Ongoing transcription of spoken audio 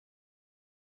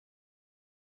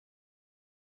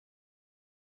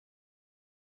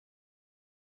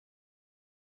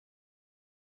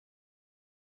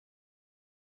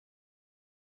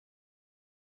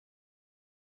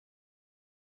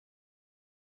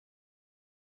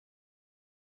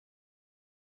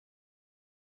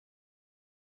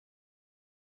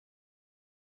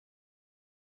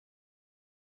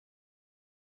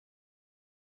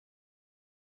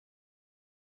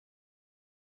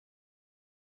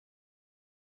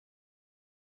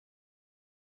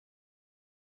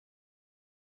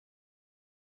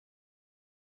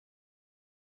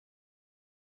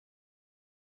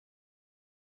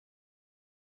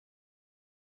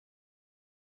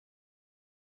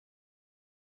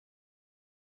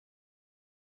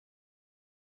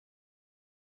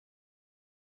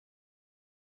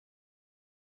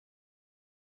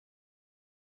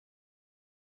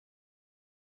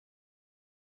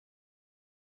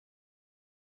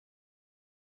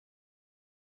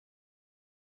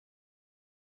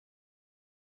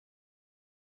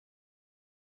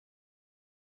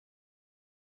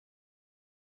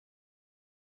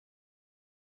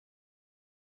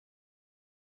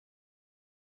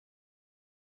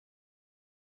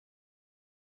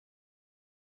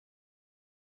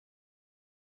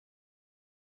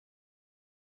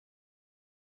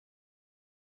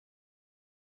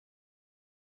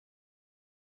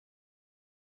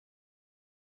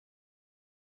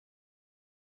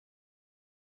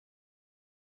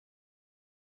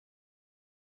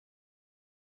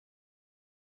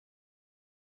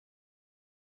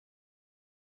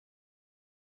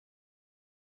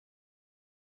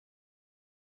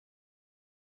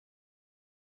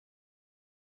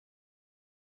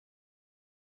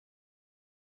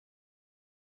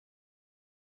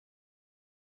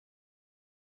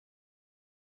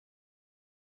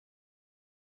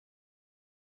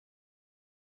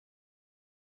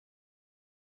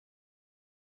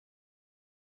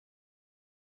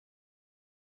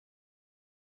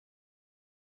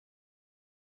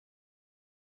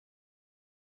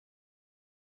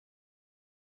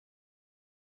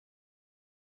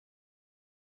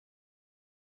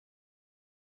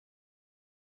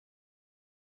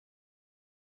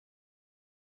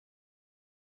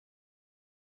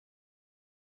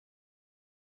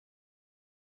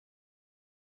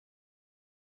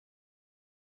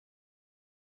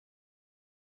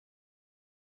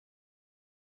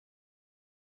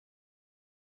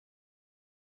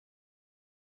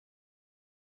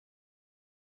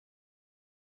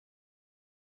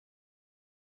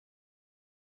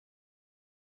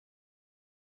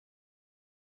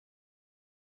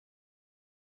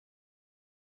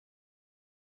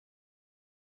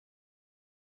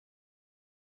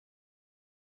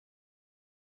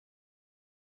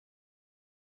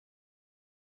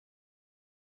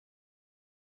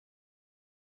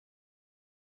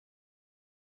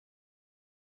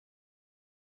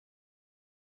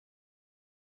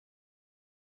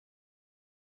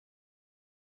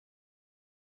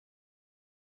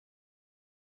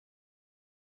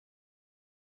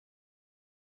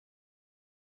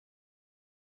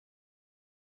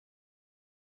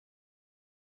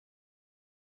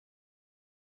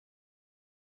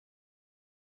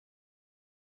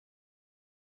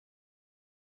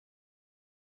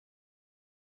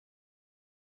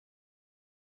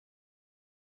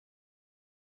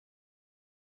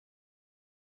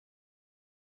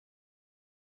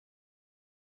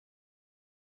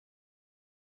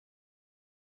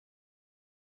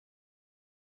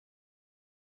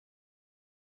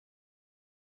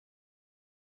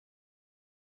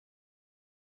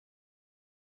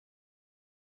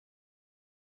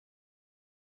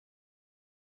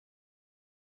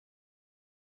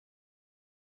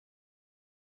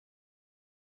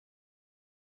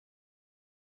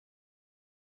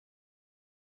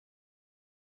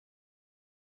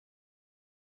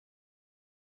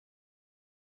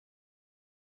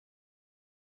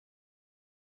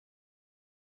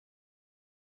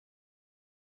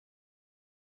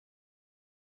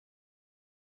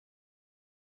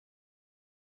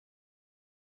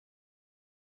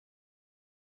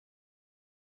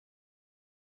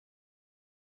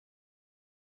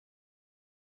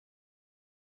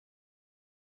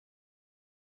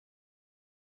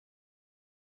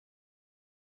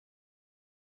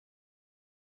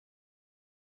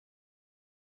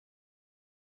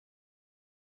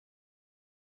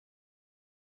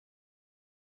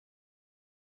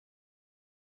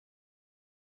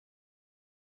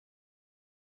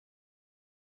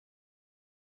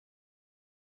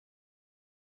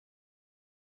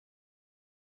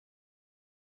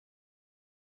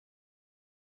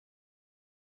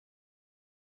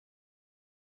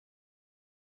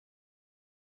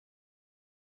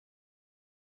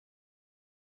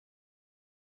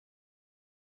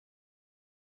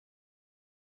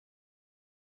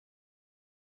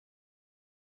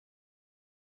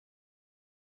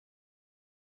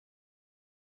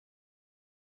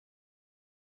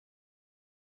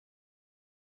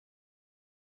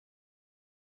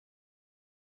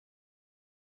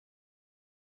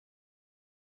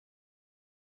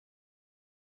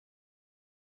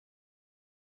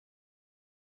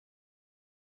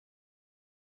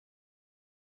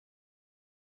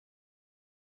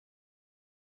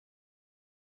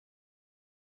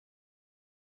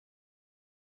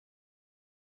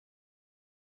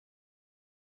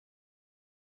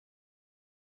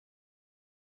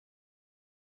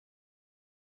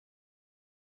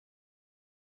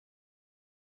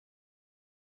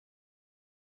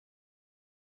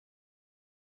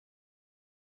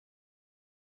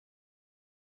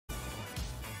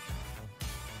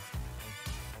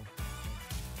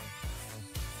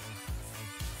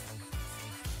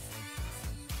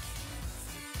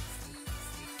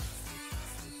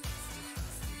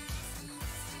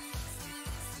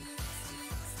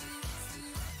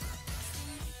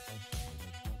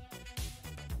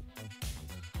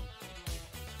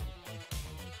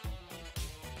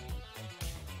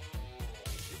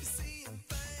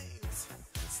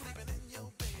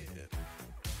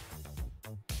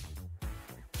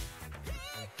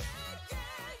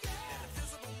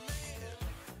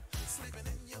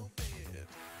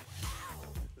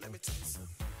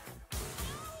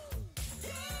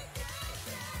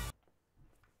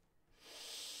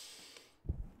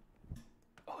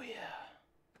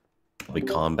Probably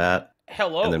combat.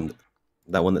 Hello. And then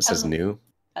that one that says new.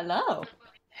 Hello.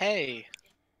 Hey.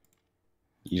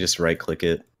 You just right-click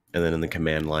it, and then in the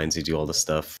command lines you do all the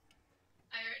stuff.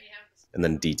 And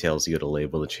then details you go to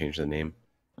label to change the name.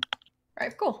 All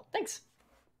right, cool. Thanks.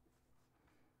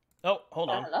 Oh, hold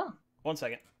on. Hello. 1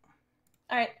 second.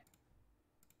 All right.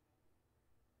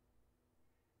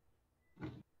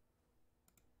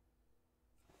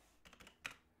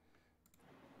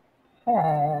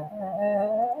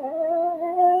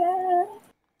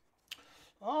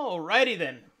 Alrighty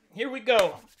then. Here we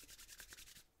go.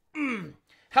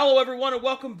 Hello everyone and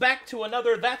welcome back to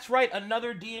another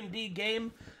D&D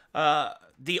game.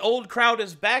 The old crowd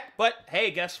is back, but hey,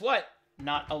 guess what?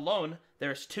 Not alone.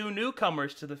 There's two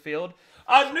newcomers to the field.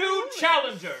 A new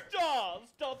challenger! Stars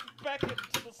stop back into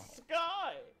the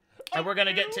sky! And we're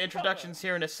gonna get to introductions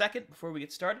here in a second before we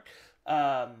get started.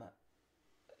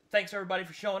 Thanks everybody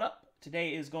for showing up.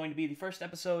 Today is going to be the first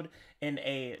episode in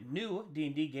a new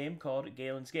D&D game called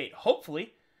Gailen's Gate.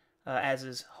 Hopefully, as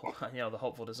is the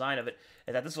hopeful design of it,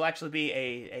 that this will actually be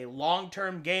a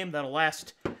long-term game that'll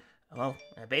last, well,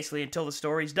 basically until the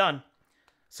story's done.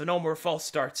 So no more false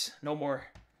starts, no more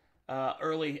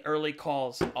early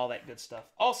calls, all that good stuff.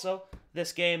 Also,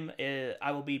 this game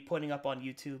I will be putting up on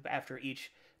YouTube after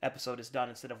each episode is done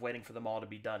instead of waiting for them all to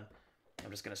be done.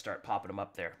 I'm just going to start popping them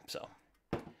up there. So,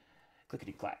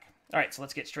 clickety-clack. All right, so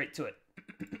let's get straight to it.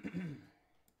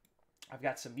 I've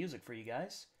got some music for you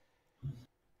guys.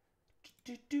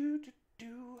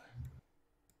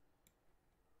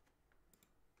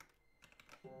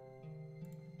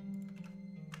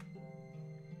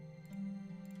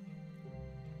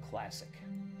 Classic.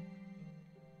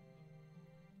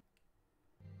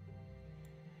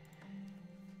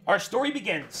 Our story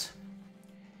begins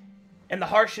in the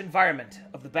harsh environment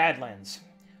of the Badlands,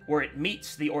 where it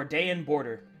meets the Ordaean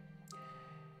border.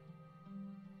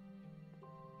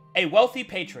 A wealthy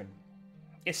patron,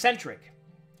 eccentric,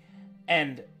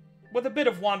 and with a bit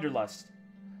of wanderlust,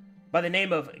 by the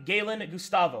name of Gailen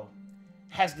Gustavo,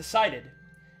 has decided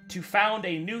to found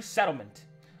a new settlement,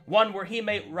 one where he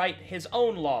may write his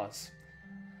own laws,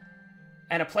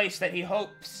 and a place that he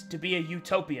hopes to be a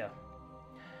utopia,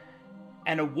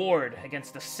 and a ward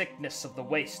against the sickness of the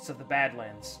wastes of the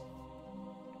Badlands.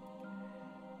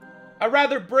 A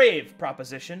rather brave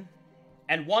proposition,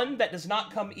 and one that does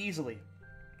not come easily.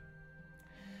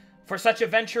 For such a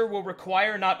venture will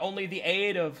require not only the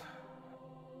aid of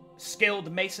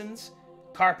skilled masons,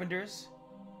 carpenters,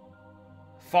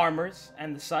 farmers,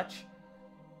 and the such,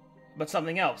 but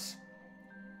something else.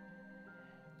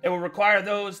 It will require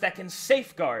those that can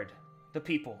safeguard the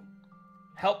people,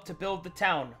 help to build the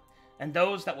town, and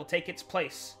those that will take its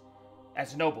place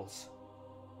as nobles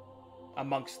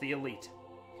amongst the elite.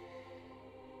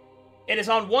 It is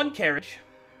on one carriage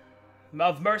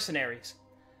of mercenaries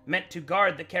meant to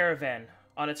guard the caravan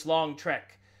on its long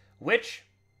trek, which,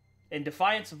 in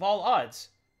defiance of all odds,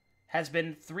 has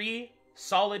been 3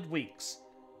 solid weeks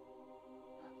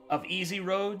of easy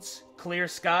roads, clear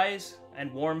skies,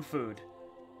 and warm food.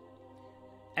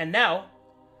 And now,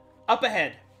 up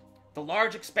ahead, the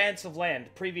large expanse of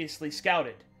land previously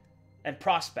scouted and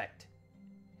prospect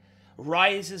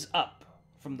rises up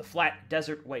from the flat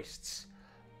desert wastes.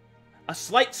 A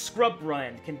slight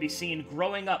scrubland can be seen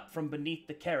growing up from beneath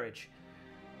the carriage,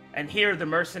 and here the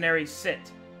mercenaries sit,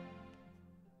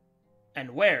 and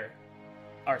where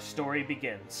our story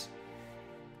begins.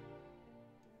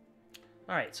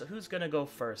 Alright, so who's gonna go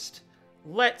first?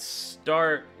 Let's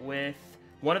start with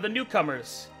one of the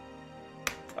newcomers.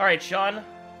 Alright, Sean,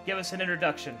 give us an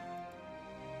introduction.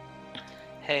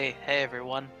 Hey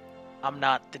everyone. I'm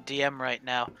not the DM right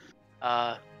now.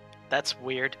 That's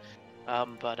weird.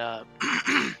 My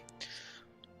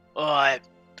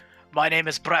name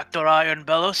is Bractor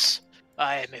Ironbellows.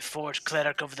 I am a forge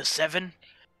cleric of the Seven,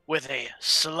 with a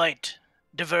slight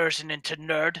diversion into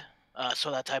nerd,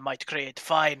 so that I might create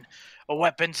fine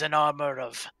weapons and armor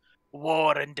of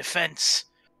war and defense.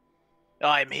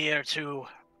 I'm here to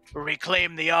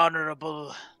reclaim the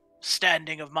honorable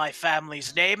standing of my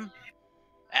family's name,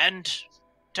 and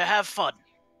to have fun.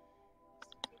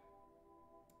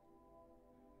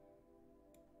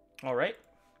 Alright.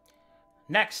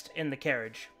 Next in the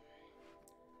carriage.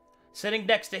 Sitting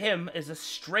next to him is a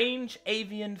strange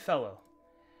avian fellow.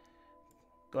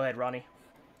 Go ahead, Ronnie.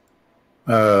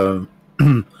 I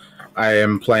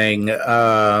am playing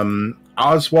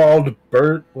Oswald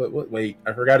Burt. Wait,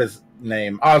 I forgot his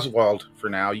name. Oswald for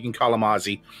now. You can call him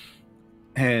Ozzy.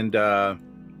 And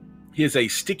he is a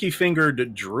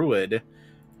sticky-fingered druid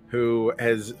who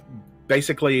has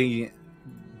basically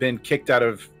been kicked out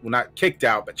of, well, not kicked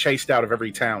out, but chased out of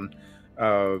every town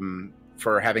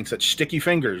for having such sticky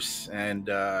fingers, and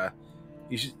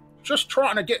he's just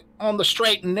trying to get on the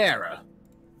straight and narrow.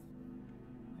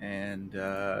 And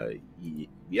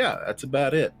yeah, that's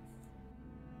about it.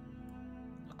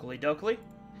 Oakley dokley.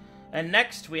 And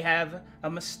next we have a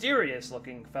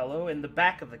mysterious-looking fellow in the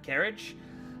back of the carriage.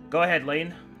 Go ahead,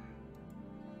 Lane.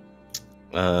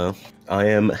 I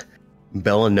am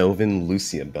Bellanovan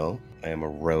Lucia Bell. I am a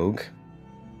rogue,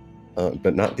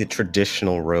 but not the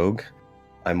traditional rogue.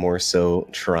 I more so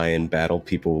try and battle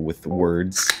people with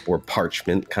words or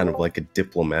parchment, kind of like a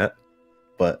diplomat.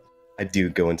 But I do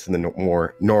go into the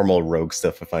more normal rogue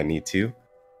stuff if I need to.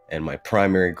 And my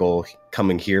primary goal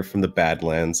coming here from the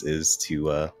Badlands is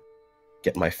to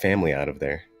get my family out of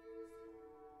there.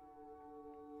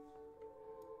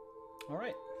 All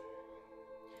right.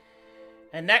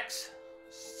 And next,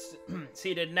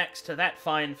 seated next to that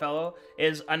fine fellow,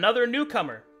 is another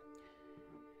newcomer.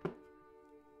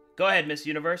 Go ahead, Miss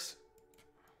Universe.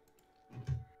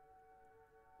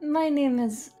 My name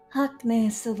is Hackney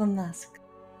Silvermask.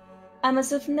 I'm a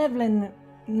Sylvanevlin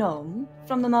gnome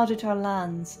from the Mauditar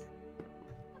lands.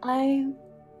 I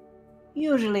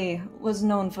usually was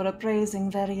known for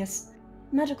appraising various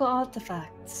magical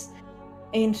artifacts,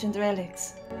 ancient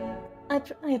relics.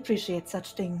 I appreciate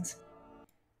such things.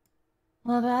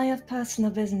 However, I have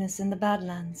personal business in the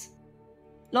Badlands.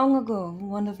 Long ago,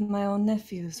 one of my own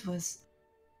nephews was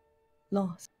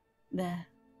lost there.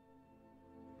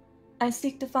 I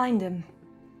seek to find him,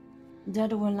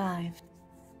 dead or alive.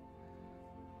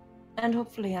 And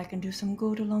hopefully I can do some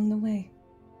good along the way.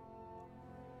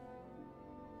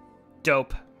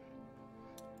 Dope.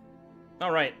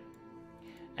 All right.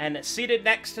 And seated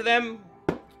next to them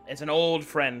is an old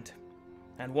friend.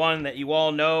 And one that you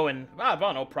all know and, I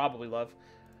don't know, probably love.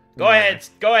 Go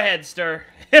ahead, Stir.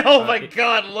 Oh my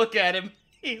god, look at him.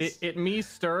 It me,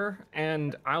 Stir,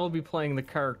 and I will be playing the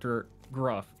character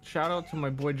Gruff. Shout out to my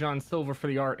boy John Silver for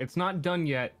the art. It's not done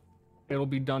yet. It'll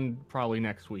be done probably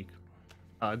next week.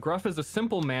 Gruff is a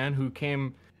simple man who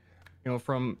came,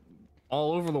 from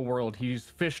all over the world. He's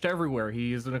fished everywhere.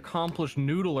 He is an accomplished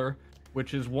noodler,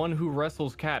 which is one who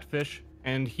wrestles catfish,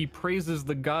 and he praises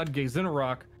the god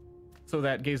Gaizenarok so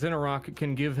that Gaizenarok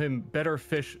can give him better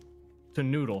fish to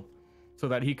noodle, so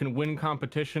that he can win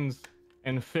competitions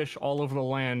and fish all over the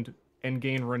land and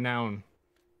gain renown.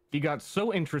 He got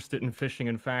so interested in fishing,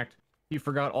 in fact, he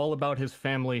forgot all about his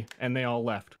family and they all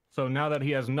left. So now that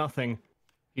he has nothing,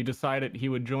 he decided he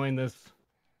would join this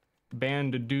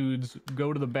band of dudes,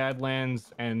 go to the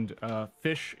Badlands, and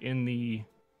fish in the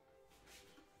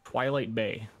Twilight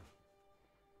Bay.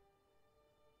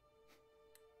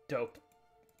 Dope.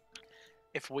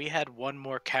 If we had one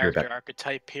more character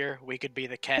archetype here, we could be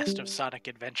the cast of Sonic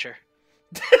Adventure.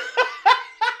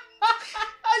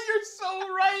 You're so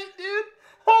right, dude.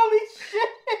 Holy shit.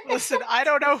 Listen, I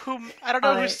don't know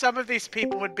who some of these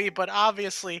people would be, but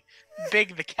obviously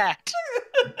Big the Cat.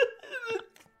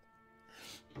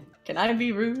 Can I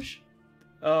be Rouge?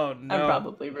 Oh no. I'm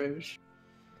probably Rouge.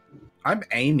 I'm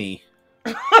Amy.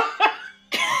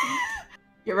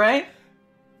 You're right?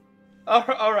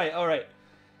 All right.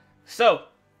 So,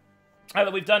 now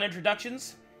that we've done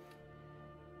introductions,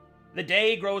 the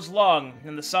day grows long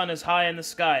and the sun is high in the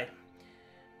sky.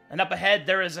 And up ahead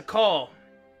there is a call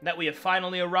that we have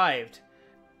finally arrived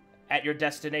at your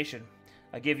destination.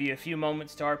 I give you a few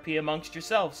moments to RP amongst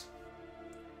yourselves.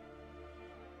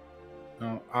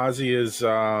 Ozzy is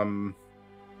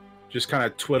just kind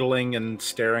of twiddling and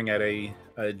staring at a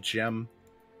gem.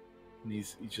 And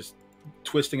he's just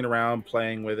twisting it around,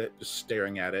 playing with it, just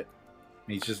staring at it.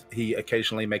 And he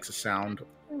occasionally makes a sound.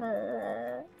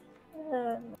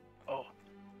 Oh.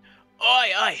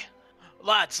 Oi!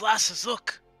 Lads, lasses,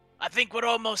 look! I think we're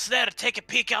almost there. Take a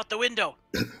peek out the window.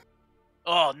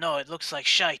 Oh no, it looks like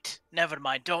shite. Never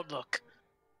mind, don't look.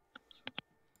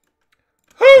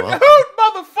 Hoot,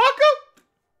 motherfucker!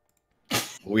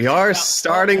 We are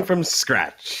starting from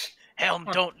scratch. Helm,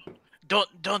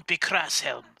 don't be crass,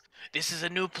 Helm. This is a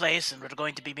new place, and we're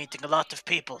going to be meeting a lot of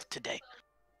people today.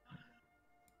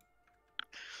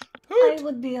 I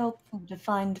would be hopeful to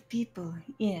find people,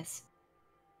 yes.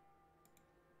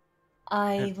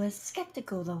 I was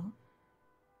skeptical, though.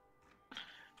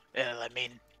 Well, I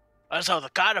mean, that's how the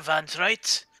caravan's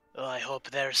right. Oh, I hope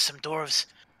there's some dwarves.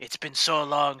 It's been so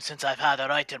long since I've had a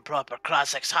right and proper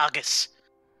Krasek's haggis.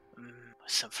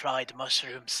 Some fried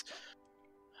mushrooms.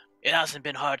 It hasn't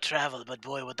been hard travel, but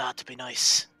boy, would that be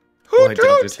nice. Well, I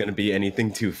doubt there's gonna be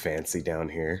anything too fancy down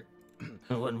here.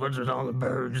 What's with all the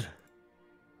birds?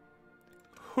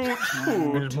 Hoot.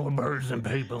 There's more birds than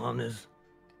people on this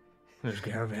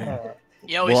caravan.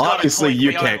 You know, he's Well, got obviously a point. you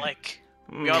we can't are like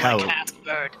count. half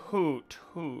bird. Hoot.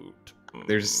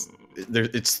 It's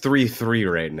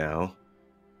 3-3 right now.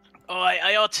 Oh,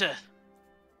 I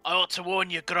ought to warn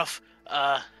you, Gruff.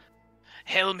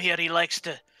 Helm here, he likes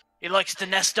to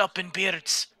nest up in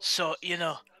beards. So,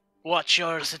 watch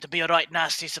yours. It'll be a right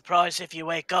nasty surprise if you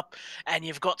wake up and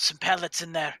you've got some pellets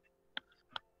in there.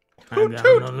 I got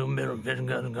a little bit of vision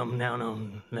gun coming down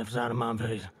on the left side of my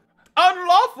face.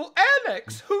 Unlawful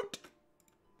annex! Hoot!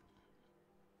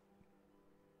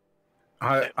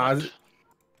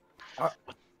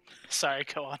 Sorry,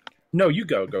 go on. No, you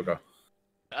go.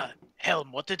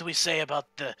 Helm, what did we say about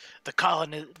the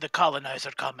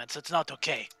colonizer comments? It's not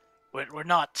okay. We're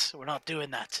not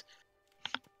doing that.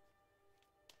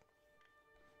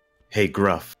 Hey,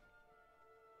 Gruff.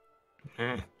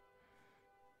 Eh.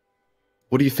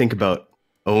 What do you think about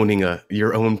owning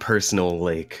your own personal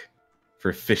lake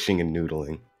for fishing and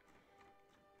noodling?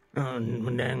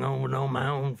 Dang on my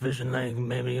own fishing lake.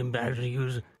 Maybe I'm actually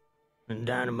use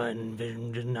dynamite and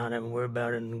fishing, just not having to worry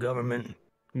about it in the government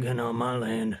getting on my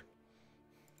land.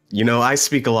 I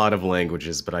speak a lot of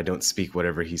languages, but I don't speak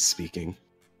whatever he's speaking.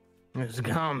 It's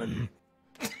common.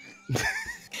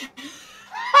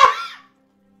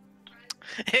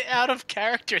 Out of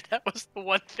character, that was the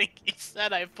one thing he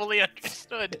said I fully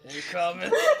understood.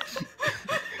 Comment.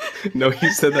 No, he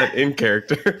said that in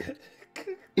character.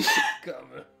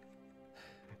 Comment.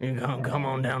 You come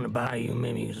on down the bayou,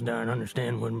 maybe you start to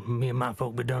understand what me and my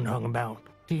folk be done talking about.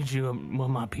 Teach you what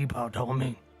my people told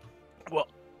me.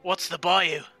 What's the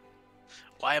bayou?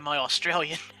 Why am I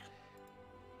Australian?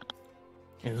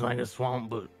 It's like a swamp,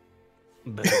 but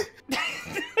better.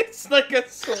 It's like a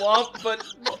swamp, but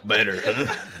Better,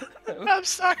 huh? I'm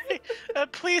sorry.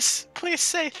 Please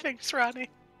say things, Ronnie.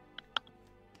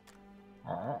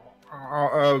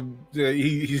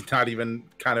 He's not even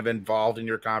kind of involved in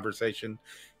your conversation.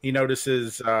 He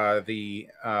notices the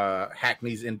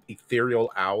Hackney's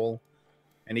ethereal owl,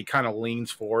 and he kind of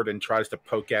leans forward and tries to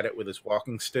poke at it with his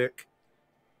walking stick.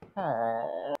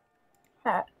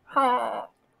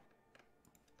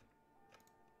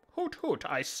 hoot hoot,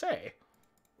 I say.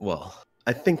 Well,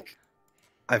 I think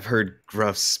I've heard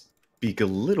Gruff speak a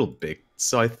little bit,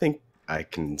 so I think I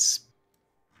can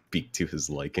speak to his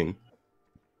liking.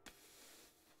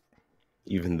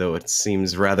 Even though it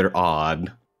seems rather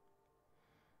odd.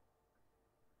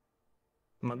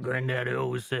 My granddaddy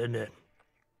always said that,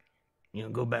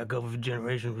 go back over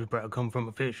generations, we probably come from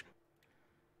a fish.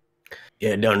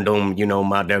 Yeah, my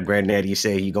granddaddy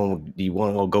said you want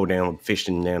to go down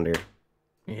fishing down there.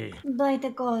 Yeah. By the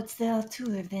gods, there are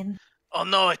two of them. Oh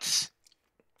no, it's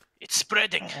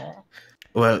spreading.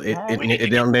 Well, it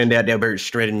down there that bird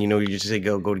shredding, you just say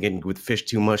go to get with fish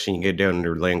too much and you get down in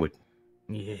their language.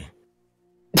 Yeah.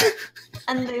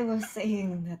 And they were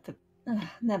saying that the...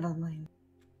 never mind.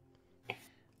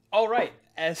 All right,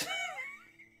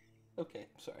 okay,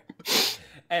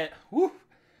 sorry.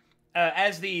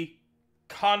 As the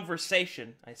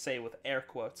conversation, I say with air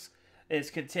quotes,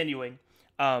 is continuing,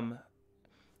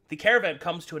 the caravan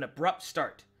comes to an abrupt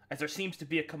start, as there seems to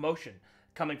be a commotion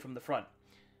coming from the front.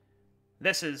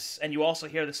 This is, and you also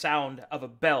hear the sound of a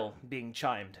bell being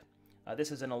chimed.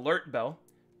 This is an alert bell.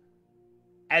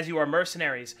 As you are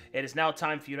mercenaries, it is now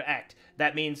time for you to act.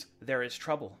 That means there is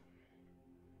trouble.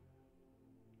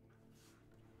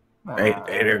 Hey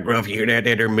there, Gruff, you hear that?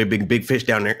 There may be big fish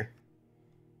down there.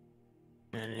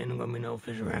 And ain't gonna be no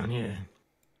fish around here.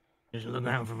 Just look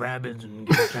out for rabbits and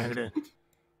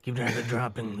keep track of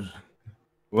droppings.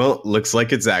 Well, looks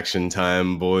like it's action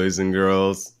time, boys and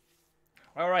girls.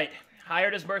 All right,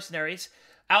 hired as mercenaries.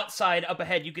 Outside, up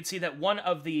ahead, you can see that one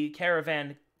of the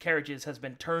caravan carriages has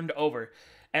been turned over,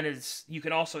 and you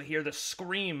can also hear the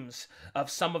screams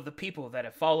of some of the people that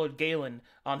have followed Gailen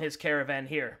on his caravan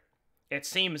here. It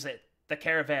seems that the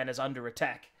caravan is under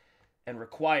attack and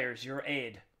requires your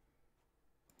aid.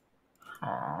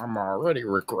 I'm already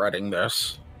regretting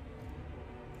this.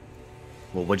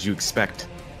 Well, what'd you expect?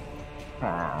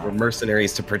 We're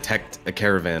mercenaries to protect a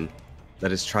caravan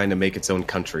that is trying to make its own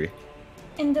country.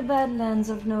 In the Badlands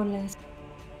of no less.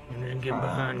 And then get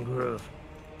behind Gruff.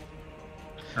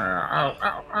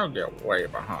 I'll get way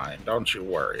behind. Don't you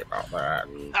worry about that.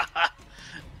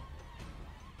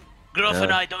 Gruff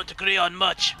and I don't agree on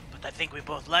much, but I think we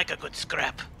both like a good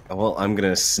scrap. Well, I'm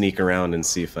gonna sneak around and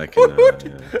see if I can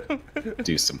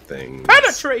do some things.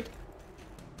 Penetrate!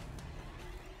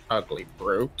 Ugly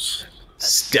brutes.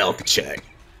 Stealth check.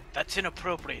 That's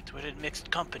inappropriate. We're in mixed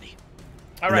company.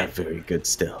 All right, Not very good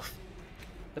stealth.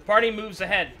 the party moves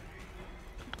ahead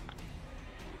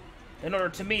in order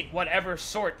to meet whatever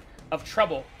sort of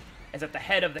trouble is at the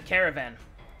head of the caravan.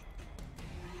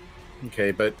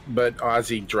 Okay, but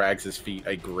Ozzy drags his feet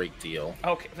a great deal.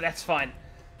 Okay, that's fine.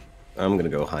 I'm gonna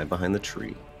go hide behind the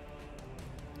tree.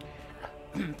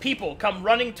 People come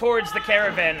running towards the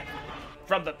caravan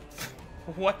from the...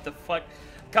 What the fuck?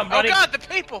 Come Oh running... god, the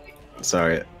people!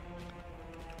 Sorry.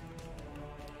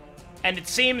 And it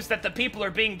seems that the people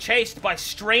are being chased by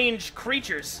strange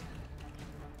creatures.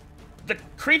 The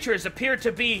creatures appear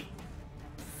to be...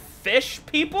 fish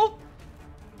people?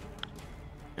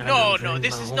 No,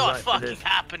 this is not fucking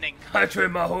happening. I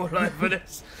trained my whole life for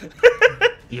this.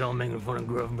 Y'all making fun of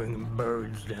Gruff bringing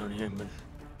birds down here, but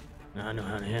I know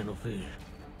how to handle fish.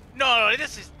 No,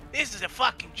 this is a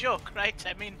fucking joke, right?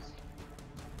 I mean,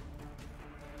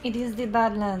 It is the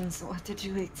Badlands. What did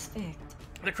you expect?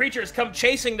 The creatures come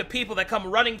chasing the people that come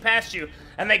running past you,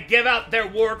 and they give out their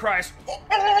war cries.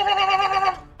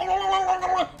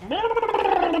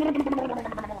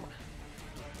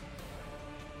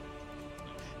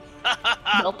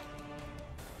 Nope.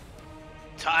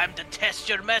 time to test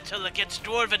your metal against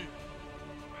dwarven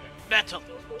metal.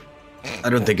 I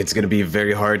don't think it's gonna be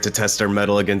very hard to test our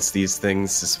metal against these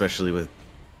things, especially with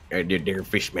our dear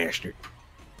Fishmaster.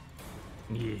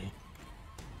 Yeah.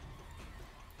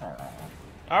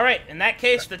 Alright, in that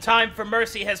case, the time for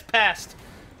mercy has passed.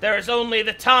 There is only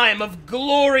the time of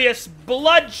glorious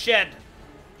bloodshed.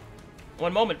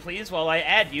 One moment, please, while I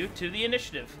add you to the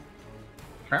initiative.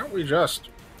 Can't we just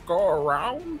go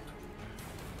around?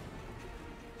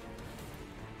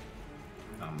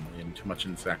 I'm getting too much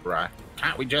in Sakurai.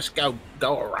 Can't we just go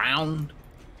around?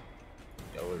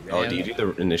 Go around. Oh, do you do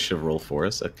the initiative roll for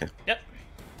us? Okay. Yep.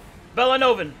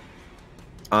 Bellanovan.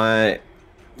 I'm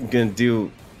gonna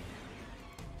do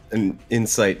an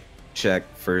insight check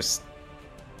first.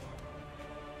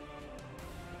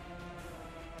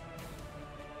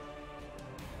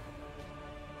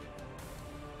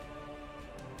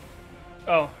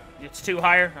 Oh, it's too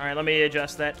higher? Alright, let me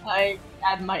adjust that. I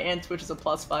add my int, which is a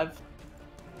 +5.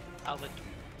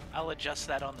 I'll adjust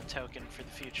that on the token for the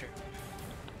future.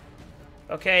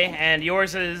 Okay, and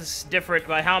yours is different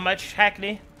by how much,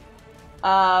 Hackney?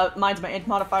 Mine's my int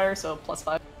modifier, so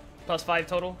 +5. +5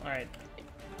 total? Alright.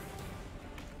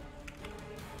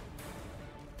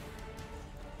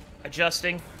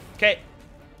 Adjusting. Okay.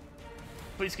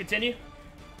 Please continue.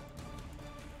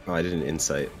 Oh, I did an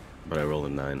insight, but I rolled a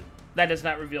 9. That does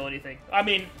not reveal anything. I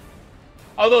mean,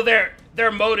 although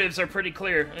their motives are pretty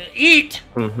clear. Eat!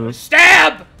 Mm-hmm.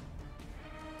 Stab!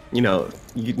 You know,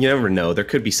 you never know. There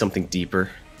could be something deeper.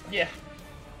 Yeah.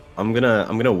 I'm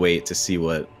gonna wait to see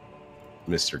what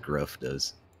Mr. Gruff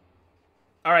does.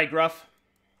 Alright, Gruff.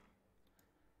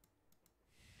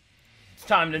 It's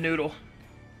time to noodle.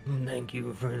 Thank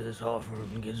you for this offer,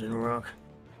 Gizzard Rock.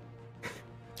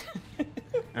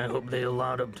 I hope they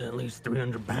allowed up to at least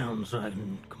 300 pounds so I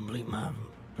can complete my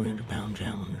 300-pound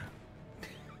challenge.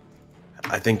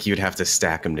 I think you'd have to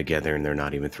stack them together, and they're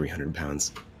not even 300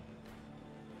 pounds.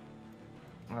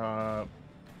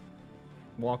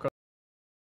 Walk up.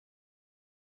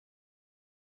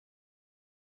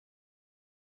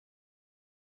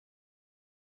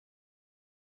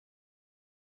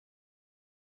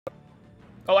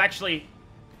 Oh, actually,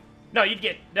 no, you'd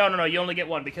get... No, you only get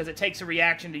one, because it takes a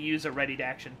reaction to use a readied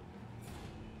action.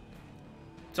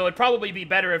 So it'd probably be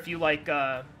better if you, like,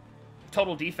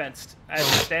 total defense as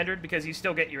a standard, because you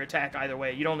still get your attack either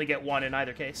way. You'd only get one in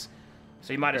either case.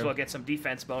 So you might as well get some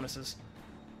defense bonuses.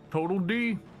 Total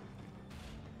D.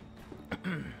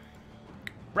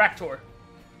 Raktor.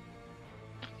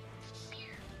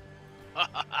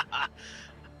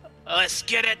 Let's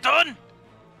get it done!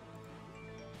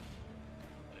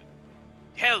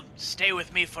 Hell, stay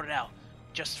with me for now.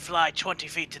 Just fly 20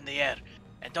 feet in the air.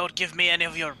 And don't give me any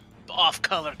of your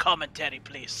off-color commentary,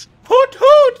 please. Hoot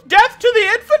hoot! Death to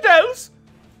the infidels!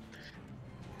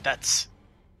 That's...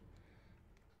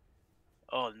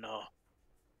 Oh no.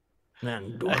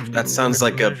 Man, That sounds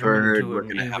like a bird we're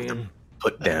gonna have to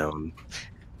put down.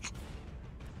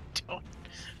 Don't...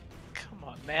 Come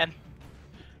on, man.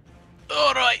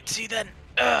 Alright, see then.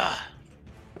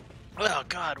 Oh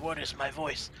god, what is my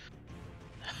voice?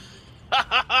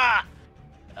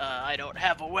 I don't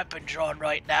have a weapon drawn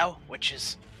right now, which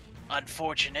is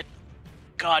unfortunate.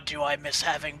 God, do I miss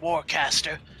having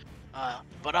Warcaster.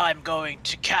 But I'm going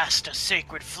to cast a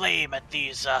sacred flame at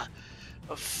these,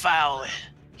 foul,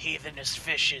 heathenous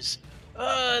fishes.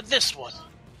 This one.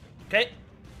 Okay.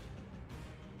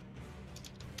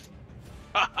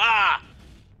 Ha-ha!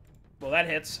 Well, that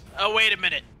hits. Oh, wait a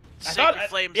minute. I Sacred thought,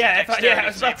 flames. yeah, Dexterity I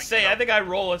was about to say, saving I think I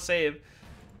roll a save. throw.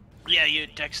 Yeah, you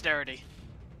dexterity.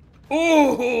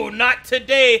 Ooh, not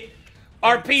today.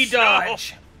 RP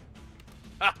dodge.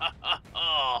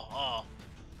 Oh.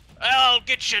 I'll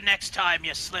get you next time,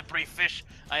 you slippery fish.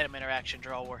 Item interaction,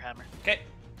 draw Warhammer. Okay.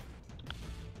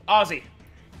 Ozzy.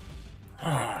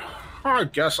 I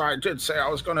guess I did say I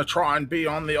was going to try and be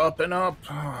on the up and up.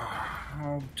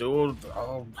 I'll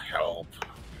help.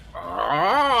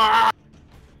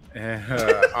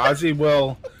 Ozzy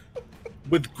will,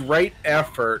 with great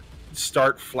effort,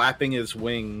 start flapping his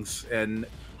wings and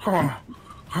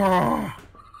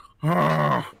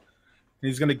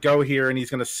he's going to go here and he's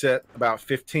going to sit about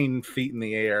 15 feet in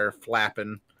the air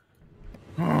flapping.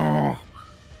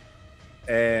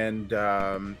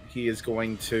 And he is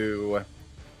going to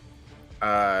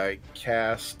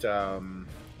cast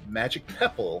Magic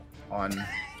Pebble on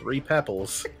 3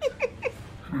 pebbles.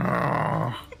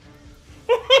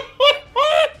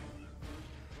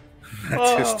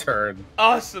 That's his turn.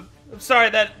 Awesome. I'm sorry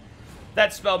that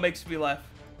spell makes me laugh.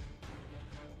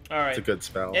 All right. It's a good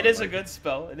spell. It is a good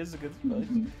spell. It is a good spell.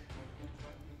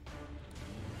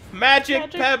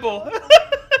 Magic Pebble. All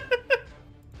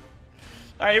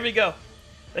right, here we go.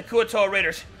 The Kuoto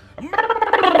Raiders.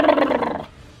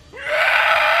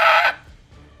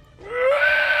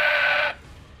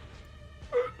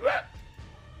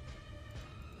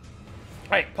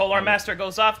 Alright, Polar Master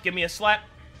goes off. Give me a slap.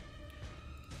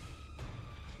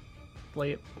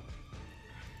 Play it.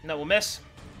 No, we'll miss.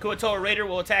 Kuoto Raider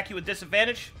will attack you with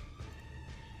disadvantage.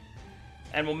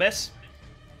 And will miss.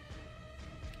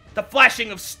 The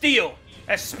flashing of steel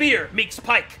as spear meets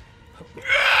pike.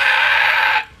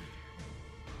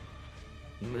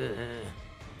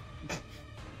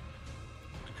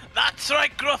 That's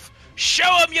right, Gruff. Show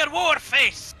him your war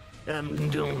face. I'm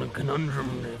doing a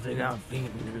conundrum. If they got feet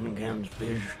and didn't count as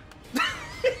fish.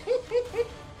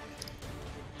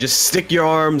 Just stick your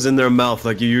arms in their mouth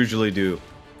like you usually do.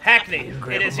 Hackney,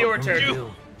 it is your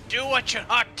turn. Do what your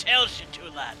heart tells you to,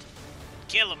 lad.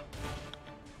 Kill him.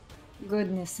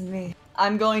 Goodness me.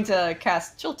 I'm going to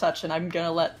cast Chill Touch, and I'm going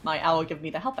to let my owl give me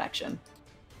the help action.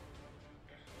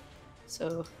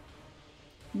 So,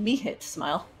 me hit,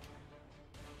 smile.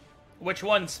 Which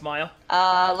one, Smile?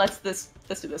 Let's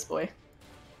do this boy.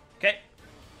 Okay.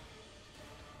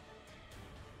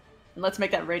 And let's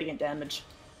make that radiant damage.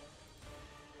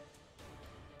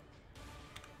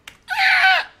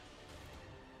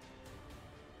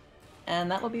 And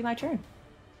that will be my turn.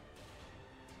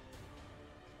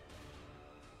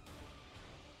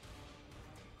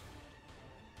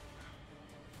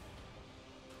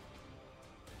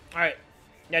 Alright.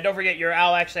 Yeah, don't forget, your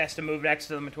owl actually has to move next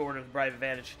to them in order to provide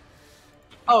advantage.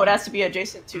 Oh, it has to be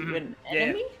adjacent to an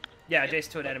enemy? Yeah,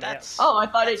 adjacent to an enemy. That's, Oh, I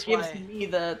thought it gives why- me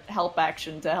the help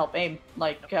action to help aim,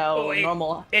 like how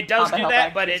normal. It does combat do help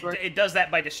that, but actions work. it does that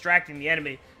by distracting the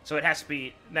enemy, so it has to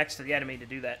be next to the enemy to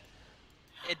do that.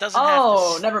 It doesn't Oh,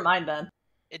 have to, never mind then.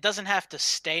 It doesn't have to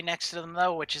stay next to them,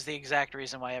 though, which is the exact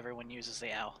reason why everyone uses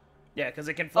the owl. Yeah, because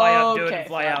it can fly up, do it, Okay, and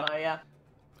fly out. yeah.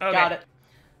 Okay. Got it.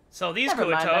 So these Never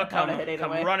mind, Kuoto that come would've hit either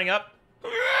way. running up.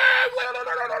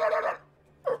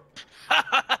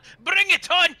 Bring it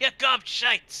on, you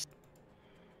gobshites!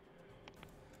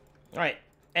 Alright,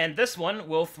 and this one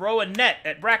will throw a net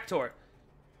at Braktor.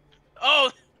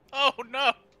 Oh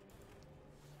no!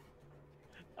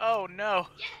 Oh no!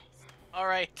 Yes. All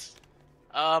right.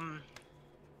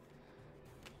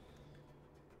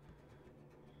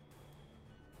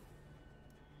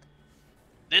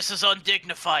 This is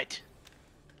undignified.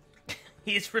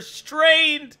 He's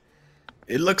restrained!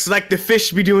 It looks like the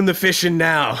fish be doing the fishing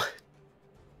now.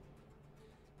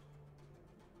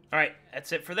 Alright,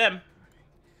 that's it for them.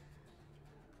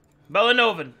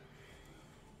 Belanovan.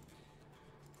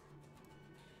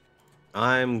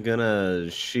 I'm gonna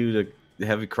shoot a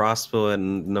heavy crossbow at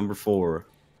number 4.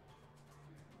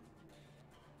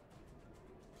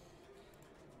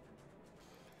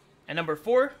 And number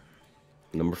 4?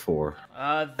 Number 4.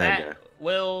 That guy.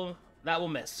 will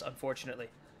miss, unfortunately.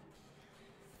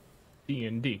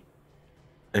 DnD.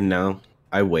 And now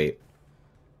I wait.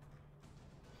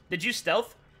 Did you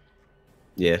stealth?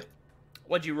 Yeah.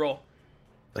 What'd you roll?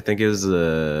 I think it was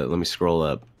let me scroll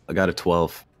up. I got a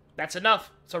 12. That's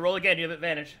enough. So roll again, you have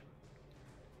advantage.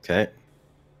 Okay.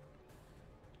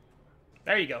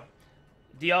 There you go.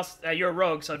 You're a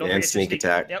rogue, so don't And forget your sneak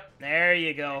attack. Yep, there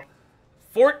you go.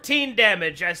 14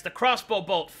 damage as the crossbow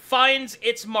bolt finds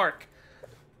its mark.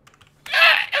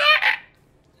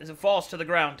 As it falls to the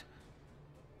ground.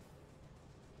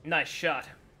 Nice shot.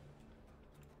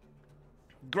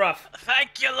 Gruff.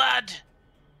 Thank you, lad.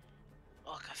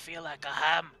 Look, I feel like a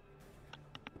ham.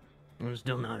 I'm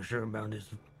still not sure about this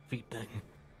feet thing.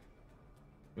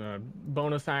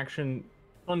 Bonus action,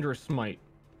 Thunderous Smite.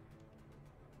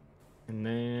 And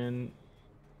then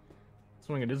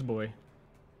swing at his boy.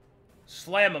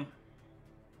 Slam him.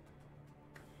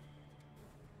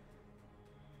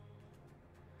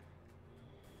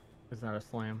 Is that a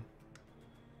slam?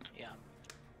 Yeah.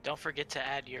 Don't forget to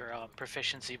add your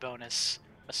proficiency bonus,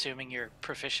 assuming you're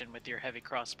proficient with your heavy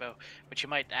crossbow, which you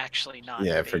might actually not.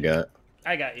 Yeah, I be. forgot.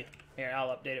 I got you. Here, I'll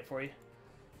update it for you.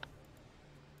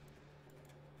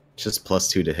 It's just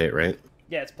 +2 to hit, right?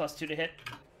 Yeah, it's +2 to hit.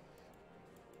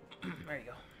 There you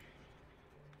go.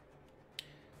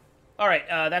 All right,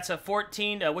 that's a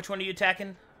 14. Which one are you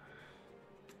attacking?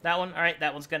 That one? All right,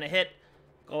 that one's going to hit.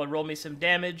 Go and roll me some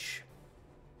damage.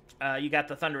 You got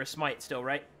the Thunderous Smite still,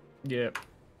 right? Yep.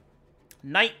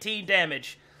 19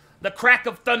 damage. The crack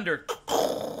of thunder.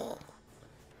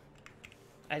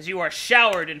 As you are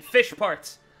showered in fish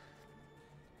parts.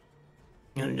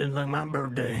 Just like my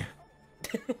birthday.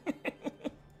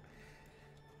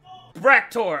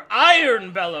 Bractor,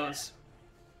 Iron Bellows.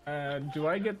 Do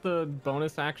I get the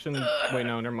bonus action? Wait,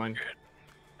 no, never mind.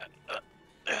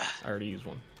 I already used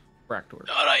one. Bractor.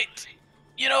 Alright.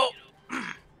 You know,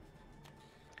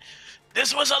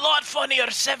 this was a lot funnier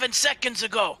 7 seconds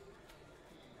ago.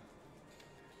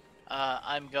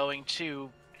 I'm going to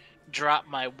drop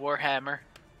my Warhammer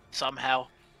somehow.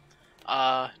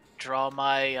 Draw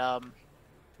my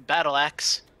battle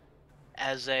axe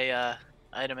as a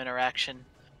item interaction.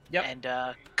 Yep.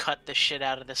 And cut the shit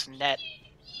out of this net.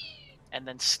 And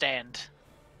then stand.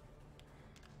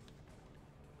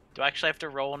 Do I actually have to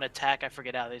roll an attack? I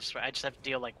forget how they just. I just have to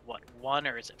deal like what, 1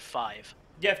 or is it 5?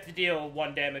 You have to deal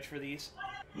 1 damage for these.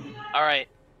 All right.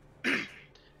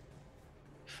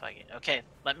 Okay,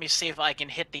 let me see if I can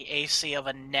hit the AC of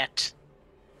a net.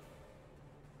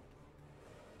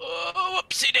 Oh,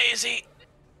 whoopsie daisy!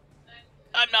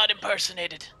 I'm not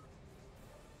impersonated.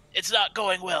 It's not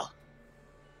going well.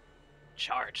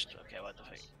 Charged. Okay, what the fuck?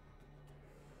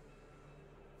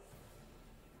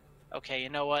 Okay, you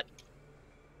know what?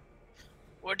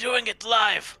 We're doing it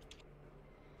live.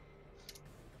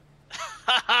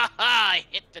 Ha ha ha! I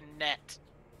hit the net.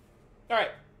 All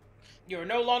right. You are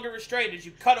no longer restrained as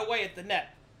you cut away at the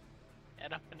net.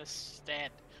 And I'm gonna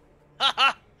stand. Ha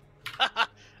ha! Ha ha!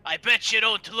 I bet you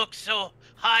don't look so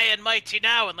high and mighty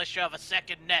now unless you have a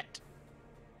second net.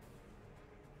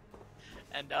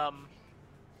 And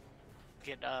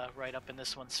get right up in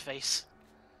this one's face.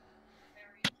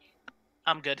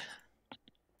 I'm good.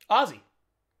 Ozzy.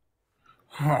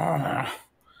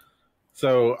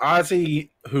 So Ozzy,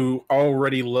 who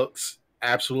already looks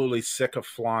absolutely sick of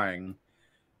flying,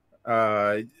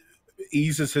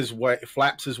 eases his way,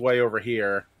 flaps his way over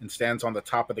here, and stands on the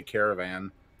top of the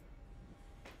caravan.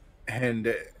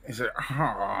 And he said,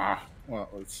 well,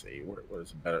 let's see, what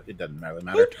is it better? It doesn't really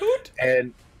matter. Hoot, hoot.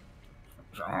 And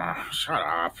shut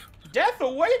up. Death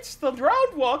awaits the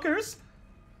drowned walkers.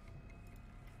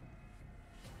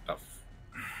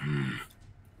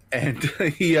 And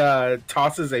he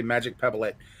tosses a magic pebble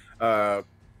at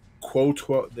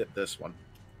quote this one,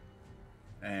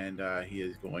 and he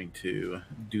is going to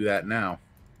do that now.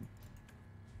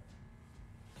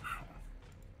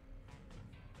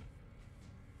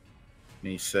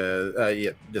 And he says,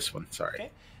 "Yeah, this one. Sorry."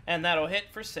 Okay. And that'll hit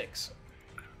for 6.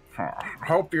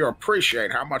 Hope you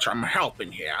appreciate how much I'm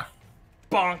helping here.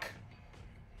 Bonk.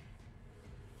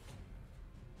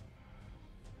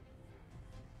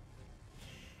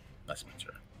 Let's make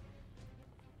sure.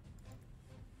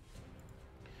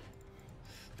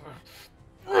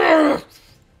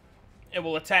 It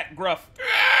will attack Gruff.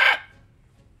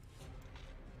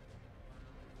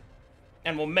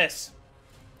 And will miss.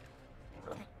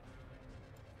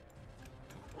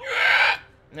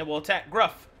 And it will attack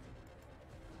Gruff.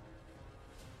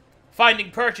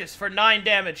 Finding purchase for 9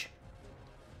 damage.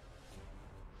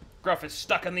 Gruff is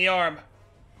stuck in the arm.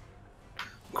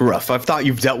 Gruff, I've thought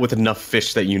you've dealt with enough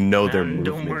fish that you know their Don't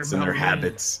worry movements and their about me.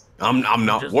 habits. I'm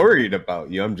not Just- worried about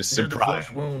you. I'm just Just a surprised.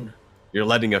 flesh wound. You're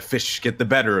letting a fish get the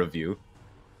better of you.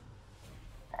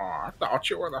 Oh, I thought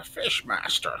you were the fish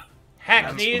master.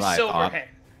 Hackney's what I thought.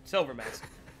 Silver Mask.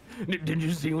 Did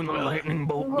you see when the lightning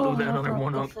bolt blew that other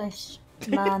one up? Fish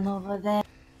man over there.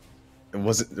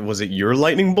 Was it your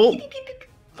lightning bolt?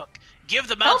 Look, give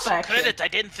the mouse some action. credit. I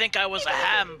didn't think I was a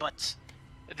ham, but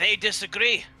they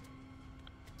disagree.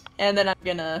 And then I'm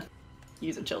gonna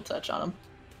use a chill touch on him.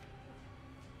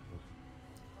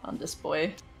 On this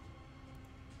boy.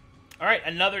 All right,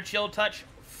 another chill touch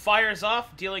fires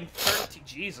off, dealing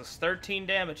 13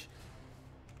 damage.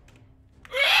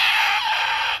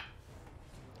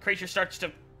 Creature starts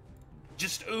to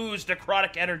just ooze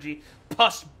necrotic energy,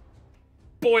 pus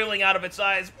boiling out of its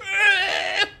eyes.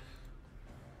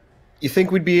 You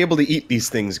think we'd be able to eat these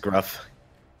things, Gruff?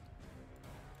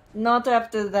 Not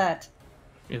after that.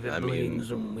 If it I mean-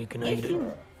 bleeds, we can eat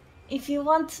it. If you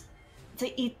want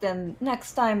to eat them.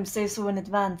 Next time, say so in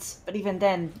advance. But even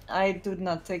then, I do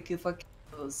not take you for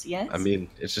those, yes? I mean,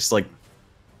 it's just like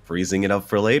freezing it up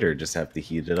for later. Just have to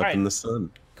heat it up Alright. in the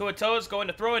sun. Kuatoa's going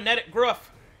to throw a net at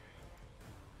Gruff.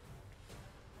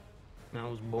 I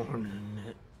was born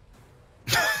in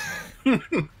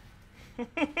it.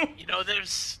 You know,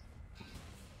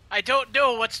 I don't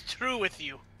know what's true with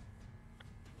you.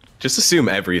 Just assume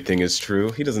everything is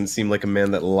true. He doesn't seem like a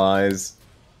man that lies.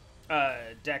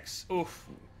 Dex. Oof.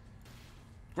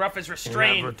 Gruff is And I've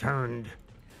restrained. returned.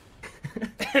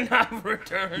 And I've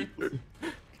returned.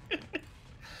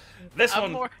 This I'm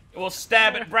one more- will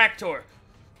stab at Bractor.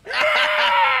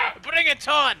 Bring it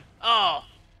on! Oh,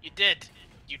 you did.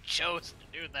 You chose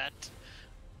to do that.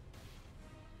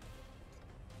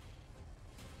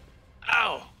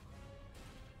 Ow!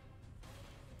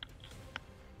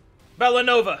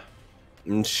 Bellanova.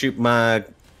 And shoot my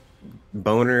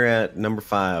boner at number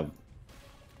 5.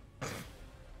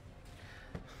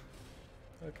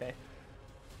 Okay.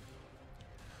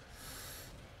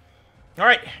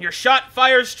 Alright, your shot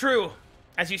fires true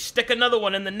as you stick another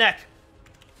one in the neck.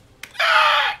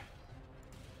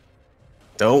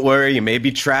 Don't worry, you may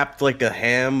be trapped like a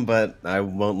ham, but I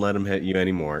won't let him hit you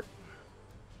anymore.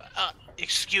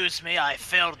 Excuse me, I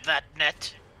failed that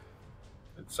net.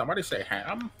 Did somebody say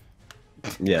ham?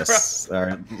 Yes,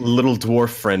 our little dwarf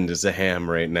friend is a ham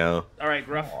right now. Alright,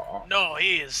 Gruff. Aw. No,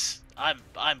 he is. I'm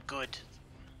good.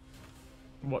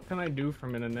 What can I do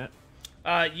from in a net?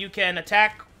 You can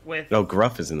attack with... Oh,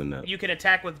 Gruff is in the net. You can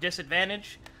attack with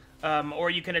disadvantage,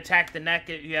 or you can attack the neck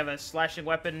if you have a slashing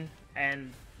weapon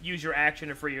and use your action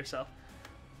to free yourself.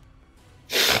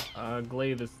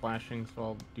 Glaive is slashing, so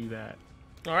I'll do that.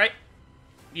 Alright.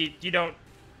 You don't...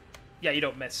 Yeah, you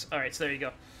don't miss. Alright, so there you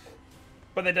go.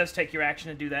 But that does take your action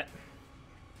to do that.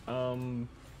 And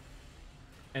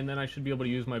then I should be able to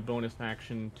use my bonus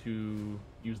action to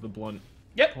use the blunt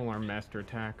Yep. polearm master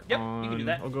attack. Yep, you can do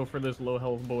that. I'll go for this low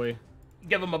health boy.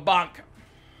 Give him a bonk.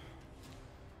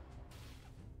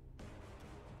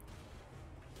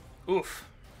 Oof.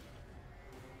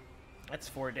 That's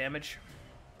 4 damage.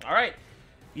 Alright.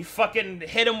 You fucking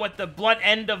hit him with the blunt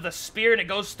end of the spear and it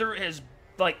goes through his,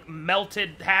 like,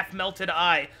 melted, half-melted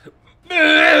eye.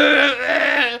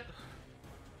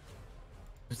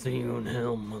 See you in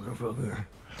hell, motherfucker.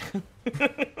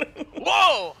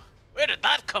 Whoa! Where did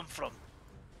that come from?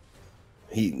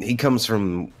 He comes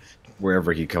from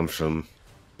wherever he comes from.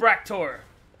 Bractor.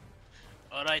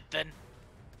 Alright then.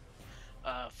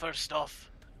 First off,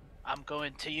 I'm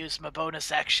going to use my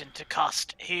bonus action to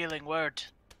cast Healing Word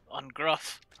on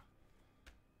Gruff.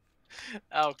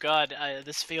 Oh god,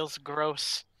 this feels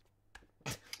gross.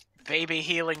 Baby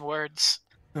healing words.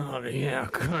 Oh, yeah,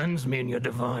 cleanse me in your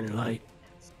divine light.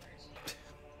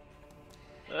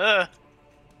 Ugh.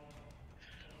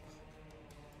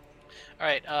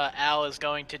 Alright, Al is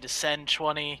going to descend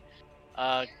 20,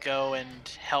 go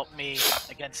and help me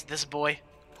against this boy.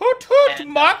 Hoot hoot,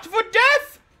 And- marked for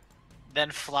death!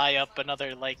 Then fly up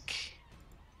another, like,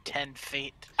 10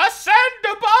 feet. Ascend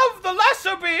above the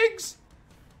lesser beings!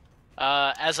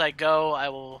 As I go, I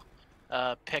will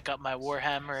pick up my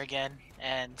Warhammer again,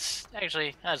 and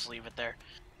actually, I'll just leave it there.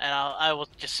 And I will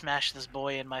just smash this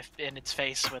boy in its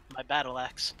face with my battle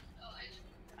axe.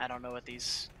 I don't know what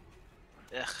these...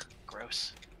 Ugh,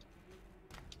 gross.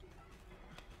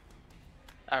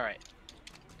 Alright.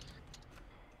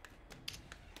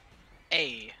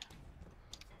 A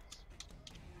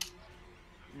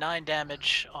 9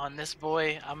 damage on this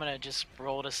boy. I'm gonna just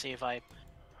roll to see if I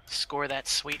score that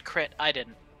sweet crit. I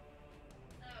didn't.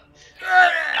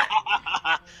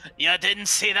 You didn't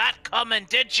see that coming,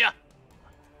 did you?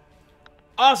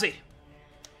 Ozzy.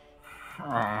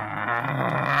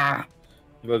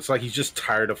 He looks like he's just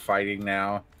tired of fighting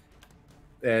now.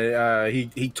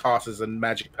 He tosses a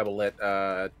magic pebble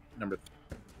at number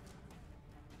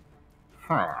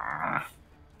 3.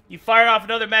 You fire off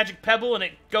another magic pebble and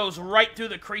it goes right through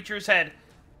the creature's head.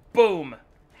 Boom.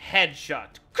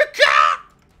 Headshot.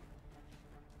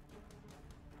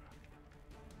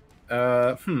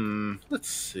 Let's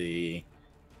see.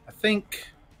 I think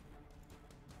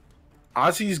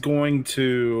Ozzy's going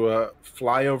to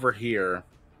fly over here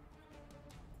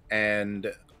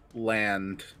and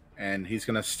land, and he's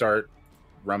going to start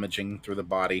rummaging through the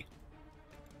body.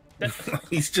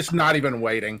 He's just not even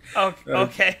waiting. Oh,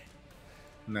 okay.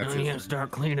 And that's I'm it. gonna start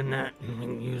cleaning that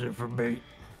and use it for bait.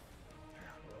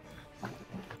 I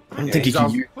don't Yeah, think he he's can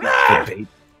also- use it for bait.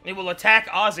 It will attack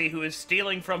Ozzy, who is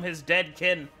stealing from his dead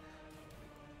kin.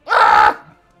 Ah!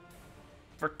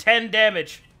 For 10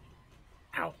 damage.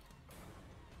 Ow.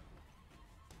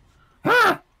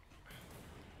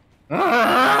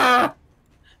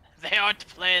 They aren't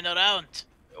playing around.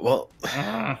 Well,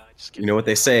 Just you know what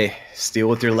they say: steal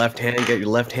with your left hand, get your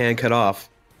left hand cut off.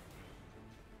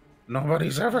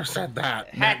 Nobody's ever said that.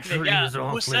 That Hackney, tree yeah, is who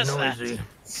awfully says that? noisy.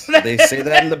 They say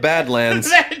that in the Badlands.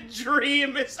 That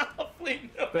dream is awfully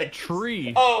noisy. That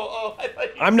tree. Oh, I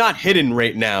thought you I'm not hidden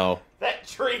right now. That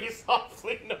tree is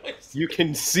awfully noisy. You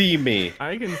can see me.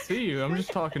 I can see you. I'm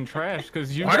just talking trash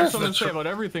because you What got is something the to say tr- about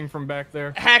everything from back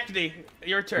there. Hackney,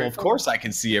 your turn. Well, of course I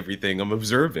can see everything. I'm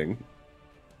observing.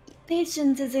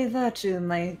 Patience is a virtue,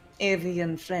 my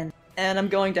avian friend. And I'm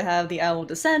going to have the owl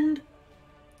descend.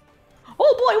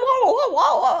 Oh boy, whoa, whoa,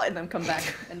 whoa, whoa, and then come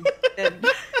back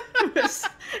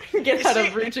and get out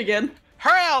of reach again. Her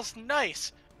owl's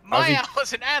nice. My Ozzy- owl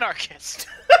is an anarchist.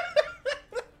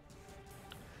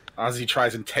 Ozzy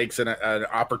tries and takes an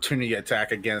opportunity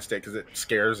attack against it because it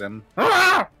scares him.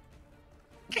 Ah!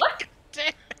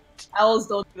 Damn. Owls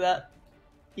don't do that.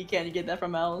 You can't get that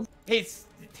from owls.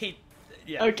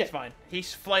 Yeah, Okay. it's fine.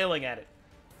 He's flailing at it.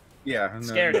 Yeah, It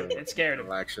scared him. It scared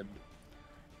him. Action.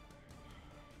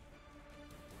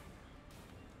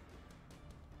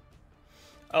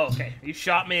 Oh, okay. You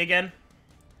shot me again?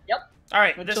 Yep.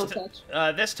 Alright, With this, chill touch.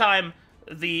 this time,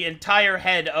 the entire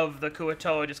head of the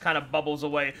Kuatoa just kind of bubbles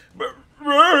away.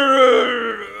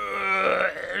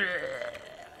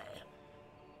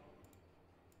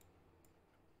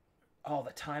 Oh,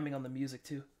 the timing on the music,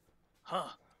 too. Huh.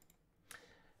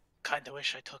 Kinda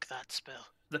wish I took that spell.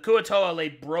 The Kuatoa lay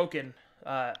broken,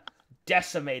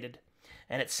 decimated,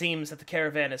 and it seems that the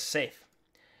caravan is safe.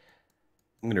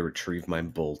 I'm gonna retrieve my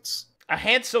bolts. A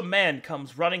handsome man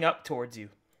comes running up towards you.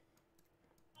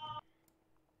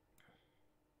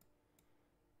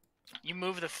 You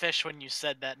moved the fish when you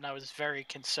said that, and I was very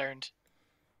concerned.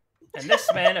 And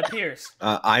this man appears,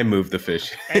 I move the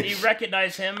fish. and you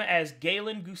recognize him as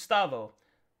Gailen Gustavo.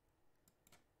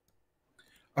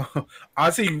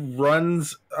 Ozzy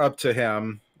runs up to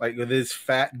him like with his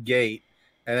fat gait,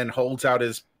 and then holds out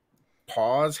his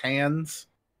hands,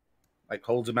 like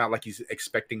holds him out like he's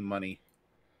expecting money.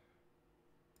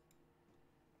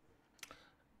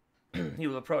 He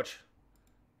will approach.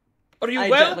 Are you I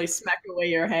well? gently smack away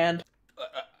your hand.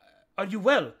 Are you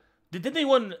well?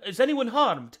 Is anyone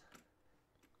harmed?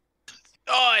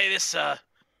 Oh, I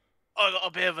got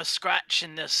a bit of a scratch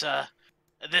in this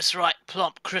right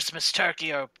plump Christmas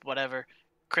turkey or whatever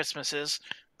Christmas is.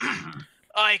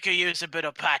 I could use a bit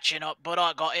of patching up, but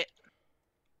I got it.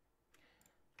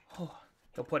 Oh,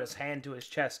 he'll put his hand to his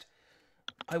chest.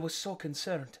 I was so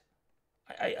concerned.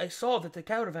 I saw that the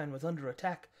caravan was under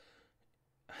attack.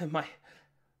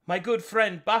 My good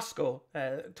friend Basco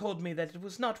told me that it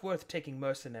was not worth taking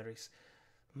mercenaries.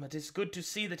 But it's good to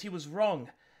see that he was wrong.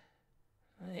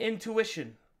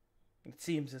 Intuition, it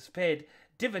seems, has paid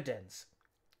dividends.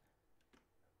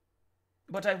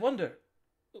 But I wonder,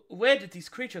 where did these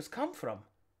creatures come from?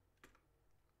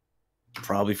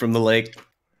 Probably from the lake.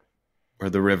 Or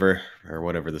the river. Or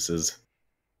whatever this is.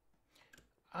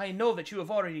 I know that you have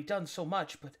already done so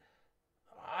much, but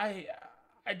I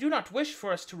do not wish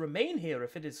for us to remain here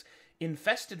if it is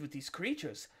infested with these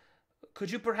creatures. Could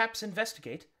you perhaps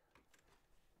investigate?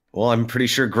 Well, I'm pretty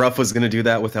sure Gruff was gonna do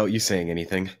that without you saying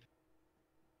anything.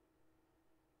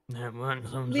 That one, We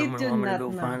someone do want me to not go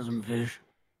know. find some fish.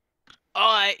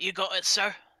 Alright, you got it,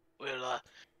 sir. We'll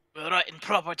right and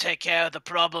proper take care of the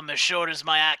problem as sure as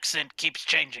my accent keeps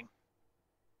changing.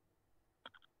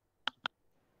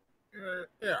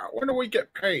 Yeah, when do we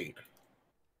get paid?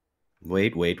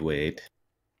 Wait.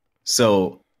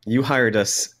 So, you hired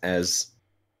us as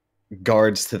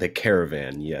guards to the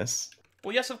caravan, yes?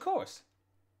 Well, yes, of course.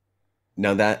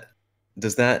 Now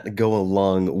does that go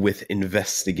along with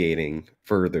investigating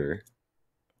further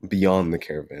beyond the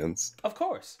caravans? Of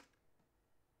course.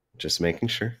 Just making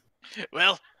sure.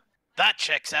 Well, that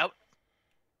checks out.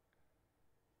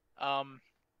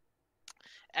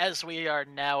 As we are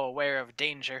now aware of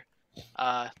danger,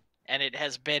 and it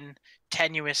has been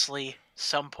tenuously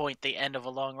some point the end of a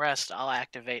long rest, I'll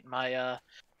activate my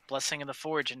Blessing of the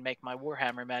Forge and make my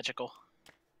Warhammer magical.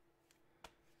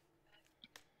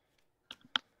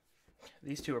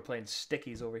 These two are playing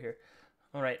stickies over here.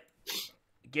 All right.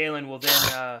 Galen will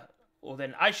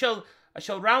then I shall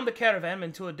round the caravan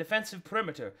into a defensive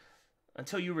perimeter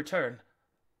until you return.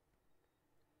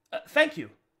 Thank you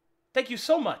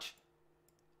so much.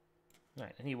 All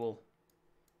right, and he will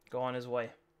go on his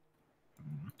way.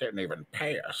 Didn't even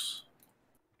pay us.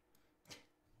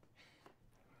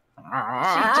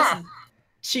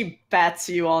 She bats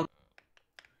you on.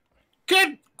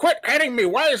 Kid, quit hitting me!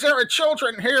 Why is there a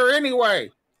children here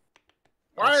anyway?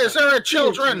 Why is there a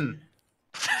children?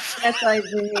 Yes, I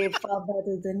behave far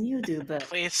better than you do, but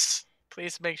Please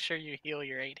make sure you heal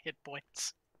your 8 hit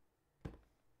points.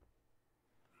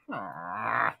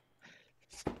 Aw.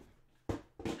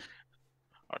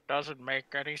 It doesn't make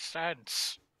any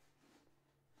sense.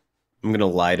 I'm gonna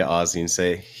lie to Ozzy and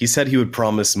say he said he would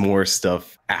promise more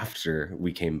stuff after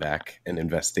we came back and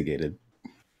investigated.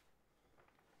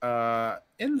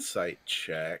 Insight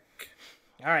check.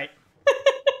 All right.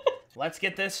 Let's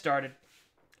get this started.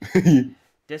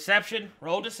 Deception.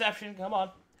 Roll deception. Come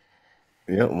on.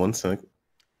 Yeah, 1 sec.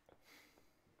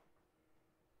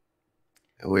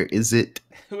 Where is it?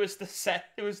 Who is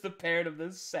the parent of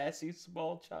this sassy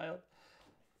small child?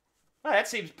 Oh, that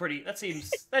seems pretty.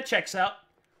 That checks out.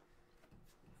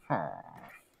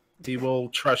 He will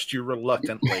trust you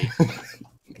reluctantly.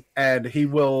 And he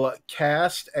will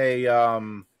cast a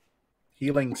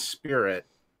healing spirit,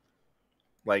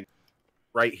 like,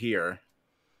 right here.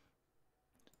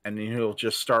 And then he'll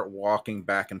just start walking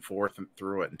back and forth and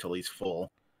through it until he's full.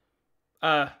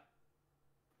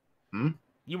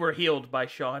 You were healed by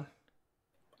Sean.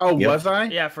 Oh, Yep. was I?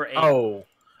 Yeah, for 8. Oh,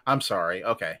 I'm sorry.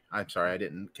 Okay, I'm sorry. I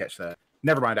didn't catch that.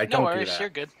 Never mind. I No don't worries, do that. you're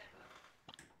good.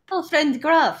 Oh, friend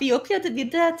Graf, you appear to be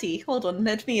dirty. Hold on,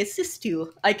 let me assist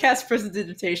you. I cast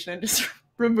Prestidigitation and just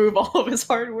remove all of his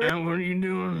hardware. And what are you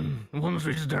doing? Once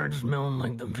we start smelling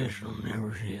like the fish, I'll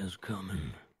never see us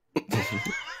coming.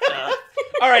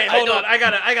 All right, hold on. I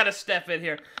gotta step in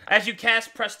here. As you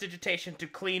cast Prestidigitation to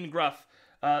clean Gruff,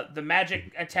 the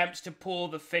magic attempts to pull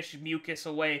the fish mucus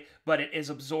away, but it is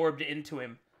absorbed into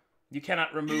him. You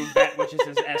cannot remove that which is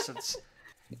his essence.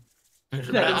 There's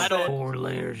That is about sad. 4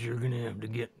 layers you're gonna have to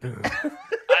get through.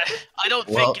 I don't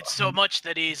Well- think it's so much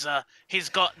that he's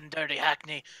gotten dirty,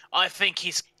 Hackney. I think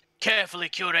he's carefully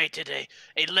curated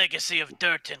a legacy of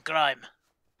dirt and grime.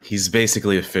 He's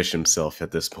basically a fish himself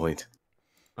at this point.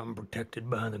 I'm protected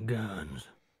by the gods.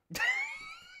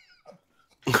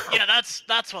 Yeah,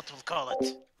 that's what we'll call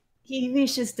it. He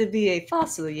wishes to be a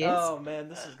fossil, yes? Oh man,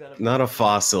 this is gonna. Not a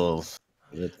fossil.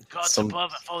 Gods Some-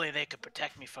 above, if only they could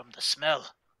protect me from the smell.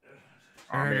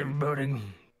 Alright, everybody,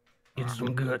 get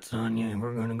some guts on you.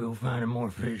 We're gonna go find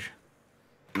more fish.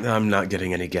 I'm not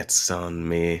getting any gets on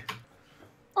me.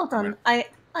 Hold on, I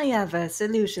have a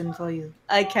solution for you.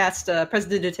 I cast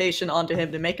Prestidigitation onto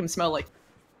him to make him smell like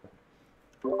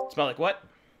Smell like what?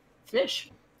 fish.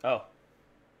 Oh.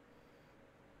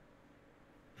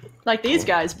 Like these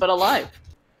guys, but alive.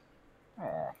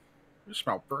 Oh, you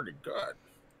smell pretty good.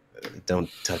 Don't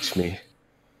touch me.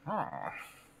 Oh.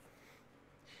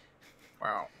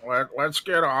 Well, let's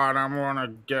get on. I want to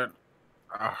get.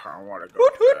 I want to go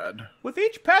Hoot, to hoot. bed. With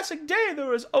each passing day,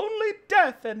 there is only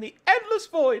death and the endless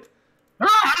void.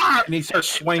 Ah! And he starts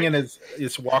swinging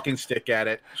his walking stick at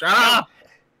it. Shut up!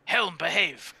 Helm,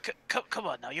 behave. Come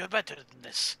on now, you're better than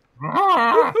this.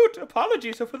 Ah! Hoot, hoot.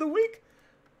 Apologies are for the weak.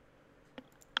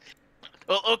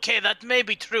 Well, okay, that may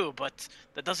be true, but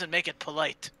that doesn't make it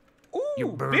polite. Your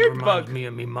Ooh, bird beard reminds bug. me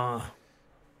of me ma.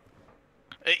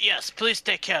 Yes, please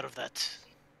take care of that.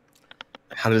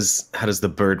 How does the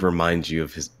bird remind you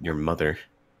of your mother?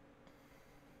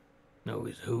 No,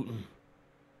 he's hooting.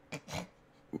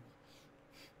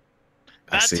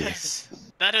 I see.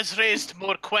 That has raised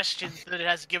more questions than it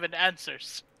has given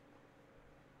answers.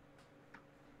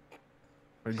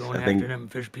 We're going I after think- them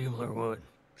fish people or what?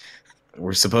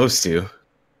 We're supposed to.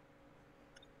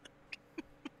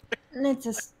 Let's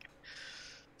just.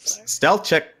 Stealth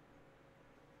check.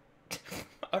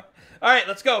 All right,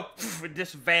 let's go. It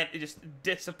just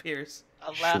disappears.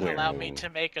 Allow me to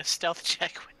make a stealth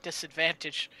check with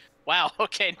disadvantage. Wow,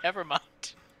 okay, never mind.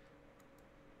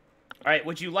 All right,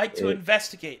 would you like to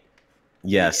investigate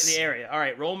Yes. the area? All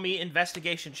right, roll me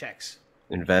investigation checks.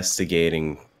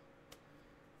 Investigating.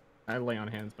 I lay on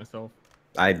hands myself.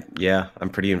 I'm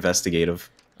pretty investigative.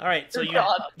 All right, so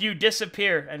God. you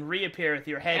disappear and reappear with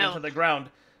your head Hell. into the ground.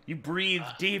 You breathe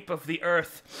deep of the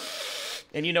earth,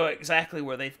 and you know exactly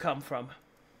where they've come from.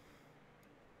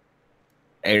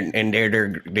 And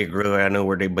they grew. I know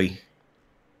where they be.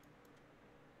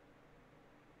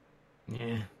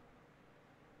 Yeah.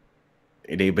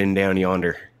 They been down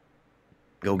yonder.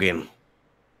 Go get 'em.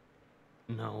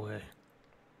 No way.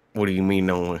 What do you mean,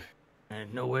 no one?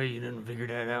 And no way you didn't figure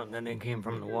that out and then they came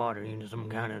from the water. You know, some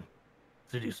kind of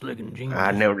city slicking genius.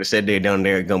 I never said they down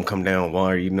there gonna come down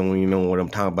water. You know what I'm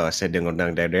talking about. I said they're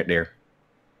gonna down there.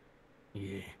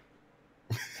 Yeah.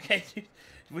 Okay,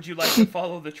 would you like to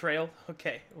follow the trail?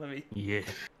 Okay, let me. Yeah.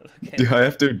 Okay. Do I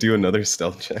have to do another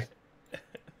stealth check?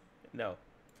 No,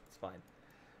 it's fine.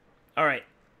 All right.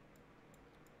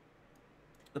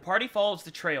 The party follows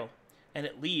the trail, and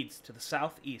it leads to the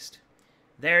southeast.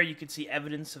 There, you can see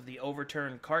evidence of the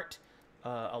overturned cart,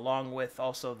 along with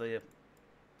also the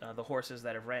horses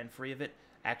that have ran free of it.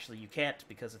 Actually, you can't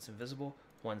because it's invisible.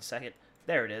 1 second.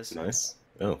 There it is. Nice.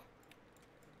 Oh.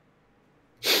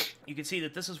 You can see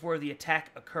that this is where the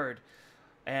attack occurred,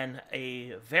 and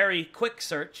a very quick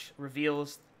search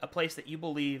reveals a place that you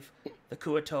believe the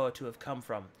Kuatoa to have come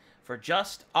from. For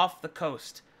just off the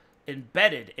coast,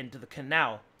 embedded into the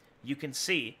canal, you can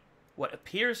see what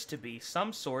appears to be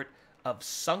some sort of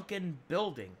sunken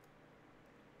building.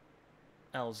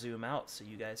 I'll zoom out so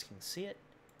you guys can see it.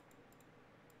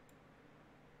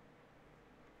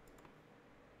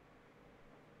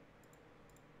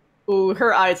 Ooh,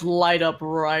 her eyes light up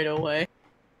right away.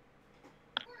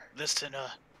 Listen,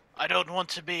 I don't want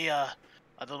to be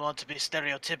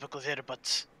stereotypical here,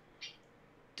 but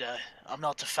I'm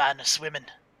not a fan of swimming.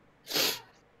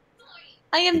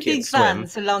 I am You can't big fan, swim.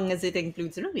 so long as it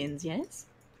includes ruins, yes?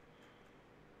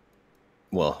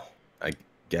 Well, I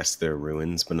guess they're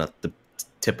ruins, but not the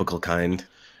typical kind.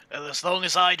 Well, as long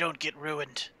as I don't get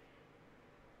ruined.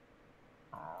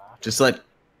 Just let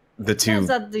the What's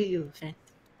up to you, friend?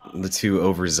 two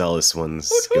overzealous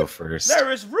ones go first.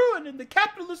 There is ruin in the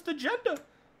capitalist agenda.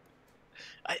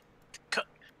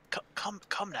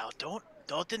 Come now, don't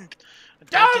Down with the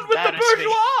embarrass me.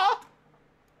 bourgeois!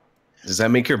 Does that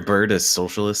make your bird a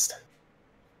socialist?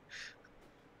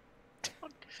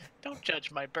 Don't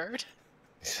judge my bird.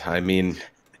 I mean,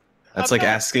 that's I'm like not-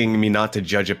 asking me not to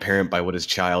judge a parent by what his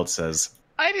child says.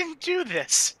 I didn't do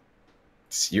this.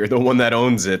 You're the one that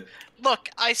owns it. Look,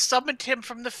 I summoned him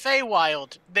from the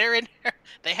Feywild.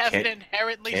 They have an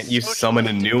inherently can't you summon a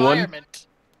socialist new one? environment.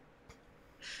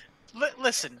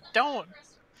 Listen, don't.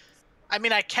 I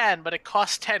mean, I can, but it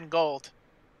costs 10 gold.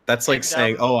 That's like And,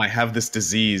 saying, "Oh, I have this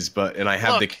disease, and I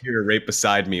have the look. cure right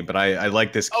beside me, but I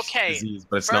like this Okay, disease,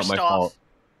 but it's not my First off, fault."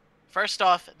 First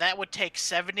off, that would take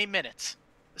 70 minutes.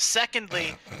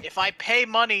 Secondly, if I pay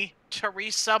money to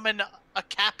resummon a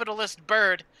capitalist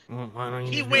bird, Well, why don't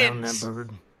you He just down wins. that bird?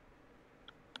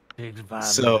 Takes 5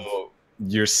 minutes. So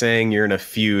you're saying you're in a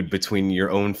feud between your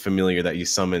own familiar that you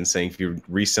summon, saying if you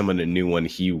resummon a new one,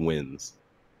 he wins.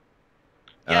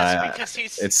 yes, because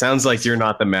he's. It sounds like you're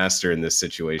not the master in this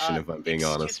situation, if I'm being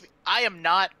excuse honest. me, I am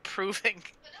not proving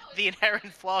the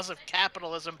inherent flaws of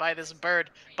capitalism by this bird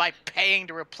by paying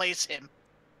to replace him.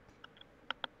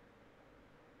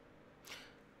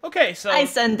 Okay, so I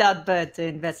send that bird to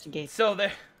investigate.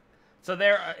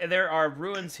 there are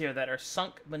ruins here that are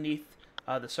sunk beneath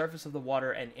the surface of the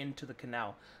water and into the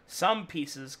canal. Some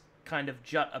pieces kind of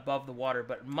jut above the water,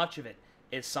 but much of it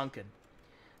is sunken.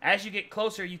 As you get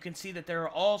closer, you can see that there are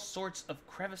all sorts of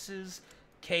crevices,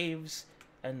 caves,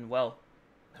 and, well,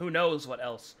 who knows what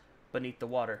else beneath the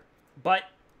water. But,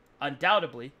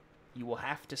 undoubtedly, you will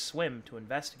have to swim to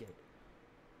investigate.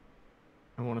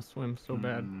 I want to swim so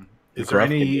bad. Is there Gruff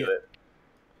can any? do it.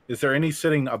 Is there any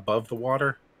sitting above the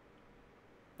water?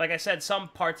 Like I said, some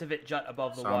parts of it jut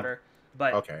above the Some. water,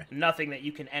 but Okay. nothing that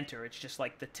you can enter. It's just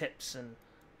like the tips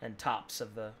and tops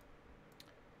of the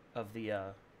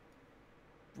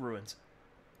ruins.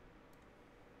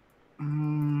 I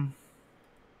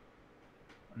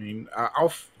mean,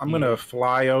 I'm gonna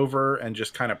fly over and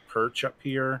just kind of perch up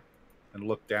here and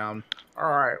look down. All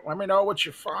right, let me know what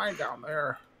you find down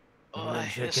there. I'm Oh, gonna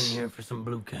check in here for some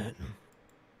blue cat.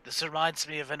 This reminds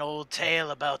me of an old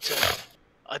tale about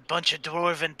a bunch of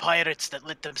dwarven pirates that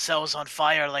lit themselves on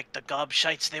fire like the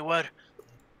gobshites they were.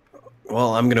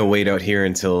 Well, I'm gonna wait out here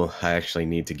until I actually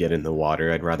need to get in the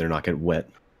water. I'd rather not get wet.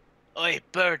 Oi,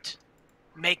 bird,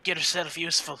 make yourself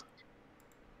useful.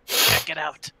 Check it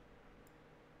out.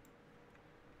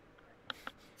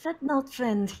 Fret not,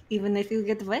 friend. Even if you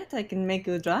get wet, I can make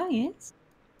you dry, yes?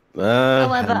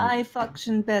 However, I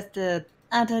function better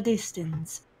at a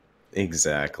distance.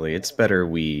 Exactly. It's better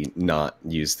we not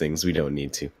use things we don't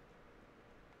need to.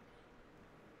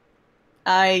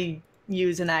 I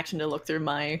use an action to look through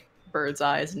my bird's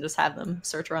eyes and just have them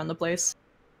search around the place.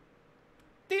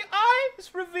 The eyes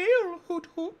reveal, Hoot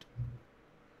Hoot,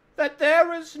 that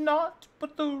there is naught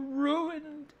but the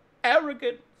ruined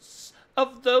arrogance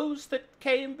of those that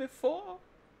came before.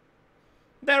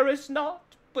 There is naught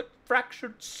but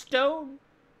fractured stone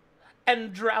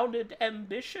and drowned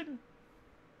ambition.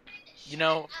 You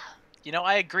know,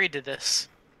 I agreed to this.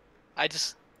 I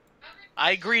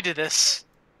agreed to this.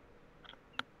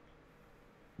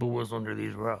 But what's under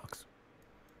these rocks?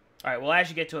 All right, well, as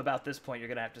you get to about this point, you're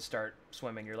going to have to start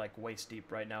swimming. You're, like, waist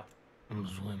deep right now. I'm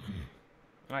swimming.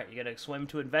 All right, you got to swim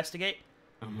to investigate.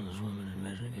 I'm gonna swim and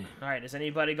investigate. All right, is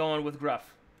anybody going with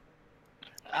Gruff?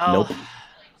 Nope.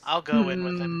 I'll go in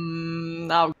with him.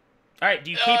 Now, All right,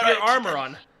 do you keep your armor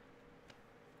on?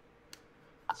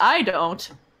 I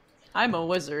don't. I'm a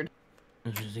wizard.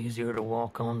 It's just easier to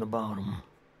walk on the bottom.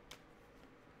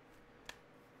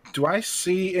 Do I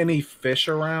see any fish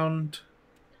around?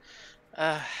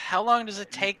 How long does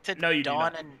it take to No, you do don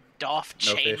not. and doff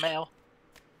No fish. chainmail?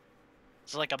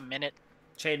 It's like a minute.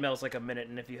 Chainmail's like a minute,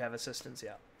 and if you have assistance,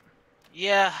 yeah.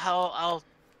 Yeah, I'll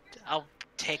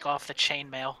take off the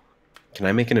chainmail. Can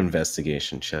I make an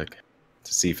investigation check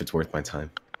to see if it's worth my time?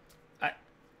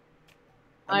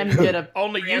 I'm gonna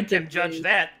Only you can judge preemptively-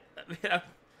 that. I'm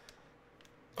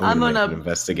gonna make gonna- an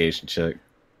investigation check.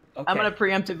 Okay. I'm gonna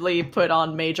preemptively put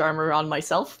on mage armor on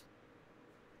myself.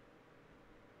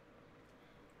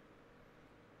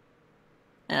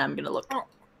 And I'm gonna look.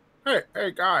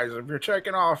 Hey guys, if you're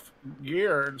taking off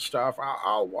gear and stuff,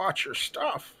 I'll watch your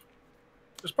stuff.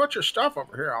 Just put your stuff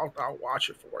over here. I'll watch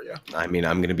it for you. I mean,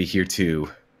 I'm gonna be here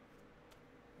too.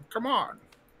 Come on.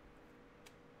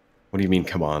 What do you mean,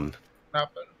 come on?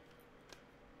 Nothing.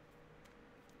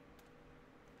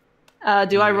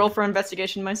 Do I roll for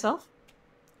investigation myself?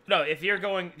 No, if you're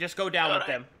going, just go down with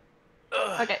them.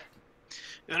 Okay.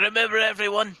 Remember,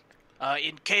 everyone,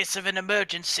 in case of an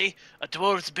emergency, a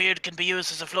dwarf's beard can be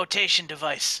used as a flotation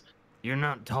device. You're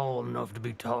not tall enough to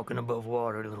be talking above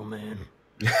water, little man.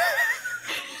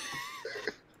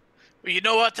 Well, you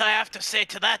know what I have to say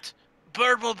to that?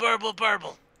 Burble, burble,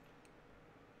 burble.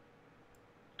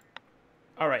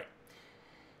 All right.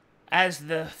 As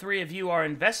the three of you are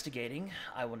investigating,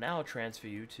 I will now transfer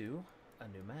you to a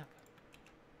new map.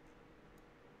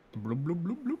 Bloop, bloop,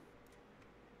 bloop, bloop.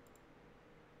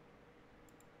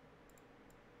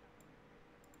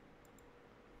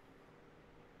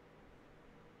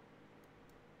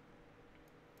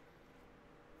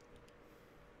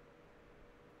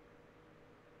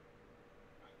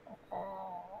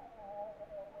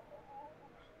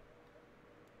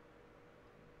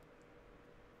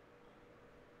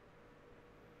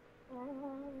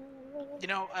 You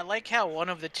know, I like how one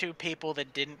of the two people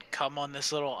that didn't come on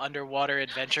this little underwater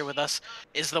adventure with us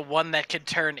is the one that can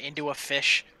turn into a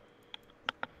fish.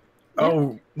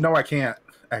 Oh, no, I can't,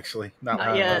 actually. Not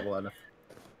Not yet. level enough.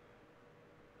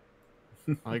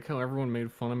 I like how everyone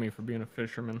made fun of me for being a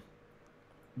fisherman.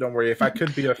 Don't worry, if I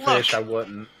could be a fish, I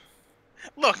wouldn't.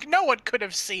 Look, no one could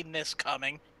have seen this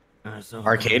coming.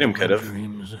 Arcadum could have.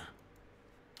 Dreams.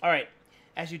 All right.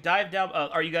 As you dive down,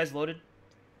 are you guys loaded?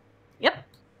 Yep.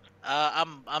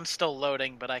 I'm still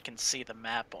loading, but I can see the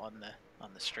map on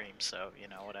the stream, so you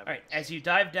know, whatever. All right. As you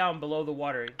dive down below the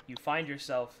water, you find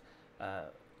yourself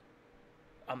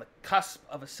on the cusp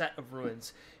of a set of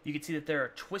ruins. You can see that there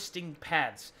are twisting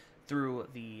paths through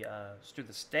the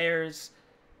stairs,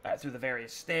 through the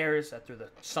various stairs, through the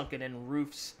sunken-in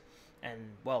roofs, and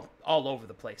well, all over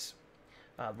the place.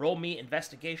 Roll me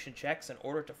investigation checks in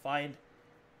order to find,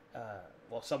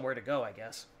 well, somewhere to go, I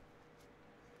guess.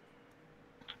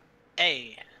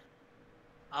 Hey,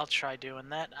 I'll try doing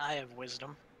that. I have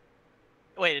wisdom.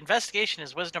 Wait, investigation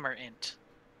is wisdom or int?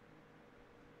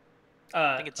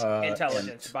 I think it's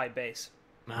Intelligence int. by base.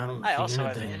 I also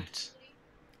have anything. int.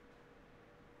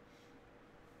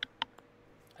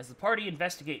 As the party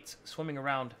investigates, swimming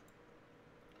around,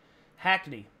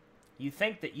 Hackney, you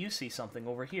think that you see something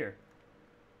over here.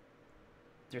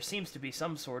 There seems to be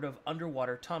some sort of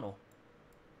underwater tunnel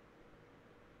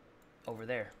over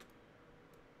there.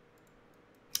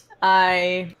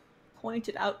 I point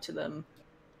it out to them,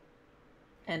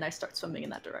 and I start swimming in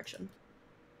that direction.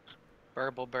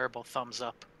 Burble, burble, thumbs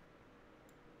up.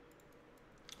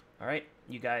 All right,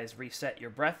 you guys reset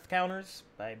your breath counters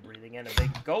by breathing in a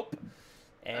big gulp,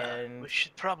 and We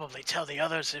should probably tell the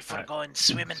others if we're going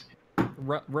swimming.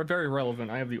 Very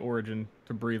relevant. I have the origin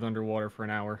to breathe underwater for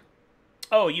an hour.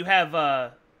 oh, you have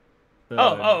The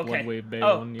okay. Blood Wave Bay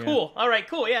Oh, one, yeah. cool. All right,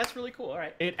 cool. Yeah, that's really cool. All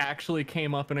right, It actually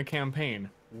came up in a campaign.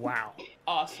 Wow.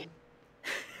 awesome.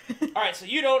 All right, so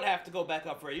you don't have to go back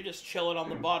up for it. You're just chilling on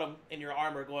the bottom in your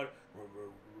armor, going.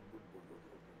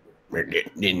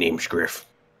 The name's Griff.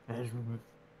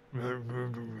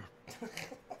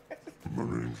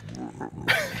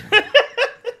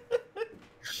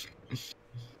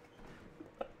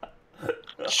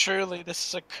 Truly, this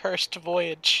is a cursed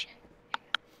voyage.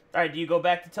 All right, do you go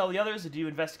back to tell the others, or do you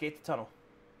investigate the tunnel?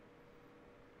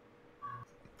 I'm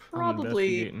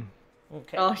Probably. investigating.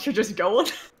 Okay. Oh, you're just going?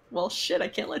 Well, shit, I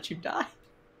can't let you die.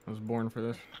 I was born for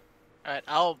this. All right,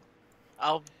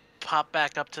 I'll pop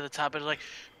back up to the top and like,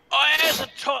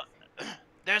 oh,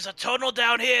 there's a tunnel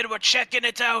down here. We're checking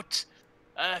it out.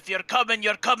 If you're coming,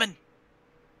 you're coming.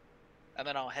 And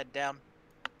then I'll head down.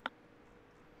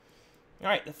 All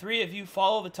right, the three of you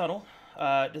follow the tunnel.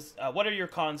 What are your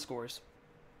con scores?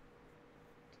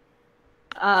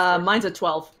 Mine's a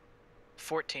 12.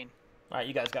 14. All right,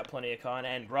 you guys got plenty of con,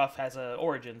 and Ruff has a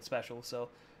origin special, so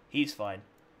he's fine.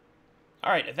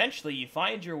 All right, eventually you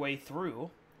find your way through,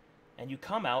 and you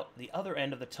come out the other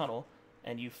end of the tunnel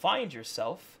and you find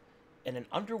yourself in an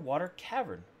underwater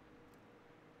cavern.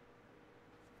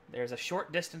 There's a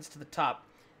short distance to the top,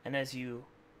 and as you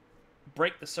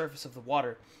break the surface of the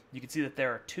water, you can see that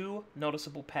there are two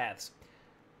noticeable paths,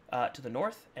 to the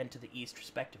north and to the east,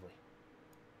 respectively.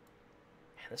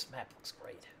 Man, this map looks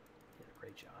great. You did a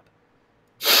great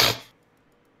job.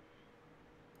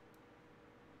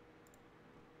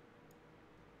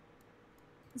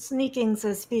 Sneaking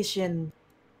suspicion.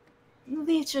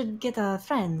 We should get our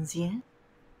friends, yeah?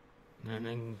 And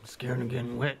I'm scared of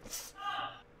getting wet.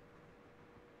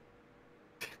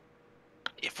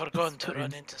 If we're going to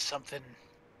run into something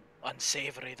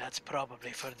unsavory, that's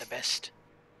probably for the best.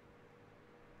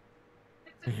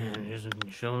 Yeah, just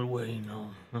show the way. No,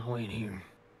 I'll wait here.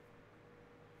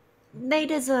 They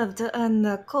deserve to earn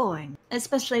their coin,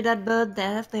 especially that bird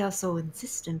there if they are so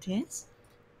insistent, yes?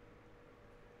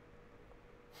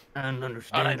 I don't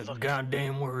understand Alright, a look.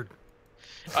 goddamn word.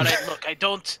 Alright, look, I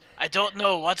don't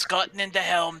know what's gotten into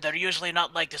Helm. They're usually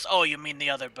not like this. Oh, you mean the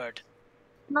other bird.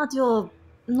 Not your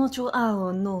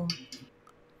owl, no.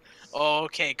 Oh,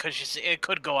 okay, because you see, it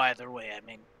could go either way, I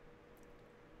mean.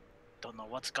 Don't know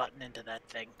what's gotten into that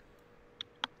thing.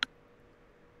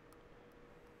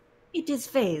 It is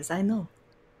phase, I know.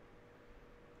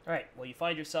 Alright, well, you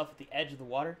find yourself at the edge of the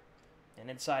water, and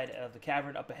inside of the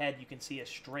cavern up ahead, you can see a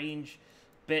strange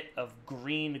bit of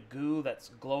green goo that's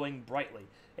glowing brightly.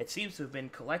 It seems to have been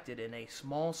collected in a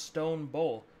small stone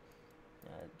bowl.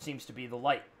 It seems to be the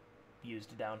light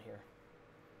used down here.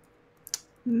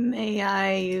 May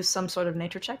I use some sort of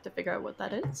nature check to figure out what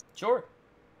that is? Sure.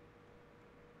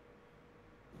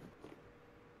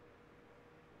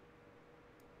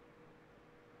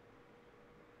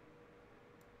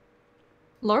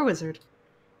 Lore wizard.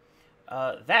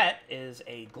 That is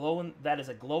a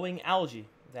glowing algae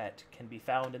that can be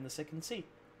found in the Sikkim Sea.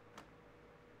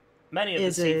 Many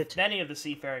of the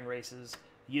seafaring races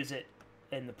use it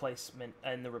in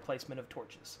the replacement of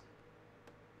torches.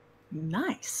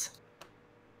 Nice.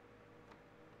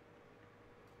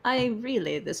 I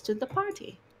relay this to the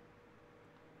party.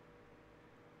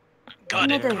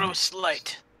 Got it, Another- gross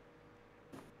light.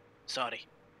 Sorry.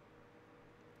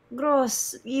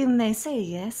 Gross, you may say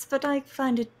yes, but I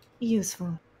find it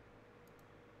useful.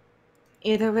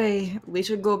 Either way, we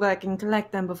should go back and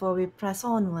collect them before we press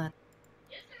onward.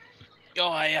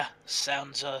 Oh, yeah,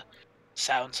 sounds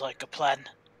like a plan.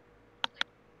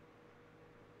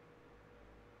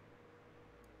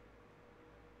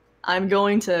 I'm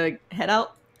going to head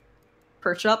out,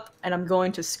 perch up, and I'm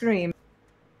going to scream.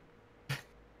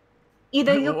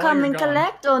 Either you While come you're and gone.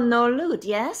 collect or no loot,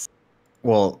 yes?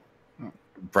 Well,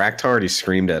 Brackta already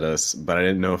screamed at us, but I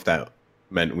didn't know if that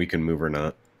meant we can move or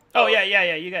not. Oh, yeah,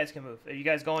 you guys can move. Are you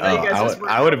guys going? Oh, you guys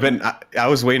I would have been. I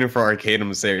was waiting for Arcadum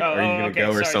to say, "Are you gonna okay, go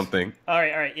or sorry. something?" All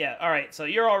right, yeah, all right. So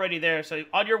you're already there. So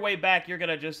on your way back, you're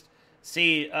gonna just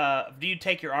see. Do you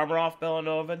take your armor off,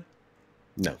 Bellanovan?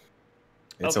 No,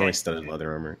 it's Okay. only studded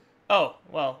leather armor. Oh,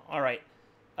 well, all right.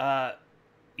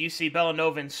 You see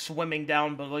Bellanovan swimming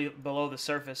down below the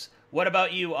surface. What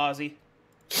about you, Ozzy?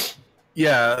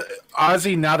 Yeah,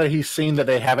 Ozzy. Now that he's seen that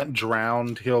they haven't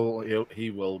drowned, he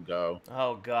will go.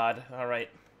 Oh God! All right.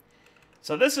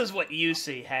 So this is what you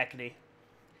see, Hackney.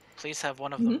 Please have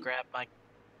one of them grab my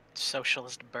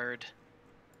socialist bird.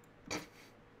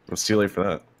 It's too late for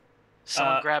that.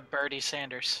 Someone grab Birdie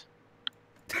Sanders.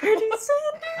 Birdie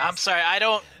Sanders? I'm sorry, I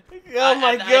don't. Oh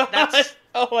my God! That's,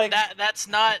 Oh my! that's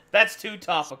not. That's too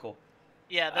topical.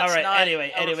 Yeah, that's All right, not.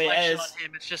 anyway, a reflection as- on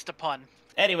him, it's just a pun.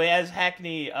 Anyway, as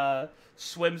Hackney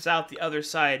swims out the other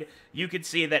side, you can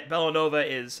see that Bellanova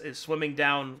is swimming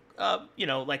down,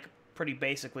 like pretty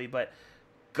basically, but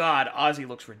God, Ozzy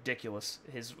looks ridiculous.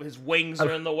 His wings are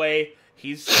in the way.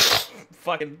 He's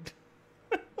fucking...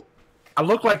 I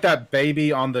look like that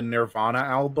baby on the Nirvana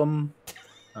album.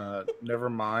 Never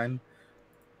mind.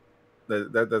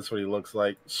 That's what he looks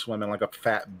like, swimming like a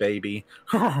fat baby.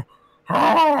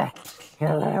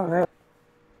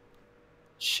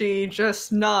 She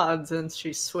just nods and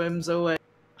she swims away.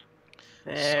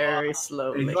 Very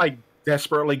slowly. He's like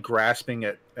desperately grasping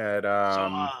at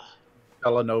So,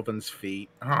 Elanovan's feet.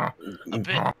 a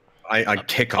bit. I bit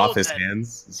kick off cold his then.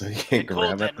 hands so he can't Cold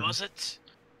grab then, it. was it?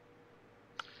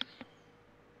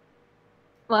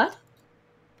 What?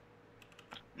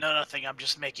 No, nothing. I'm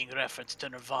just making reference to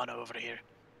Nirvana over here.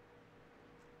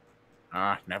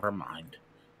 Never mind.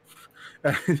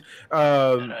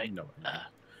 Alright, No.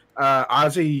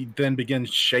 Ozzy then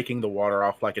begins shaking the water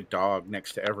off like a dog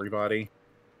next to everybody.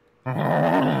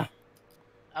 I'm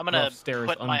gonna Gruff stares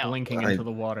put my. unblinking into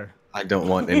the water. I don't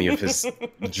want any of his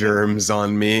germs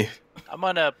on me. I'm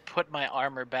gonna put my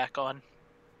armor back on.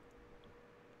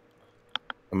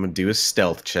 I'm gonna do a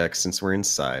stealth check since we're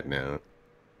inside now.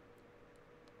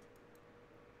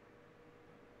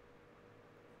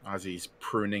 Ozzy's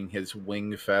pruning his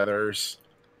wing feathers.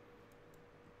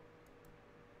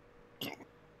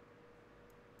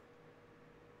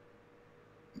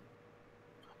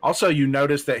 Also, you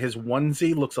notice that his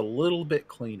onesie looks a little bit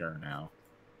cleaner now.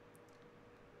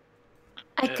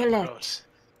 I Ugh, collect. gross.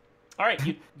 All right,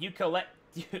 you collect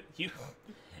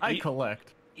I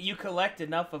collect. you collect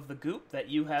enough of the goop that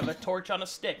you have a torch on a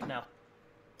stick now.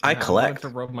 I Yeah, I collect. wanted to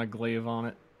rub my glaive on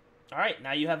it. All right,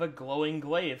 now you have a glowing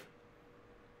glaive.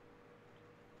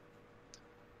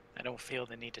 I don't feel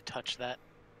the need to touch that.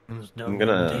 This I'm doesn't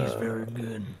gonna- taste very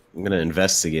good. I'm gonna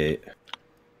investigate.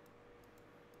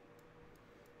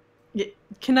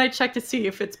 Can I check to see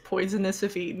if it's poisonous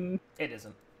if eaten? It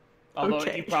isn't. Although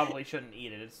Okay. you probably shouldn't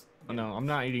eat it. It's Oh, no, I'm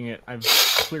not eating it. I've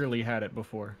clearly had it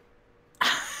before.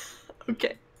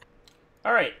 Okay.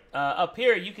 all right. Up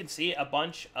here, you can see a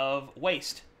bunch of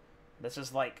waste. This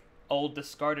is like old,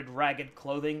 discarded, ragged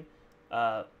clothing,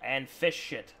 and fish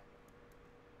shit.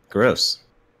 Gross.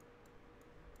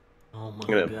 Oh my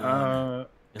gonna, god.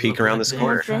 It peek looks around like this they're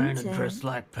corner. trying to Vincent. dress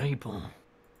like people.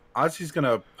 Ozzy's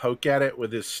gonna poke at it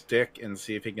with his stick and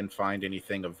see if he can find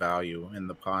anything of value in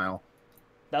the pile.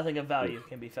 Nothing of value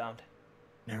can be found.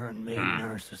 They're invading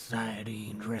our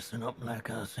society, dressing up like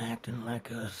us, acting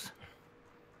like us.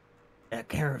 That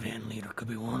caravan leader could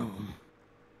be one of them.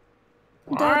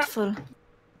 Doubtful.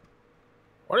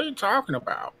 What are you talking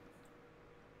about?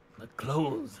 The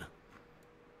clothes.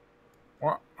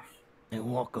 What? They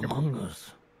walk among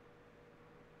us.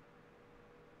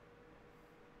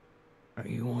 Are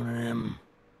you one of them?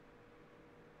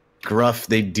 Gruff,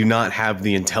 they do not have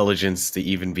the intelligence to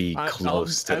even be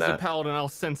close to as a that. paladin, I'll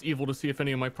sense evil to see if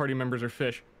any of my party members are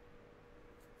fish.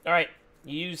 All right,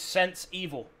 you use sense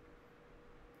evil.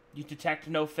 You detect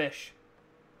no fish.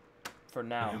 For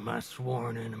now. Yeah, my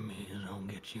sworn enemies don't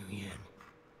get you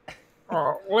yet.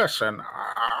 Oh, listen,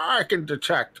 I can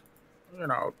detect,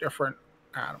 different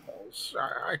animals.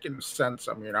 I can sense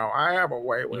them, I have a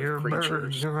way with Your creatures.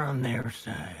 birds are on their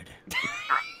side.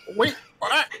 Wait,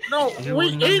 what? No, You we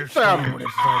wouldn't eat understand them! what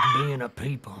it's like being a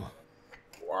people.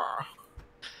 Wow.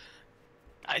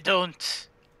 I don't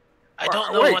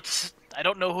Well, know wait. I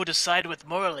don't know who to side with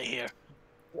morally here.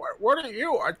 What are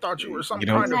you? I thought you were some You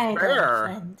don't- kind of Neither, bear.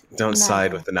 friend. Don't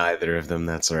side Neither. with either of them,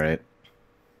 that's alright.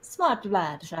 Smart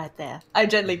lad right there. I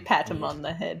gently pat him on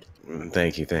the head.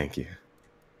 Thank you, thank you.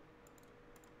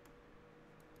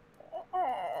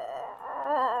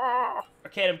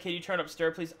 Arcadum, can you turn up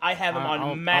stir, please? I have him on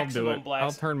I'll maximum do it. I'll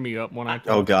blast. turn me up when I talk.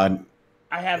 Oh god,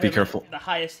 I have Be him careful. the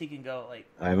highest he can go. Like,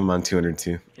 I have him on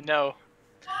 202. You know,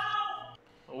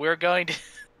 we're going to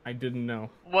I didn't know.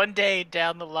 one day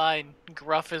down the line,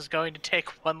 Gruff is going to take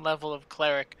one level of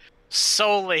cleric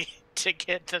solely to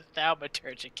get the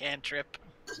thaumaturgic cantrip.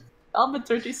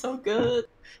 Thaumaturgy's so good.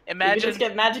 We can Imagine just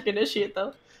get magic initiate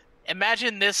though.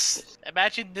 imagine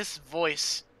this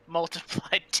voice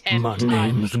multiplied 10 My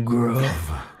times. name's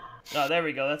Gruff. oh, there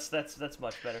we go. That's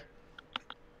much better.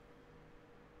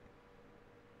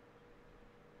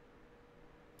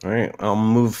 Alright, I'll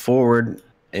move forward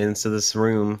into this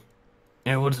room,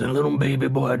 And what's the little baby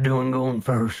boy doing going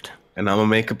first? and I'm gonna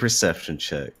make a perception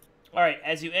check. All right,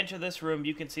 as you enter this room,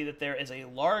 you can see that there is a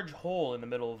large hole in the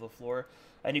middle of the floor,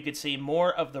 and you can see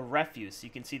more of the refuse. You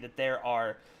can see that there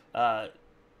are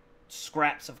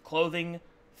scraps of clothing,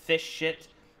 fish shit.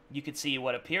 You can see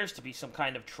what appears to be some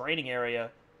kind of training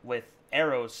area with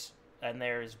arrows, and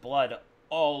there's blood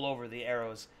all over the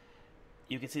arrows.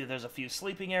 You can see that there's a few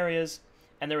sleeping areas,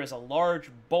 and there is a large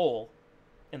bowl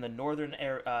in the northern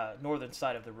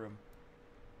side of the room.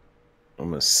 I'm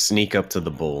gonna sneak up to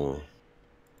the bowl.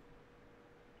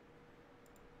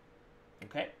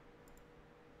 Okay.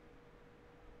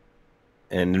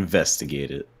 And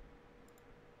investigate it.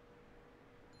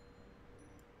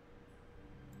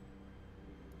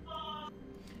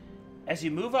 As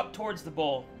you move up towards the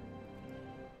bowl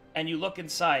and you look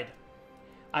inside,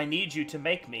 I need you to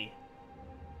make me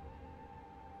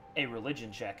a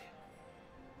religion check.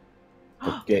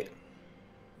 Okay.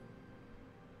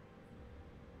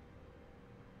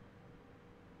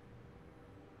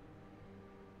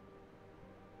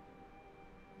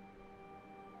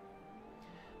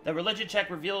 The religion check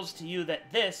reveals to you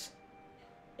that this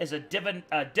is a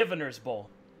diviner's bowl.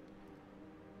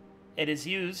 It is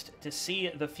used to see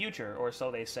the future, or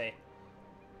so they say.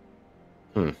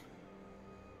 I'm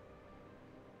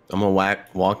gonna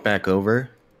walk back over,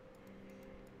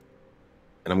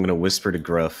 and I'm gonna whisper to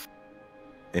Gruff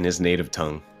in his native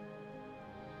tongue.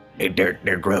 Hey, there,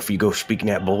 Gruff, you go speak in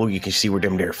that bowl, you can see where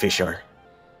them there fish are.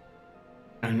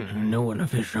 I know what the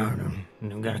fish are.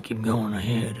 You gotta keep going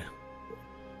ahead.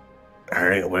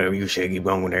 Alright, whatever you say, keep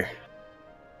going there.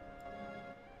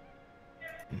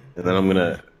 And then I'm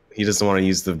gonna... He doesn't want to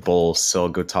use the bowl, so I'll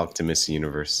go talk to Miss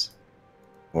Universe.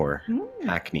 Or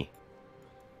Hackney.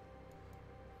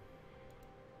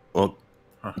 Well,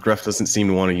 Gruff doesn't seem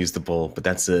to want to use the bowl, but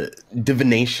that's a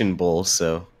divination bowl,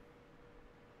 so...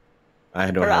 I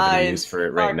don't have any use for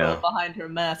it right now. Behind her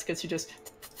mask, as she just...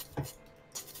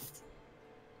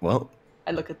 Well...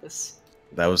 I look at this.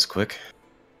 That was quick.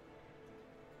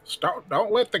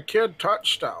 Don't let the kid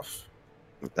touch stuff.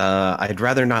 I'd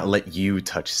rather not let you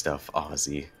touch stuff,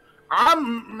 Ozzy.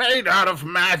 I'm made out of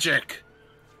magic.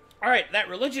 Alright, that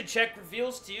religion check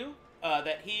reveals to you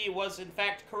that he was in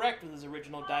fact correct with his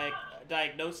original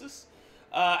diagnosis.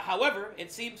 However,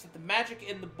 it seems that the magic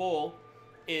in the bowl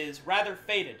is rather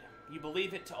faded. You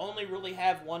believe it to only really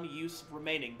have one use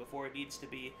remaining before it needs to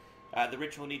be, the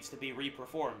ritual needs to be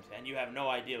re-performed, and you have no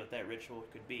idea what that ritual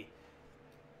could be.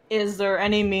 Is there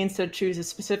any means to choose a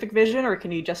specific vision, or can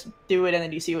you just do it and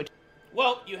then you see what...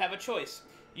 Well, you have a choice.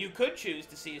 You could choose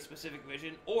to see a specific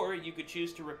vision, or you could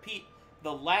choose to repeat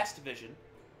the last vision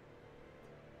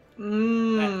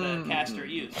that the caster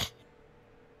used.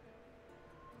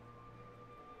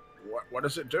 What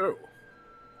does it do?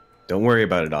 Don't worry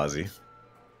about it, Ozzy.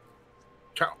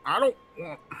 I don't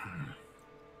want...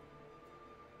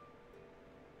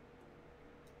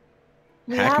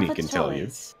 Hackney can tell you.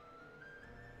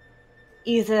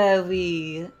 Either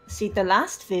we see the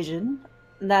last vision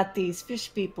that these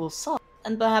fish people saw,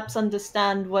 and perhaps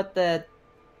understand what the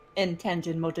intent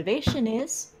and motivation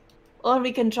is, or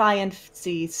we can try and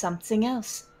see something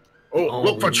else. Oh,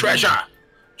 look for treasure!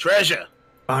 Treasure!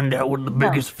 Find out what the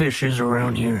biggest fish is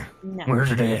around here. No.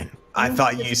 Where's it at? I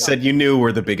thought you said you knew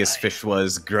where the biggest fish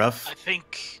was, Gruff.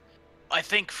 I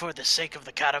think for the sake of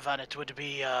the caravan, it would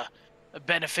be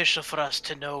beneficial for us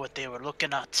to know what they were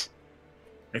looking at.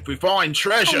 If we find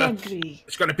treasure, I agree.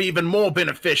 it's going to be even more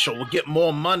beneficial. We'll get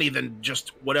more money than just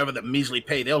whatever the measly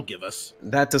pay they'll give us.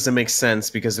 That doesn't make sense,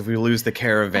 because if we lose the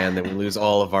caravan, then we lose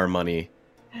all of our money.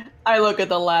 I look at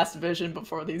the last vision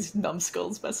before these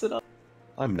numbskulls mess it up.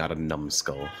 I'm not a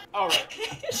numbskull. Alright.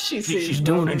 She's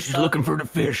doing it. She's looking for the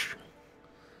fish.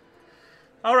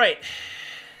 Alright.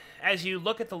 As you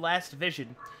look at the last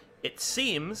vision, it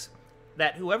seems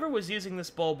that whoever was using this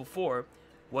bowl before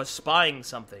was spying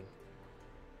something.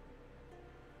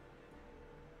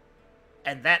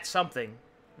 And that something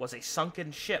was a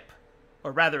sunken ship,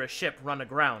 or rather a ship run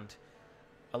aground,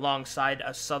 alongside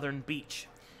a southern beach.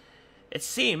 It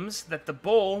seems that the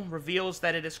bowl reveals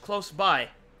that it is close by,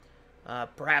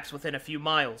 perhaps within a few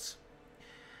miles.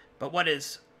 But what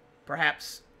is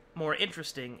perhaps more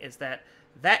interesting is that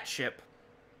that ship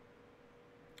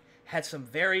had some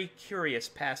very curious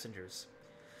passengers.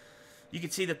 You can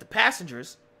see that the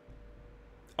passengers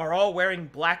are all wearing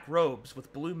black robes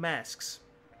with blue masks.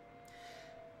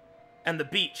 And the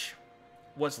beach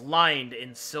was lined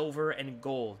in silver and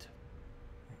gold.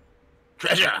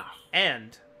 Treasure!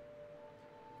 And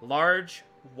large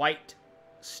white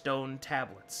stone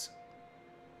tablets.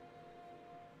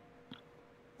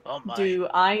 Oh my. Do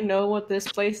I know what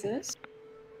this place is?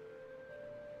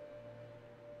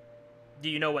 Do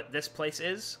you know what this place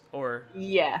is? Or,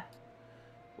 Yeah,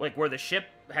 like, where the ship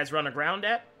has run aground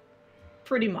at?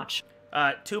 pretty much.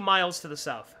 2 miles to the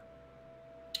south.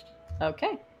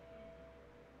 Okay.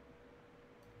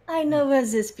 I know where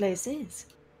this place is.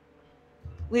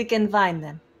 We can find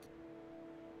them.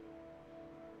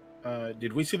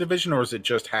 Did we see the vision, or is it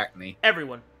just Hackney?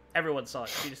 Everyone saw it.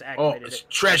 She just Oh, activated it's it.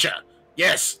 treasure!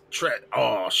 Yes!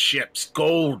 Oh, ships.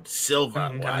 Gold,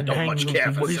 silver. Well, I don't much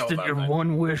care for wasted silver. your but-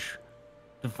 one wish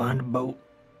to find a boat.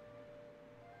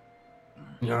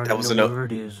 You already That was know enough. where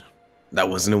it is. That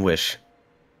wasn't a wish.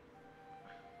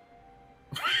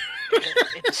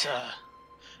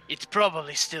 It's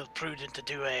probably still prudent to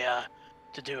do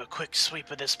a quick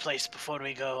sweep of this place before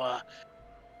we go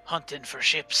hunting for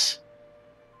ships.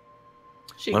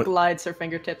 She What? glides her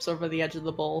fingertips over the edge of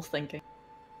the bowl, thinking.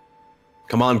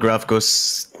 Come on, Gruff, go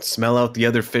smell out the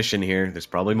other fish in here. There's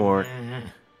probably more.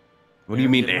 What do you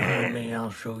mean? Me,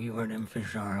 I'll show you where them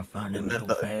fish are. I'll find them so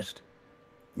fast.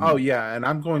 Oh, yeah, and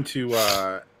I'm going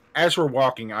to, as we're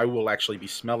walking, I will actually be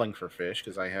smelling for fish,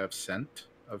 because I have scent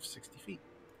of 60 feet.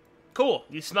 Cool.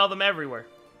 You smell them everywhere.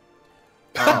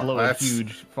 I'll blow a that's-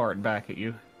 huge fart back at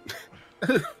you.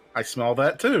 I smell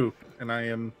that, too, and I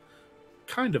am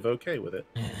kind of okay with it.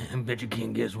 I bet you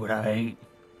can't guess what I ate.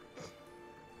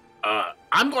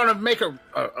 I'm going to make a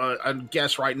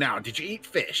guess right now. Did you eat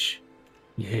fish?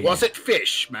 Yeah, Was it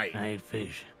fish, mate? I ate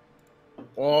fish.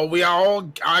 Oh,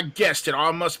 I guessed it.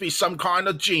 I must be some kind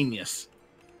of genius.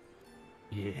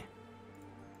 Yeah.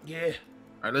 Yeah.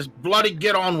 All right, let's bloody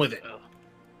get on with it.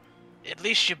 At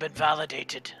least you've been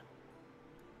validated.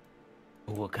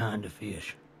 What kind of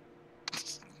fish?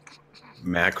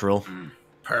 Mackerel.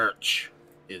 Perch.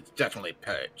 It's definitely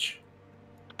perch.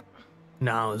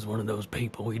 Now is one of those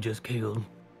people we just killed.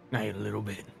 I ate a little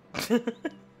bit.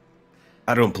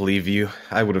 I don't believe you.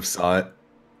 I would have saw it.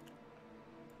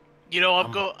 You know,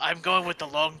 I'm going with the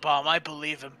long bomb. I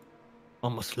believe him.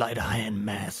 I'm a sleight of hand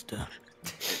master.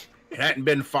 It hadn't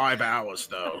been 5 hours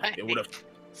though. It would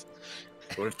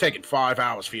have taken 5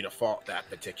 hours for you to fault that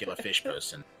particular fish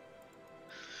person.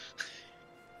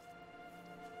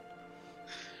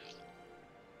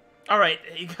 All right,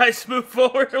 you guys move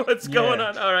forward. What's going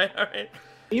on? All right.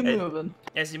 Keep moving.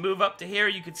 As you move up to here,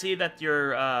 you can see that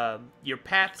your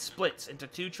path splits into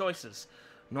two choices: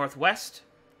 northwest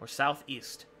or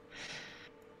southeast.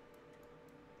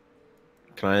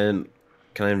 Can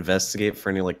I investigate for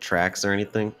any like tracks or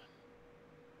anything?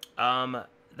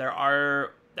 There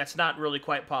are. That's not really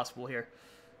quite possible here.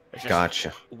 It's just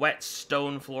Gotcha. wet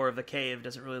stone floor of the cave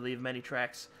doesn't really leave many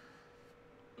tracks.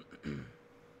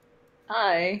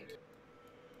 I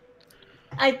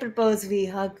propose we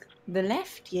hug the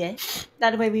left, yes?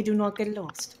 That way we do not get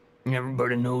lost.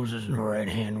 Everybody knows it's the right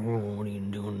hand rule. What are you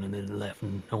doing to the left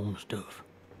and home stuff?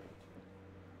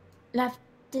 Left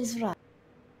is right.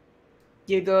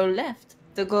 You go left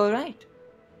to go right.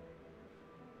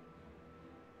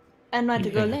 And right to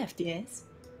go left, yes?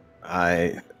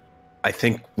 I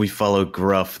think we follow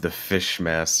Gruff, the fish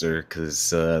master, because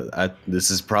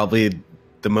this is probably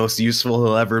the most useful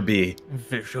he'll ever be.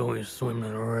 Fish always swim to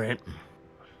the right.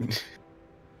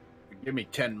 Give me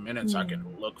 10 minutes, I can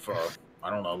look for, I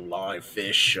don't know, live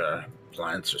fish,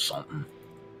 plants or something.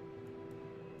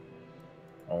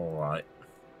 Alright.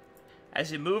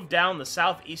 As you move down the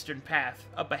southeastern path,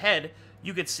 up ahead,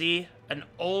 you could see an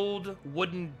old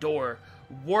wooden door,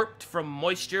 warped from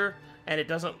moisture, and it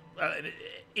doesn't,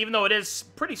 even though it is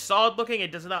pretty solid looking,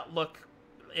 it does not look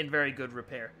in very good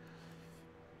repair.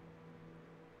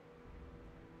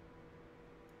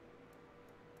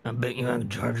 I bet you I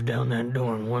could charge down that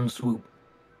door in one swoop.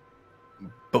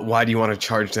 But why do you want to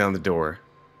charge down the door?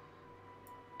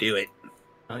 Do it.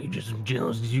 Oh, you're just as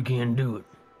jealous as you can do it.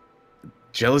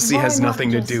 Jealousy Why has not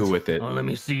nothing to just- do with it. Oh, let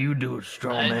me see you do it,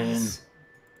 straw man.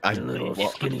 I, Your little well,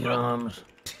 skinny arms.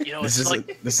 You know, this it's isn't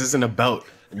like this isn't about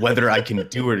whether I can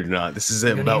do it or not. This is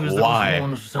You're gonna about use those why.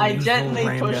 ones some I useful gently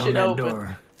ram push down it that open.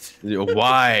 door.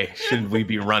 Why should we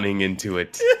be running into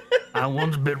it? I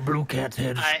once bit Blue Cat's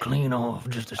head clean off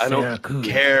just to I say I don't could.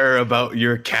 care about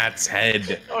your cat's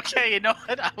head. okay. You know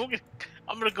what?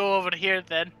 I'm gonna go over to here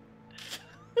then.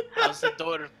 How's the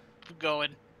door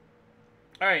going?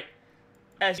 All right.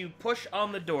 As you push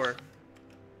on the door,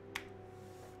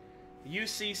 you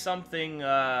see something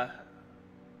a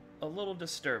little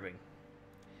disturbing.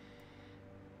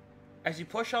 As you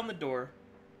push on the door,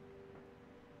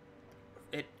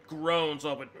 it groans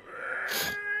open.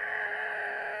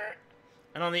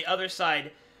 And on the other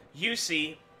side, you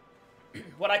see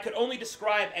what I could only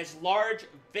describe as large,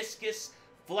 viscous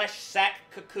flesh sack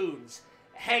cocoons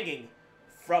hanging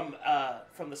from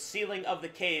the ceiling of the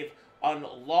cave on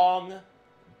long,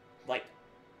 like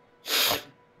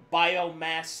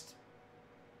biomassed,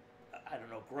 I don't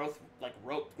know, growth, like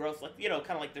rope growth, like, you know,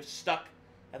 kind of like they're stuck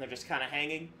and they're just kind of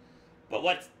hanging. But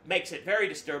what makes it very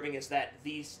disturbing is that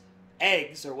these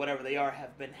eggs, or whatever they are,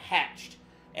 have been hatched.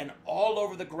 And all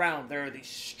over the ground there are these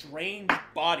strange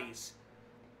bodies.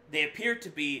 They appear to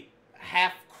be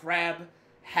half crab,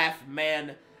 half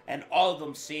man, and all of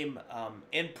them seem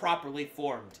improperly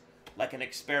formed, like an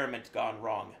experiment gone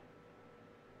wrong.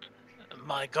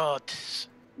 My God.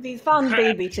 We found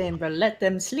baby chamber. Let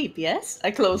them sleep, yes?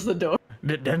 I close the door.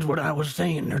 That's what I was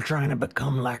saying. They're trying to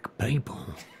become like people.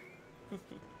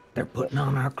 They're putting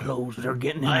on our clothes. They're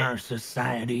getting in our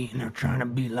society, and they're trying to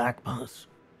be like us.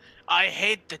 I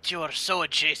hate that you are so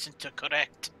adjacent to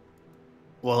correct.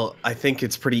 Well, I think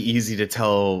it's pretty easy to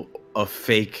tell a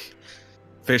fake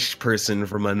fish person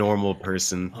from a normal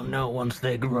person. Oh no, once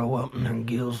they grow up and their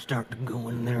gills start to go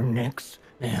in their necks,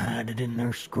 they hide it in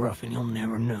their scruff and you'll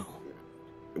never know.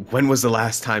 When was the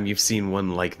last time you've seen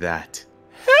one like that?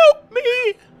 Help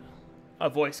me! A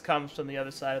voice comes from the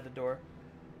other side of the door.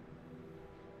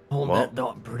 Hold Well- that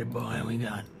thought, pretty boy. We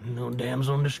got no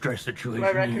damsel in distress situation Do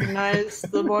I here. recognize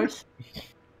the voice?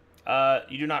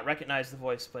 You do not recognize the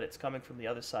voice, but it's coming from the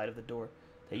other side of the door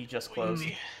that you just closed.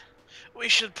 We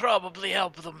should probably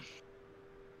help them.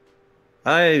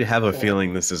 I have a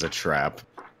feeling this is a trap.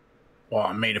 Well,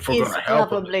 I mean, if we're It's gonna help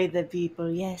them, probably the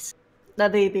people, yes. The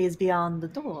baby is beyond the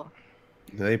door.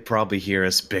 They probably hear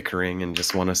us bickering and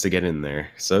just want us to get in there.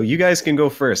 So you guys can go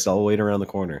first. I'll wait around the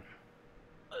corner.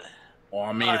 Well,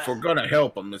 I mean, if we're gonna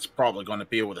help them, it's probably gonna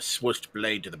be with a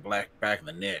switchblade to the back of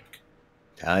the neck.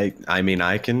 I mean,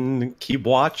 I can keep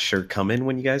watch or come in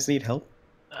when you guys need help.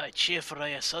 I cheer for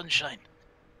Ray of Sunshine.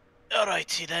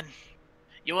 Alrighty then.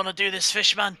 You wanna do this,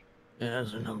 Fishman?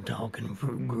 Yes, and I'm talking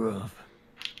for Gruff.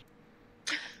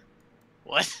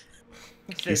 What?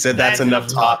 He said that's enough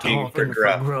talking for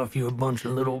Gruff. Gruff, you a bunch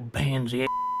of little pansy.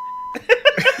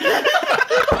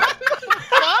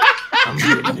 I'm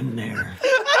getting in there.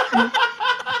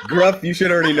 Gruff, you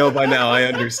should already know by now. I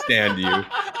understand you.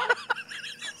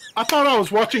 I thought I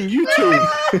was watching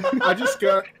YouTube. I just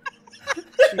got...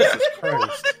 Jesus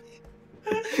Christ.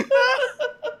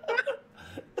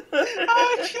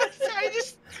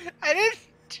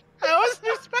 I wasn't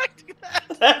expecting that.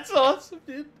 That's awesome,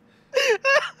 dude.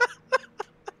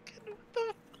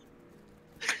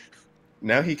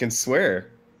 Now he can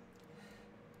swear.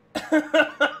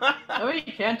 Oh, you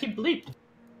can't, he bleeped.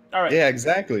 All right. Yeah,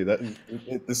 exactly.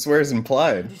 The swear is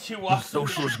implied. Did you The walk?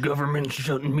 socialist government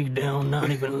shutting me down,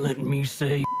 not even letting me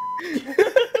say.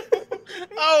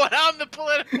 Oh, and I'm the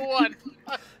political one.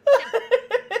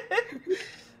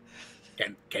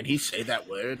 Can he say that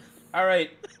word? All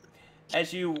right.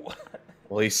 As you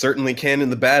Well, he certainly can in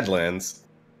the Badlands.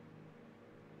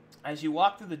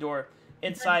 walk through the door,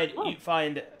 inside you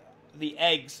find the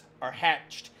eggs are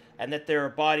hatched and that there are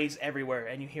bodies everywhere,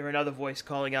 and you hear another voice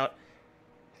calling out,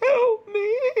 "Help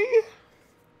me!"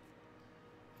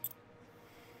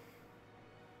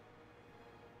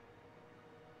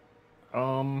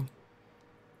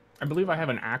 I believe I have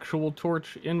an actual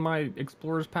torch in my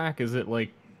explorer's pack. Is it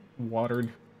like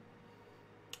watered?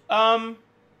 Alright,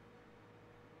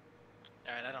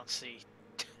 I don't see.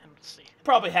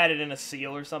 Probably had it in a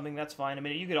seal or something. That's fine. I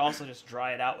mean, you could also just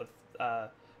dry it out with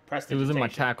prestidigitation. It was in my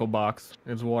tackle box.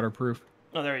 It's waterproof.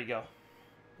 Oh, there you go.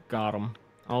 Got him.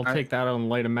 I'll take that out and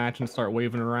light a match and start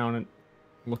waving around and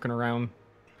looking around,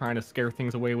 trying to scare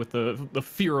things away with the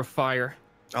fear of fire.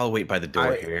 I'll wait by the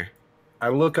door here. I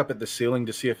look up at the ceiling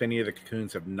to see if any of the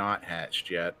cocoons have not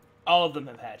hatched yet. All of them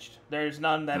have hatched. There's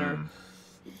none that are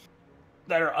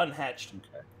unhatched.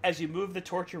 Okay. As you move the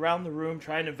torch around the room,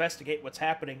 trying to investigate what's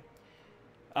happening,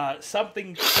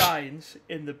 something shines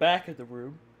in the back of the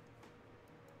room.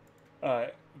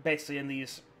 Basically in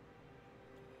these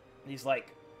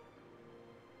like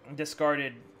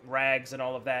discarded rags and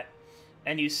all of that,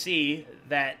 and you see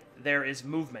that there is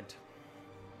movement.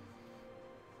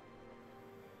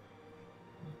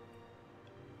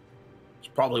 It's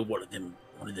probably one of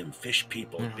them fish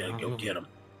people. Gotta go get them.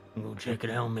 Go check it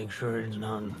out, make sure it's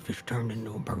not a fish turned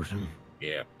into a person.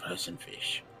 Yeah, person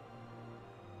fish.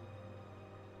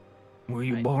 Were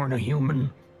you born a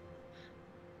human?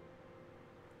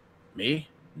 Me?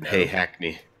 No. Hey,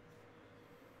 Hackney.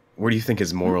 Where do you think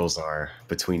his morals are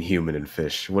between human and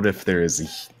fish? What if there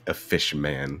is a fish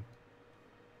man?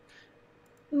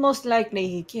 Most likely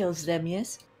he kills them,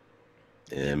 yes?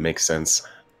 It makes sense.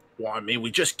 Well, I mean,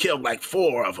 we just killed like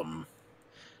 4 of them.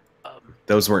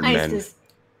 Those weren't men.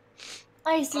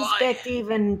 I suspect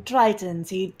even Tritons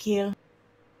he'd kill.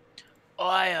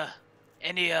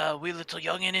 Any wee little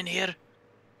youngin in here?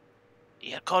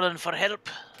 You're calling for help?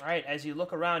 Alright, as you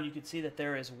look around, you can see that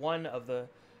there is one of the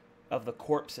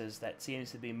corpses that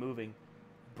seems to be moving,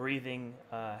 breathing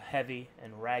heavy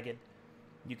and ragged.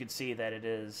 You can see that it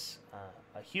is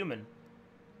a human.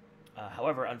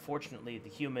 However, unfortunately, the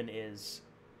human is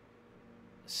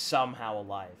somehow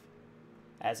alive,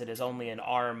 as it is only an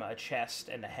arm, a chest,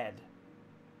 and a head.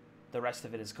 The rest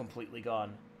of it is completely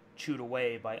gone, chewed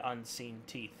away by unseen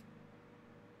teeth.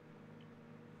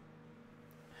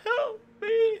 Help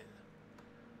me!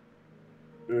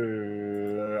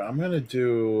 I'm gonna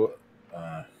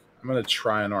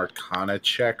try an Arcana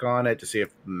check on it to see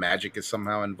if magic is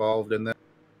somehow involved in this.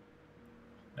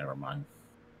 Never mind.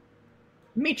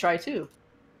 Me try too.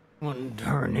 What in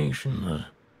tarnation?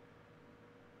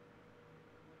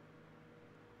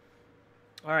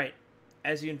 Alright,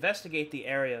 as you investigate the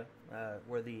area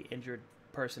where the injured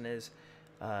person is,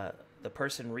 the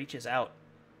person reaches out,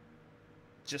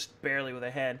 just barely with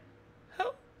a hand.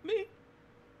 Help me!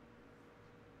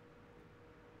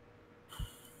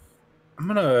 I'm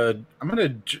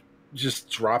gonna just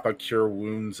drop a cure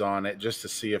wounds on it just to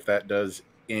see if that does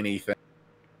anything.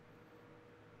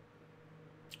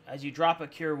 As you drop a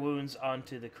cure wounds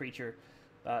onto the creature,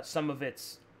 some of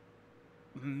its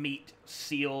meat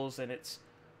seals and its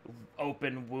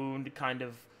open wound kind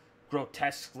of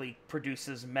grotesquely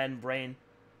produces membrane.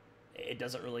 It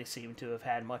doesn't really seem to have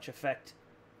had much effect.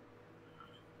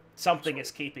 Something is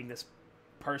keeping this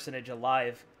personage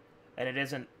alive, and it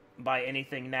isn't by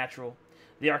anything natural.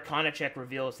 The Arcana check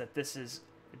reveals that this is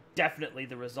definitely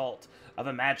the result of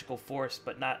a magical force,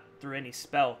 but not through any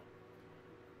spell.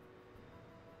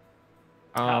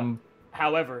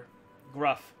 However,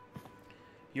 Gruff,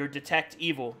 your detect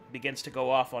evil begins to go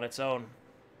off on its own.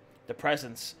 The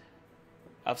presence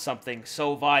of something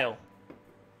so vile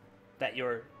that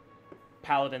your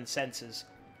paladin senses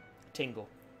tingle.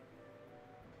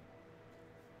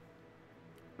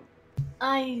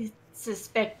 I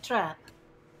suspect trap.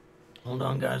 Hold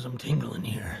on, guys, I'm tingling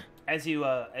here. As you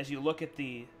look at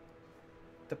the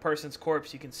person's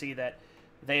corpse, you can see that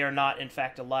they are not in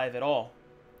fact alive at all.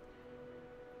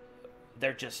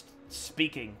 They're just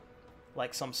speaking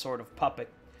like some sort of puppet.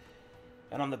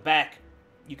 And on the back,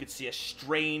 you could see a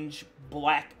strange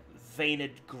black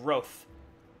veined growth.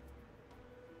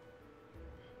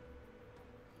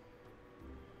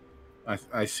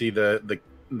 I see the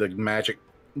magic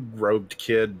robed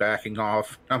kid backing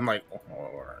off. I'm like, oh,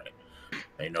 all right.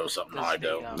 They know something I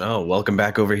don't. Oh, welcome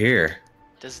back over here.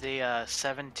 Does the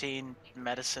 17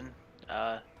 medicine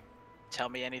tell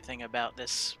me anything about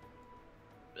this?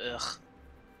 Ugh.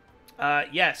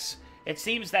 Yes. It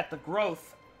seems that the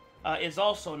growth is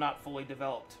also not fully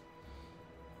developed.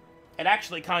 It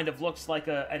actually kind of looks like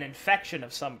an infection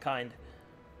of some kind.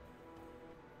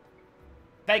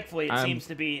 Thankfully, it seems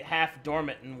to be half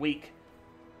dormant and weak.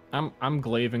 I'm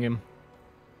glaving him.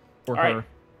 Or All right. her.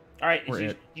 All right, Or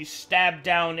as it. you stab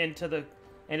down into the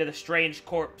strange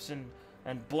corpse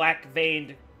and black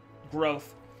veined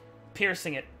growth,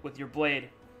 piercing it with your blade,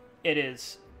 it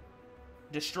is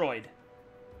destroyed,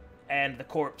 and the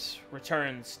corpse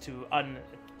returns to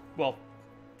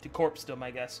corpsedom, I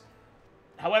guess.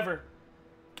 However,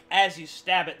 as you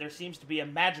stab it, there seems to be a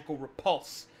magical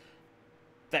repulse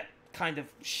that kind of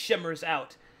shimmers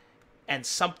out, and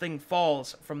something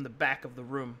falls from the back of the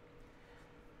room.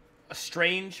 A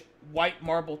strange white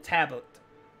marble tablet,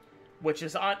 which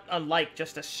is unlike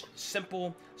just a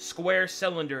simple square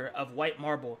cylinder of white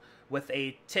marble with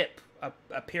a tip,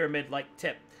 a pyramid-like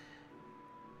tip.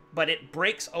 But it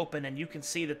breaks open, and you can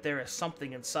see that there is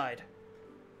something inside.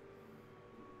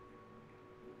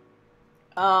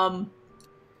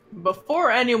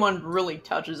 Before anyone really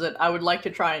touches it, I would like to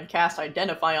try and cast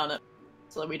Identify on it,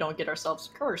 so that we don't get ourselves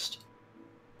cursed.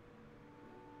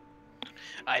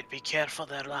 I'd be careful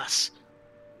there, lass.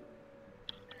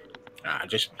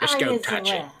 Just go touch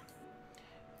it.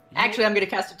 Actually, I'm going to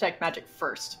cast Detect Magic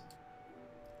first.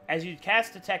 As you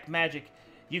cast Detect Magic,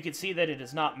 you can see that it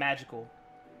is not magical.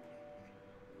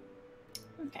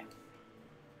 Okay.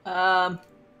 I'm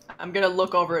going to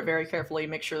look over it very carefully,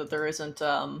 make sure that there isn't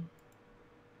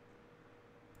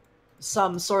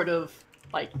some sort of,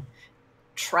 like,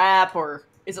 trap, or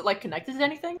is it, like, connected to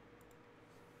anything?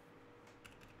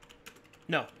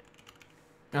 No.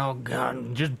 Oh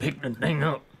god, just pick the thing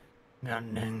up.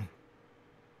 God dang.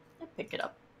 I pick it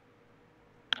up.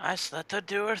 Nice, let her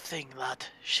do her thing, lad.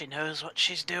 She knows what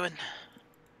she's doing.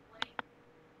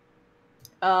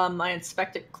 I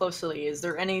inspect it closely. Is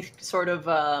there any sort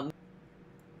of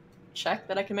check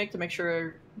that I can make to make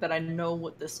sure that I know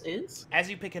what this is? As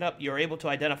you pick it up, you're able to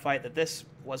identify that this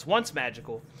was once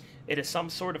magical. It is some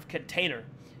sort of container,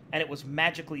 and it was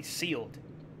magically sealed.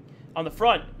 On the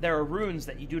front, there are runes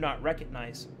that you do not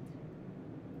recognize.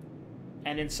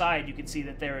 And inside, you can see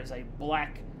that there is a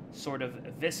black, sort of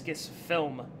viscous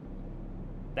film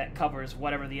that covers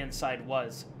whatever the inside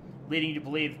was, leading you to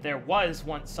believe that there was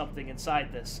once something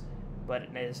inside this, but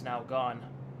it is now gone.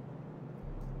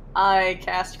 I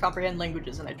cast Comprehend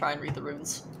Languages and I try and read the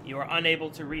runes. You are unable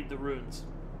to read the runes.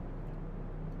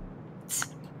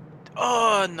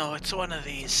 Oh no, it's one of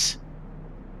these.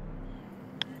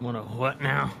 One of what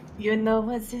now? You know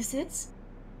what this is?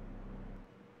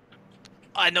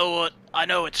 I know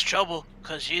it's trouble,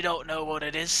 cause you don't know what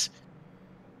it is.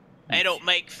 They don't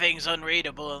make things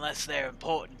unreadable unless they're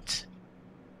important.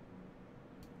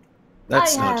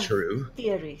 That's I not have true.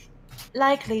 Theory.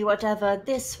 Likely whatever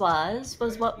this was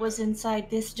what was inside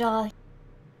this jar.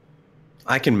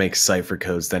 I can make cipher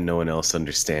codes that no one else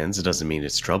understands. It doesn't mean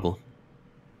it's trouble.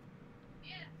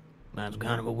 That's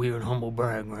kind of a weird humble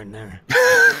brag right there.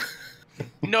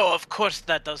 No, of course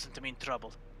that doesn't mean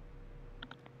trouble.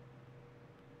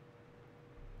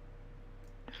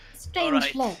 Strange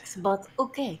Alright. flex, but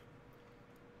okay.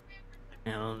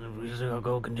 Now, we still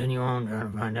go continue on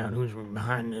trying to find out who's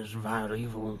behind this vile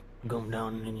evil going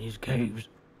down in these caves.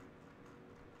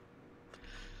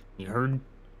 You heard?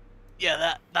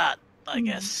 Yeah, that I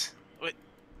guess. Wait,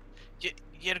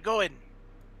 you're going.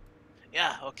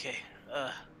 Yeah, okay.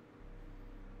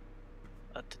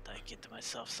 What did I get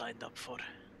myself signed up for?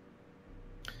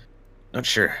 Not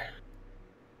sure.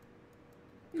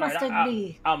 Must Alright,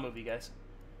 agree. I'll move you guys.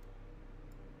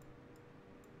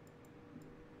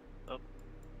 Oh.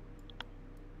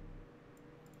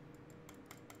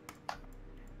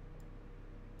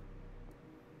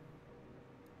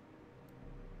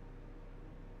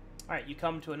 Alright, you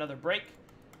come to another break.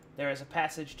 There is a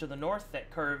passage to the north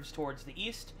that curves towards the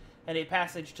east, and a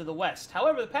passage to the west.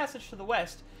 However, the passage to the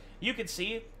west, you can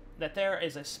see that there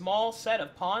is a small set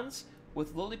of ponds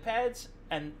with lily pads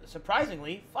and,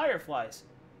 surprisingly, fireflies.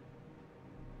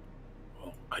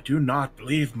 I do not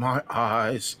believe my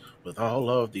eyes with all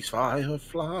of these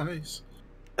fireflies.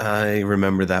 I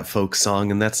remember that folk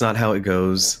song, and that's not how it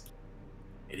goes.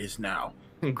 It is now.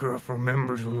 Gruff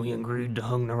remembers when we agreed to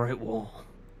hung the right wall.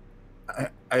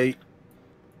 I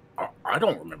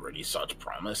don't remember any such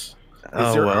promise.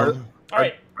 Oh, well.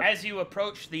 Alright, as you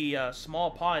approach the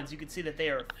small ponds, you can see that they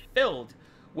are filled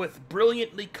with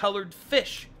brilliantly colored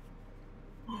fish.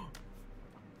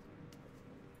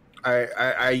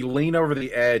 I lean over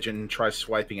the edge and try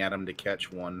swiping at him to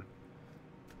catch one.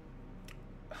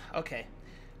 Okay.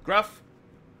 Gruff,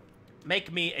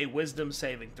 make me a wisdom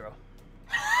saving throw.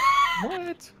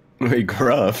 What? Wait,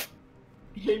 Gruff.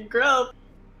 Gruff.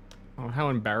 Oh, how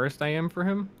embarrassed I am for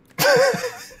him.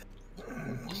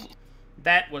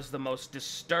 That was the most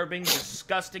disturbing,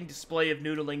 disgusting display of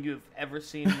noodling you've ever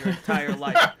seen in your entire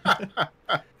life.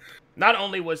 Not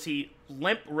only was he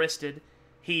limp-wristed,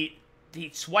 he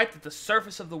swiped at the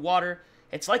surface of the water.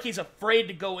 It's like he's afraid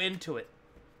to go into it.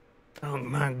 Oh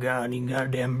my god, you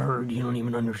goddamn bird, you don't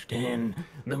even understand.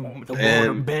 The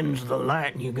water bends the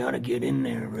light and you gotta get in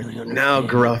there, really understand. Now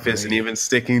Gruff isn't even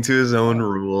sticking to his own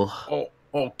rule.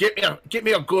 Get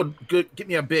me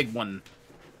a big one.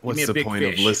 What's the point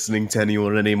of listening to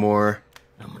anyone anymore?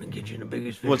 I'm gonna get you the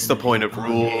biggest fish. What's the point of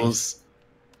rules?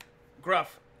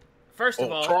 Gruff, first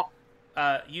of all,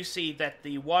 you see that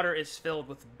the water is filled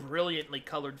with brilliantly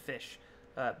colored fish.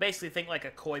 Basically, think like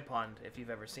a koi pond, if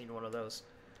you've ever seen one of those.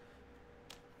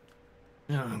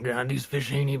 Oh god, these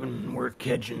fish ain't even worth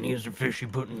catching. These are fish you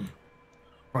put in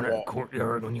front of the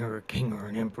courtyard when you're a king or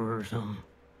an emperor or something.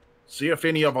 See if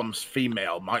any of them's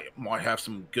female. Might have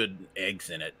some good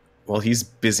eggs in it. While he's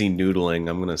busy noodling,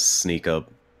 I'm gonna sneak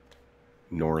up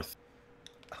north.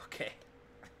 Okay.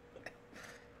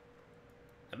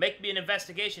 Make me an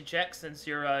investigation check since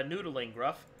you're noodling,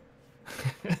 Gruff.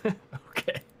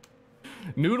 Okay.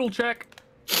 Noodle check.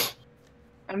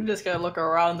 I'm just gonna look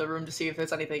around the room to see if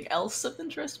there's anything else of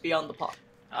interest beyond the pond.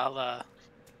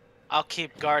 I'll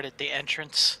keep guard at the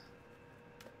entrance.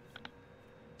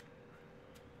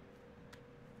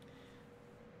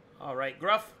 All right,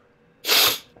 Gruff.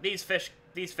 These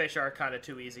fish are kind of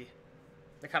too easy.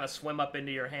 They kind of swim up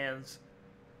into your hands.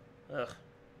 Ugh.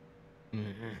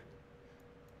 Mm-hmm.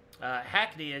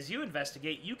 Hackney, as you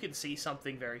investigate, you can see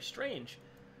something very strange.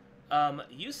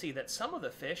 You see that some of the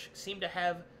fish seem to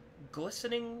have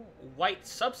glistening white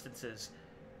substances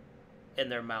in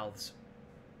their mouths.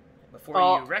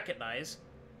 Before you recognize,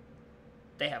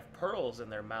 they have pearls in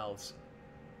their mouths.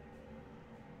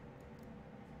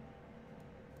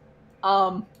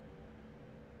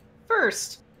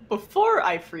 First, before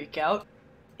I freak out,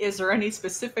 is there any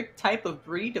specific type of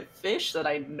breed of fish that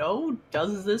I know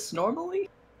does this normally?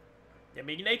 Give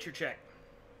me a nature check.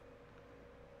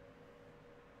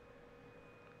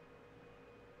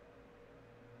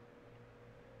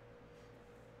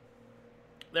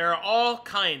 There are all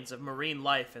kinds of marine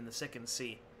life in the Siccan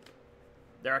Sea.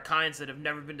 There are kinds that have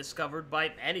never been discovered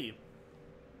by any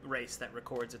race that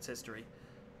records its history.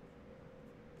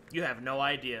 You have no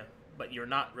idea, but you're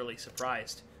not really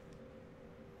surprised.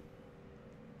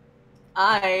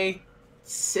 I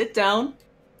sit down,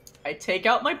 I take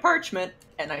out my parchment,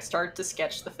 and I start to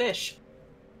sketch the fish.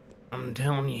 I'm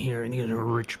telling you here, these are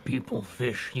rich people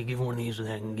fish. You give one of these to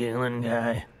that Gailen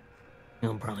guy,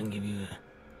 he'll probably give you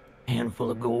a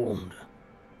handful of gold.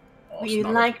 We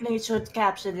likely should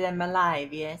capture them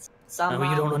alive, yes? Somehow. No,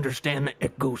 you don't understand the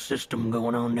ecosystem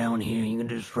going on down here. You can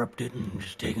disrupt it and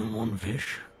just take in one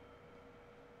fish.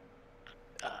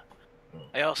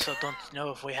 I also don't know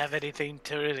if we have anything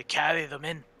to really carry them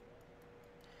in.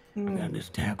 I got this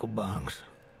tackle box.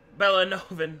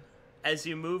 Bellanovan, as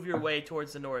you move your way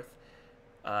towards the north,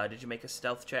 did you make a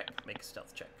stealth check? Make a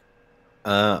stealth check.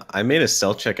 I made a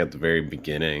stealth check at the very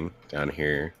beginning down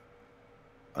here.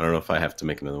 I don't know if I have to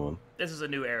make another one. This is a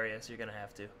new area, so you're gonna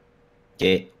have to.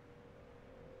 Yeah.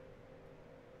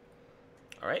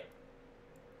 Alright.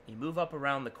 You move up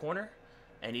around the corner,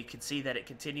 and you can see that it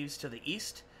continues to the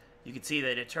east. You can see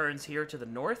that it turns here to the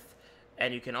north,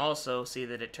 and you can also see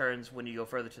that it turns, when you go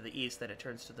further to the east, that it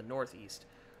turns to the northeast.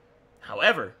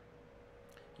 However,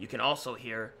 you can also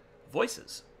hear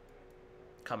voices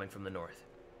coming from the north.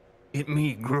 Hit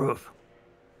me, Gruff.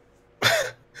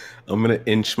 I'm gonna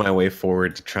inch my way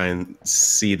forward to try and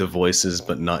see the voices,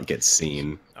 but not get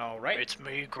seen. All right. It's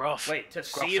me, Gruff. Wait, to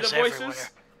Gruff see the is voices? everywhere.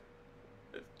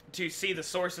 To see the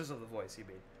sources of the voice, you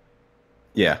mean?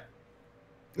 Yeah.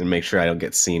 And make sure I don't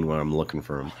get seen when I'm looking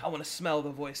for them. I want to smell the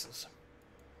voices.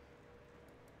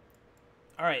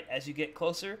 All right, as you get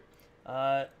closer,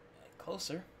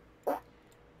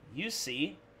 you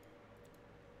see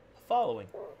the following.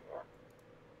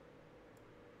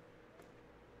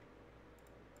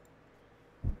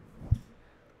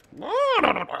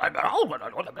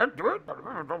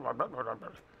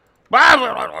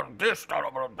 This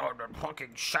fucking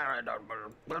Sharon.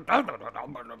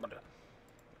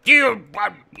 You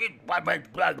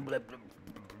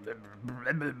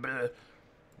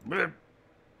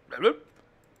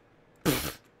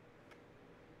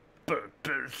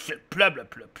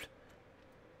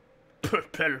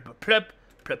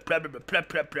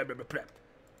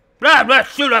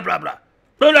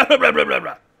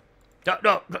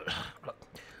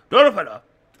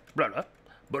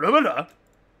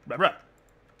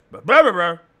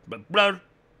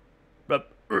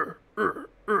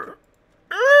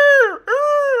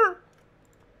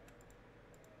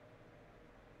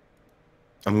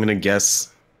I'm gonna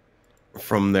guess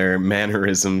from their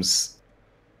mannerisms,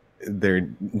 they're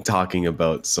talking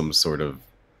about some sort of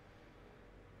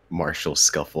martial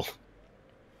scuffle.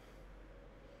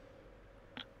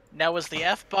 Now, was the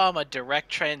F-bomb a direct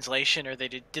translation, or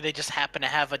did they just happen to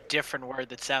have a different word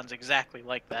that sounds exactly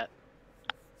like that?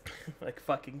 Like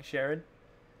fucking Sharon.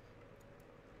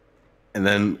 And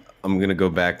then I'm gonna go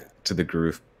back to the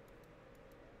group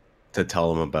to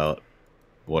tell them about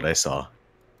what I saw.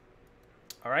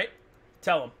 All right,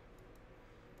 tell him.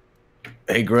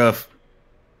 Hey, Gruff,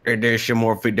 there's some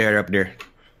more feet there up there.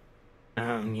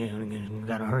 Yeah,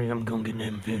 gotta hurry up and go get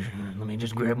them fish. Let me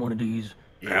just grab one of these.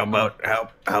 How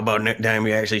about next time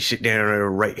you actually sit down on the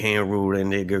right hand rule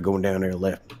and they're going down there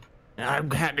left?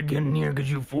 I've had to get in here because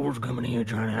you fools coming here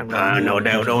trying to act like I no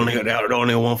doubt,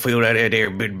 only one feel that there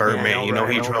big Birdman. Yeah, you know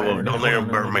he trouble. right. Don't let him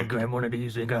Birdman. Grab one of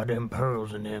these. They got them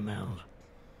pearls in their mouths.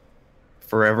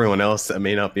 For everyone else that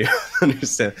may not be able to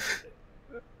understand,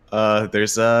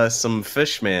 there's some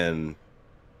fishman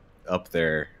up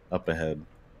there, up ahead,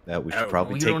 that we should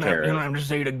probably take care You don't of. have to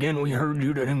say it again. We heard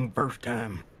you the first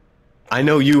time. I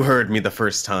know you heard me the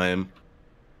first time.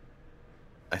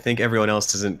 I think everyone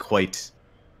else isn't quite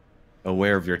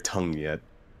aware of your tongue yet.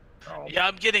 Yeah,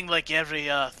 I'm getting like every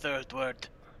third word.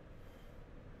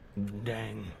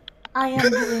 Dang. I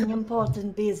am doing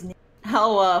important business.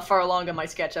 How far along in my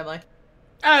sketch am I?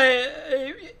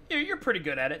 You're pretty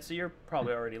good at it, so you're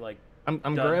probably already like. I'm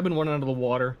Done. grabbing one out of the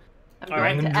water. I'm All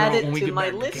going right. to add When it we to get my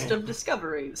back to list camp. of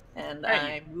discoveries, and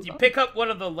Hey, I move you on. pick up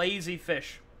one of the lazy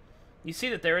fish. You see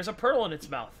that there is a pearl in its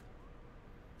mouth.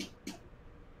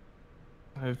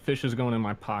 Fish is going in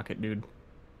my pocket, dude.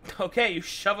 Okay, you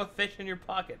shove a fish in your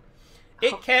pocket.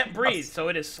 It can't breathe, so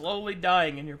it is slowly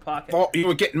dying in your pocket. Thought you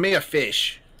were getting me a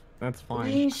fish. That's fine.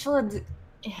 We should,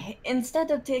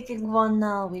 instead of taking one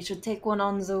now, we should take one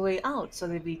on the way out so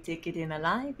that we take it in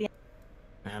alive. Yeah.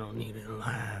 I don't need it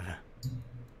alive.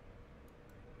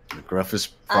 Gruff is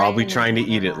probably I trying to know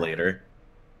eat it that. later.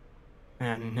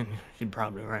 And she'd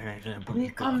probably right actually. We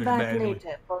come back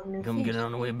later for new Come fish. get it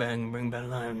on the way back and bring back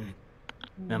alive.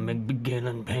 Now make Big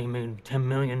Gailen pay me 10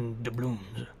 million doubloons.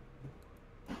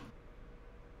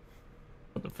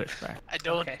 Put the fish back. I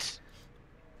don't Okay.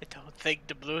 think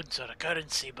doubloons are a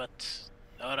currency, but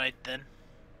all right then.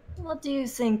 What do you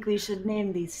think we should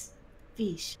name these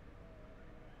fish?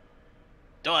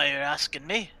 Oh, you're asking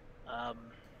me?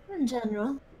 In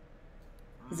general,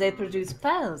 they produce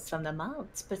pearls from their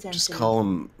mouths, potentially. Just call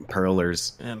them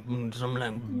pearlers. Some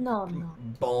like No, no.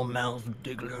 ball mouth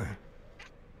diggler.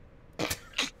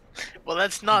 Well,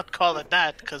 let's not call it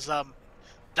that, cause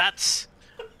that's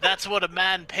what a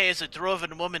man pays a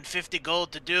dwarven woman 50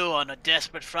 gold to do on a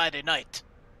desperate Friday night.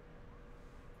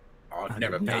 I've I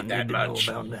never did not paid that need to know much.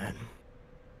 about that.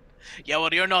 Yeah,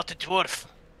 well, you're not a dwarf.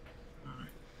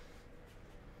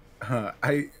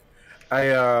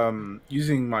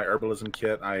 Using my herbalism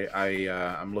kit,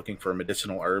 I'm looking for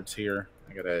medicinal herbs here.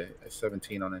 I got a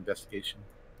 17 on investigation.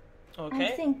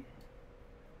 Okay.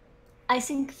 I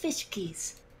think fish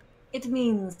keys. It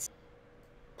means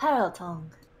pearl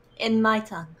tongue in my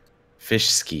tongue. Fish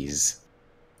skis.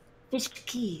 Fish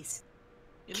keys.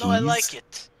 You know, I Keys? like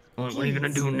it. What are you gonna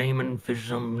do naming fish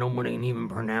something nobody can even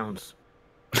pronounce?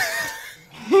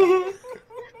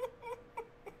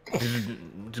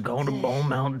 Just go to ball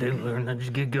mouth diggler and then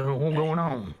just get going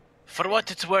on. For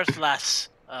what it's worth, lass,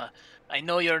 I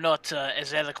know you're not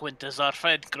as eloquent as our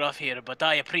friend Gruff here, but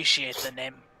I appreciate the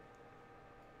name.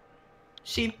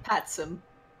 She pats him.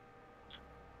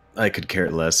 I could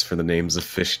care less for the names of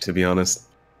fish, to be honest.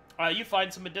 You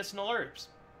find some medicinal herbs.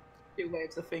 She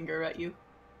waves a finger at you.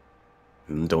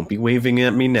 Don't be waving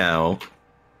at me now.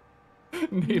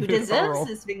 You deserve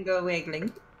this finger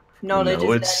wiggling. Knowledge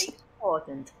No, is it's- very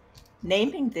important.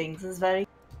 Naming things is very...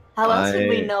 How else would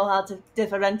we know how to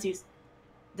differentiate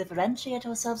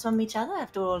ourselves from each other,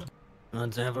 after all?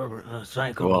 Let's have a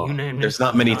cycle. Well, You name there's this,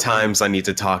 not many I'll- times I need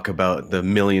to talk about the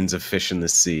millions of fish in the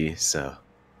sea, so...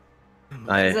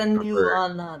 Then you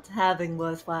are not having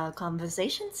worthwhile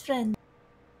conversations, friend.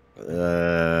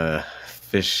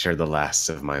 Fish are the last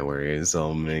of my worries.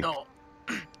 I'll make... No.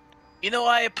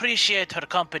 I appreciate her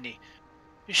company.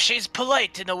 She's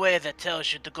polite in a way that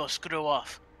tells you to go screw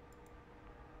off.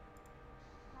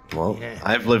 Well, Yeah.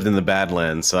 I've lived in the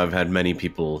Badlands, so I've had many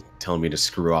people tell me to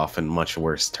screw off in much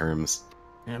worse terms.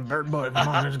 And Bird Boy, come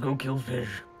on, let's go kill fish.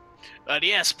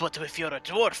 Yes, but if you're a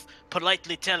dwarf,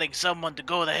 politely telling someone to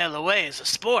go the hell away is a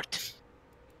sport.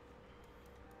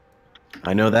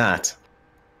 I know that.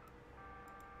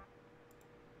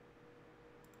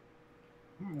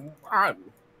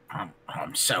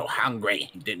 I'm so hungry.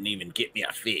 You didn't even get me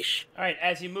a fish. All right,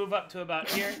 as you move up to about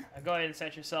here, go ahead and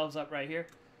set yourselves up right here.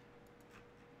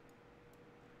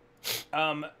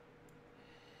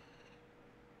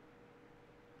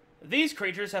 These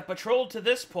creatures have patrolled to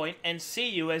this point and see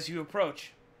you as you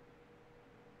approach.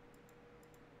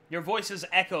 Your voices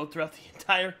echoed throughout the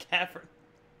entire cavern.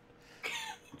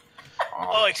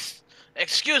 Oh,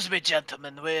 excuse me,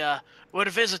 gentlemen. We're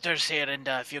visitors here, and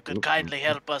if you could kindly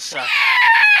help us,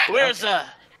 where's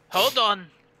hold on.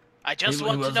 I just He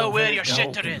want to was know a where very your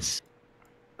shitter dolphin. is.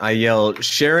 I yell,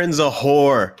 Sharon's a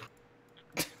whore!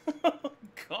 Oh,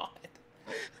 God.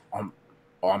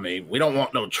 I mean, we don't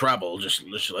want no trouble. Just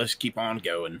let's keep on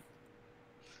going.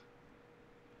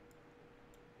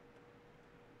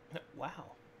 Wow.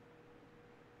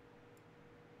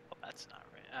 Oh, that's not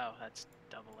right. Oh, that's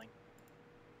doubling.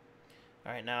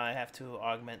 All right, now I have to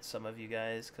augment some of you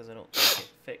guys because I don't think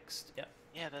it fixed. Yeah.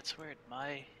 Yeah, that's weird.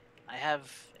 I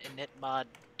have init mod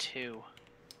 2.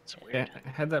 It's weird. Yeah, I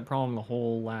had that problem the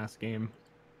whole last game.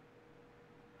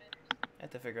 I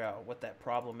have to figure out what that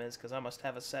problem is because I must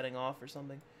have a setting off or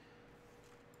something.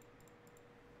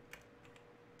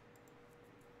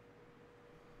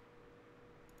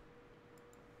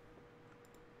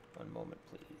 One moment,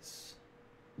 please.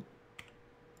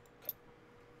 Okay.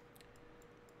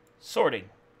 Sorting.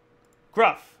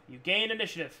 Gruff, you gain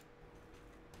initiative.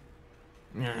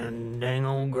 And dang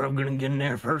old grub gonna get in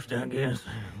there first, I guess.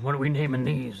 What are we naming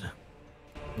these?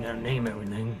 Gotta name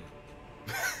everything.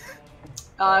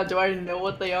 Do I know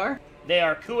what they are? They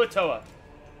are Kuatoa.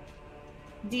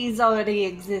 These already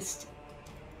exist.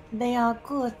 They are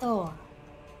Kuatoa.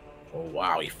 Oh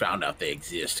wow, he found out they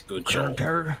exist. Good job.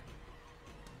 Carter,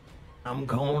 I'm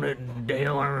calling it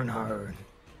Dale Earnhardt.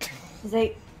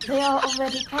 They are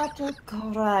already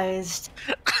categorized.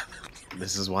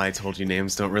 This is why I told you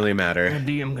names don't really matter.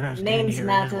 DM gonna stand Names here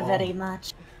matter and very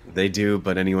much. They do,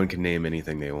 but anyone can name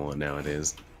anything they want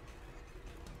nowadays.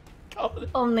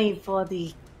 Only for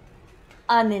the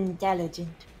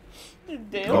unintelligent.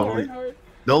 Dale Oh. Earnhardt.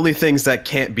 The only things that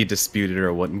can't be disputed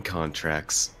are what in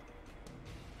contracts.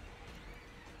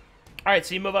 All right,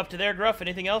 so you move up to there, Gruff.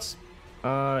 Anything else?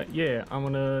 Yeah,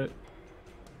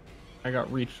 I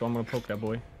got reach, so I'm gonna poke that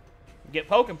boy. Get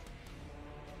poke him.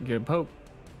 Get a poke.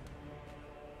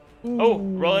 Oh,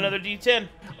 roll another d10.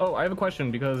 Oh, I have a question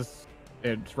because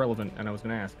it's relevant, and I was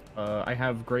gonna ask. I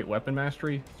have great weapon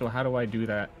mastery, so how do I do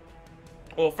that?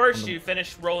 Well, first you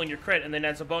finish rolling your crit, and then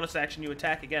as a bonus action, you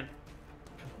attack again.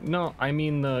 No, I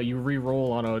mean you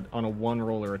re-roll on a 1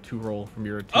 roll or a 2 roll from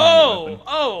your team.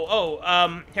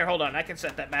 Here, hold on. I can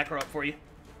set that macro up for you.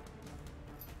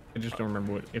 I just don't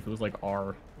remember if it was like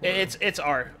R. It's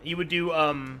R. You would do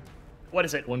what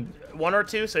is it? One or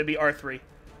 2, so it'd be R3.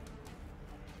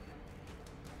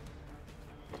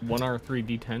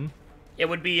 1R3 D10. It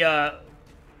would be 1d10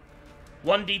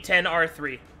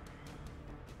 R3.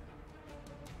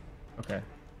 Okay.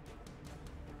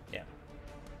 Yeah.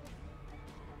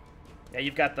 Yeah,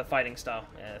 you've got the fighting style.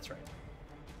 Yeah, that's right.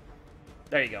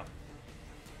 There you go.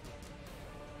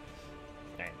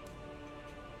 Alright.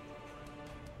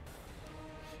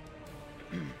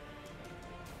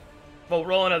 Well,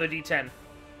 roll another d10.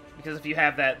 Because if you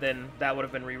have that, then that would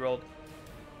have been re-rolled.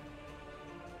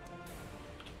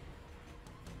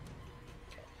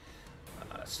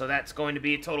 So that's going to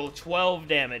be a total of 12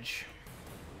 damage.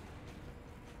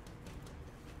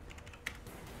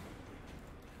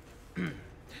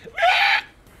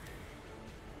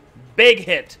 Big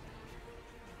hit.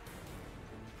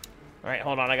 Alright,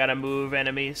 hold on. I gotta move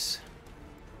enemies.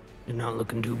 You're not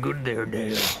looking too good there,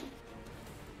 Dale.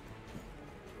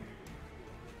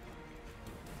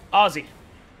 Ozzy.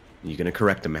 You gonna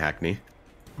correct him, Hackney?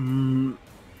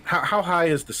 How high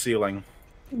is the ceiling?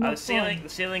 The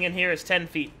ceiling in here is 10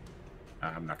 feet.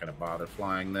 I'm not going to bother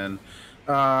flying then.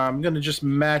 I'm going to just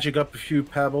magic up a few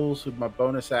pebbles with my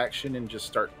bonus action and just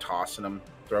start tossing them.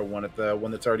 Throw one at the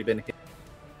one that's already been hit.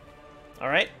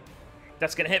 Alright.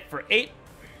 That's gonna hit for 8.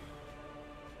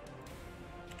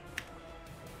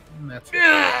 And that's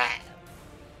it.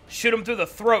 Shoot him through the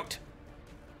throat.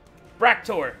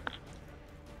 Bractor.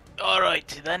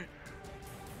 Alrighty then.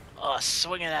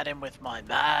 Swinging at him with my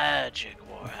magic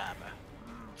warhammer.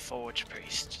 Forge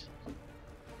priest.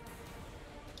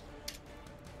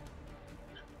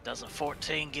 Does a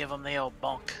 14 give him the old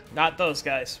bonk? Not those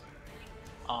guys.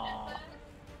 Oh.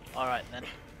 Alright then.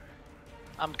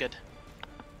 I'm good.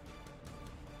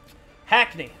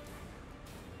 Hackney.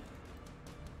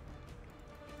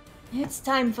 It's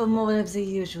time for more of the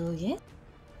usual, yeah?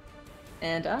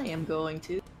 And I am going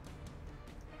to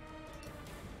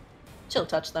chill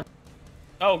touch them.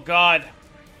 Oh god.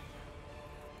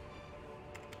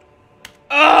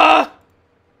 Ah!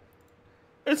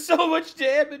 There's so much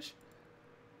damage.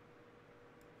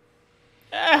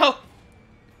 Ow!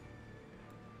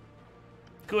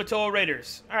 Kuatoa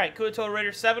Raiders. Alright, Kuatoa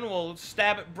Raider 7 will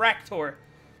stab at Bractor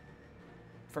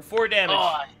for 4 damage.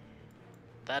 Oh,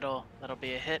 that'll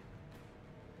be a hit.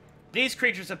 These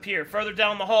creatures appear further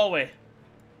down the hallway.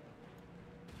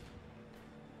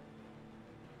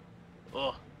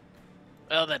 Oh.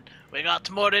 Well then, we got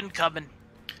more incoming.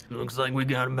 Looks like we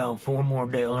got about 4 more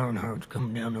Dale Earnhardts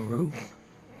coming down the road.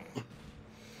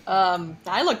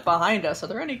 I look behind us. Are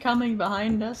there any coming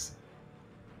behind us?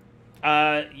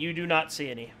 You do not see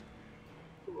any.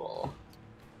 Cool.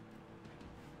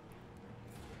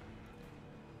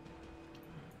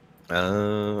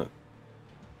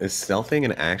 Is stealthing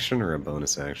an action or a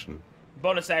bonus action?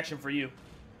 Bonus action for you.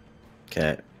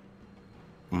 Okay.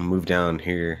 I'm gonna move down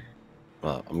here.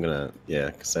 Well, I'm gonna,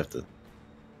 yeah, because I have to.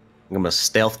 I'm gonna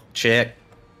stealth check.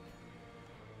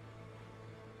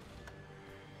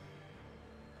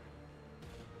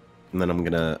 And then I'm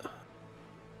gonna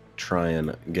try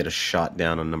and get a shot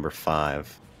down on number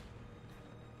 5.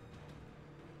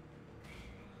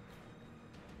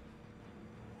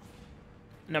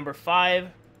 Number 5.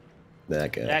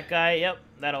 That guy. That guy, yep.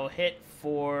 That'll hit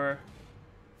for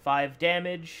 5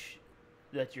 damage.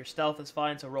 That your stealth is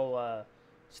fine, so roll a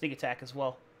sneak attack as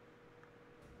well.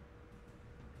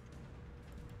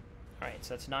 Alright,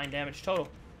 so that's 9 damage total.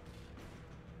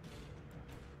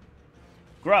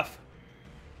 Gruff.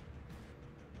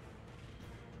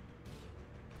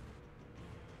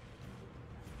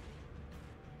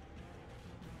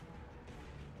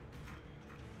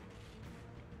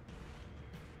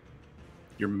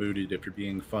 You're mooted if you're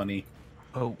being funny.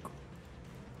 Poke.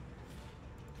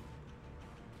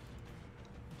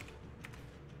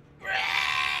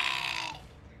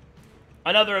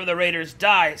 Another of the raiders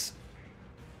dies.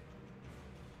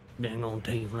 Dang old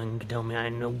tiefling can tell me I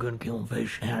ain't no good killing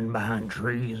fish hiding behind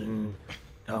trees and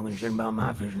talking shit about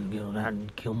my fishing skills.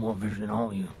 I'd kill more fish than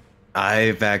all you.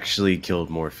 I've actually killed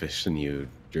more fish than you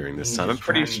during this You time. I'm just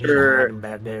pretty trying to sure. hide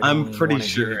back there, I'm only pretty wanna get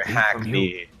sure it from you.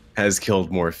 Hackney has killed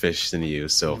more fish than you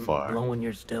so far. Blowing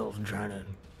your stealth and trying to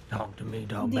talk to me,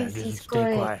 talk back, This just is stay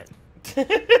great. quiet.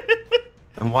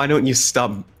 And why don't you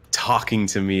stop talking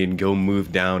to me and go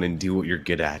move down and do what you're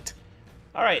good at?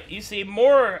 Alright, you see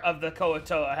more of the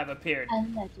Koatoa have appeared.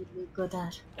 Allegedly good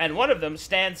at. And one of them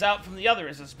stands out from the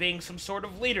others as being some sort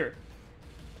of leader.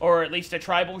 Or at least a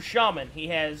tribal shaman. He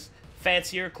has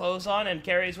fancier clothes on and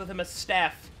carries with him a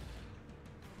staff.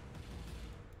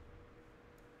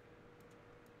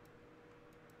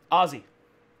 Ozzy.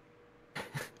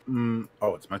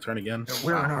 Oh, it's my turn again.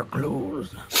 We're wearing our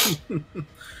clothes.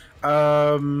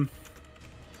 A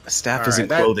staff All isn't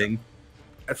right, clothing.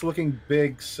 That's looking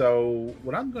big, so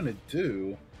what I'm going to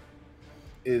do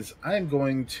is I'm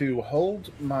going to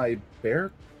hold my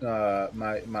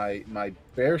my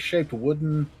bear-shaped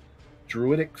wooden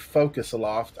druidic focus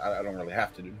aloft. I don't really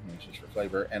have to do it, it's just for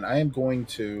flavor. And I am going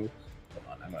to, hold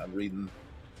on, I'm going to read and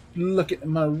look at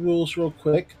my rules real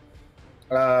quick.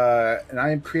 And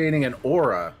I am creating an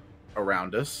aura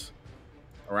around us,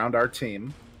 around our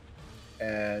team,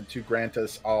 and to grant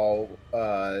us all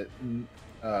 8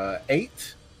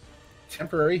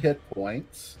 temporary hit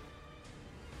points.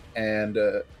 And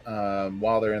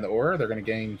while they're in the aura, they're going to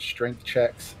gain strength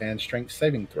checks and strength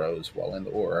saving throws while in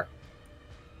the aura.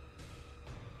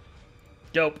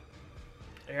 Dope.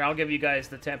 Here, I'll give you guys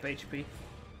the temp HP.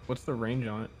 What's the range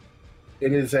on it?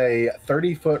 It is a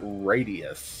 30-foot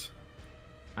radius.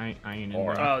 I ain't in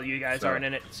Or- there. Oh, you guys So- aren't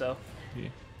in it, so.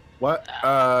 What?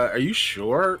 Are you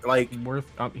sure? Like,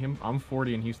 I'm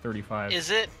 40 and he's 35. Is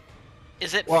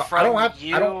it well, from I don't have.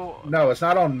 you? I don't. No, it's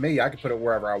not on me. I can put it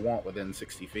wherever I want within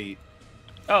 60 feet.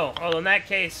 Oh, well, in that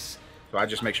case, So I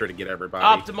just make sure to get everybody.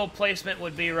 optimal placement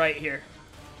would be right here.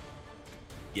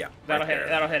 Yeah. That'll right hit. there.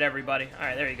 That'll hit everybody. All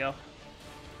right, there you go.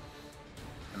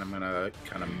 And I'm gonna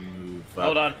kind of move.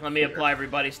 Hold up on, let me here. apply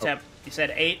everybody's temp. You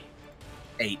said 8.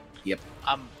 8. Yep.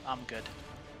 I'm good.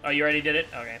 Oh, you already did it.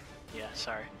 Okay. Yeah,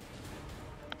 sorry.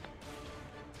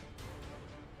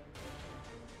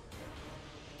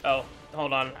 Oh,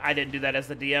 hold on. I didn't do that as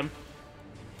the DM.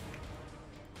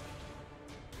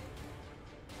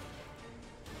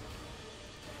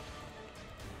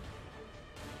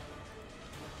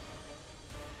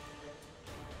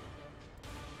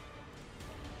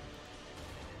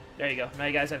 There you go. Now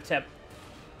you guys have temp.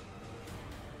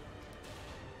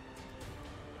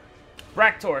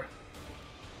 Bractor.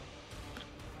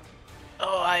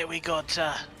 All right, we got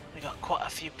quite a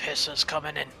few pissers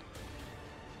coming in.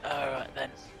 All right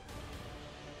then.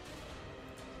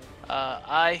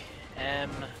 I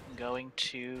am going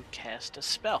to cast a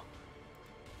spell.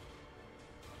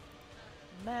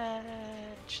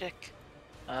 Magic.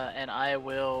 And I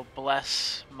will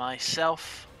bless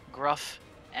myself, Gruff,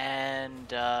 and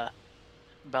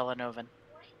Bellanovan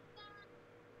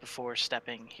before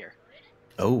stepping here.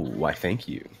 Oh, why thank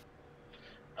you.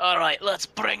 Alright, let's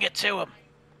bring it to him.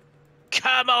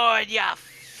 Come on, ya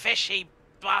fishy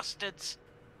bastards.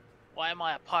 Why am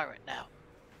I a pirate now?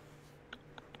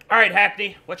 All right,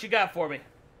 Hackney, what you got for me?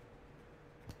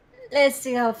 Let's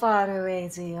see how far away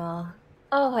they are.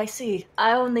 Oh, I see.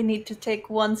 I only need to take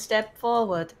one step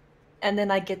forward, and then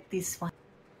I get this one.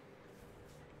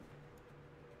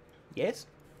 Yes?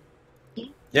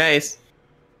 Yes.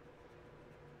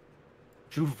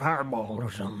 Shoot a fireball or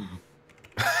something.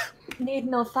 Need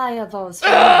no fireballs for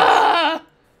Ah! this.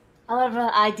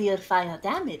 However, I deal fire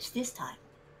damage this time.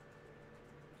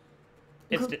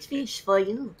 It's Good de- fish for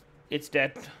you. It's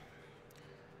dead.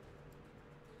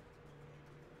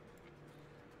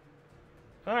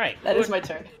 All right. That is my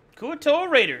turn. Kuato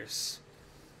Raiders.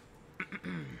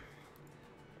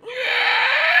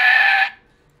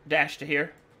 Dash to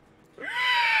here.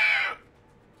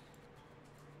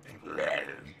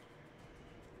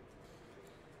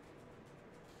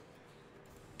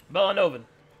 Bellanovan.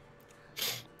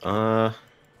 Do I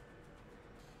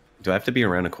have to be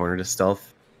around a corner to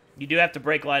stealth? You do have to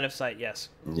break line of sight, yes.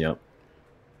 Yep.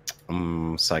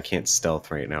 So I can't stealth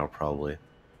right now, probably.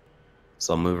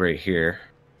 So I'll move right here.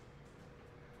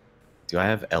 Do I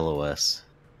have LOS?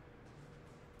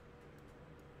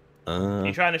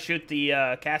 You trying to shoot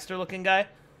the caster-looking guy?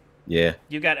 Yeah.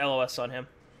 You got LOS on him.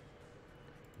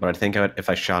 But I think if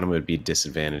I shot him, it would be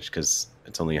disadvantaged because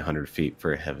it's only 100 feet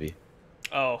for a heavy.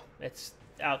 Oh, it's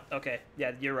out. Okay,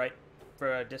 yeah, you're right.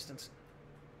 For a distance.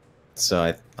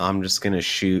 So I'm just going to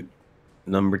shoot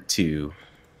number 2.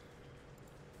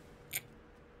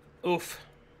 Oof.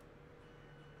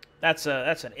 That's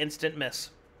an instant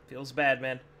miss. Feels bad,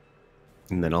 man.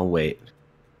 And then I'll wait.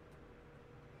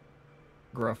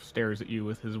 Gruff stares at you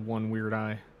with his one weird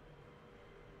eye.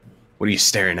 What are you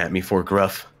staring at me for,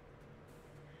 Gruff?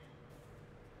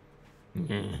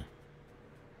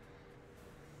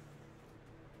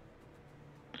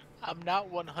 I'm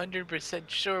not 100%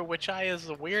 sure which eye is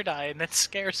the weird eye, and that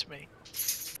scares me.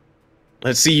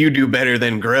 Let's see you do better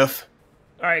than Gruff.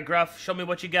 All right, Gruff, show me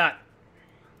what you got.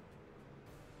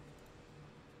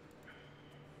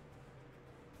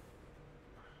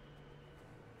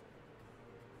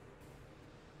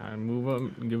 I move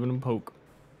up and give him a poke.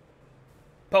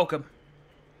 Poke him.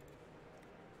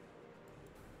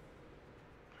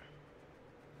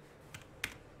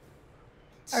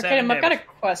 Arcadum, I've got a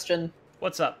question.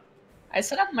 What's up? I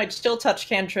set up my Chill Touch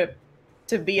cantrip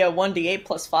to be a 1d8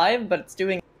 plus 5, but it's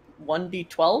doing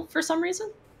 1d12 for some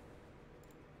reason?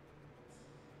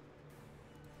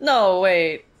 No,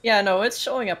 wait. Yeah, no, it's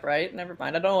showing up right. Never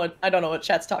mind. I don't know what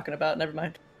chat's talking about. Never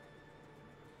mind.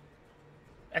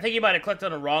 I think you might have clicked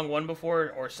on the wrong one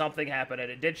before, or something happened,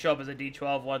 and it did show up as a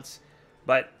D12 once,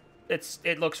 but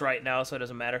it looks right now, so it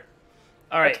doesn't matter.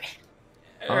 All right. Okay.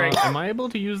 All right. Am I able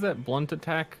to use that blunt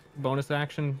attack bonus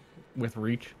action with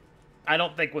reach? I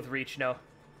don't think with reach, no.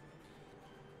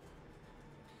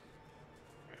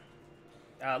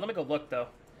 Let me go look though.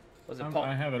 Was it Paul?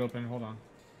 I have it open. Hold on.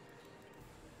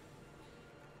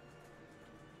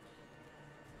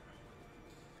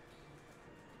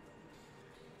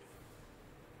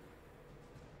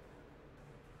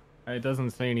 It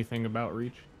doesn't say anything about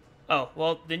reach. Oh,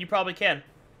 well, then you probably can.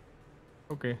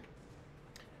 Okay.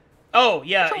 Oh,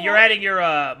 yeah, you're adding your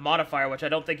modifier, which I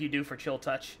don't think you do for Chill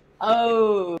Touch.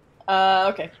 Oh,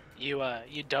 okay.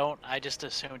 You don't? I just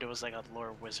assumed it was like a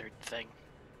lore wizard thing.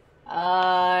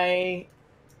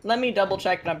 Let me double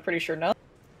check, but I'm pretty sure no.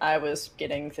 I was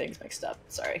getting things mixed up.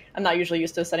 Sorry. I'm not usually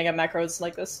used to setting up macros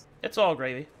like this. It's all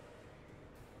gravy.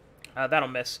 That'll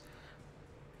miss.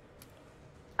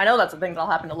 I know that's a thing that'll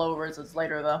happen to lower wizards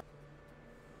later, though.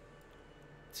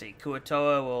 Let's see,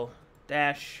 Kuatoa will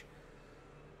dash,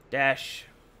 dash,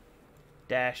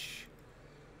 dash,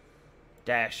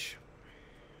 dash.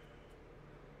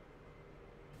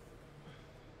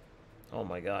 Oh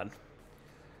my god.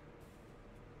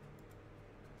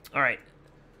 Alright.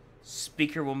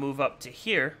 Speaker will move up to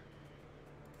here.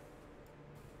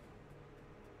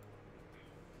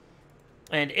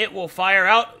 And it will fire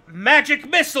out magic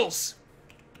missiles!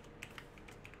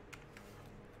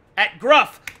 At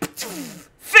Gruff!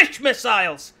 Fish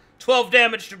missiles! 12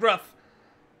 damage to Gruff.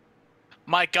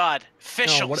 My god, No,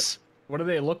 fishels! what do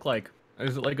they look like?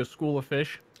 Is it like a school of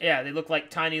fish? Yeah, they look like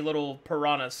tiny little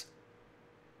piranhas.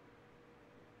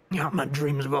 Yeah, my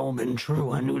dreams have all been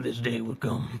true. I knew this day would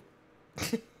come.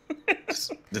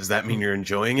 Does that mean you're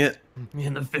enjoying it?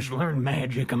 Yeah, the fish learn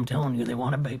magic. I'm telling you, they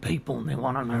want to be people and they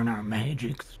want to learn our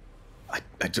magics. I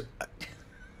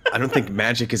don't think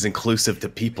magic is inclusive to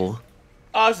people.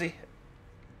 Ozzy.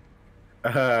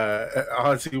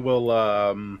 Ozzy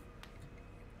will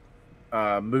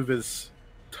move his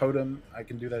totem. I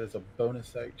can do that as a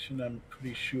bonus action, I'm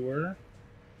pretty sure.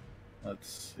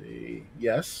 Let's see.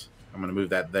 Yes, I'm going to move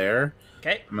that there.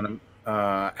 Okay. I'm going to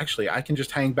actually, I can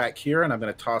just hang back here, and I'm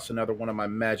going to toss another one of my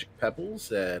magic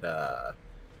pebbles at the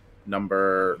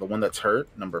one that's hurt,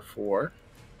 number 4.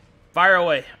 Fire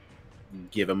away.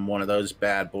 Give him one of those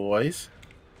bad boys.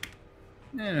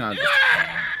 And I'll just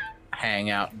hang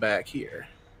out back here.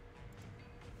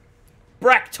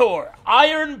 Bractor,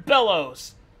 Iron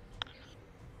Bellows.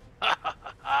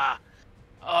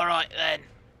 Alright then,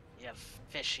 you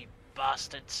fishy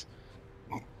bastards.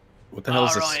 What the hell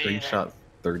is a Alright, screenshot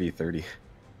 3030?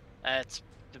 That's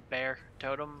the bear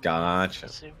totem. Gotcha.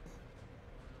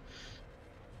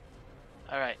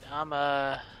 Alright, I'm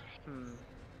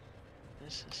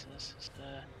This is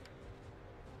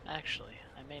actually,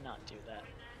 I may not do that.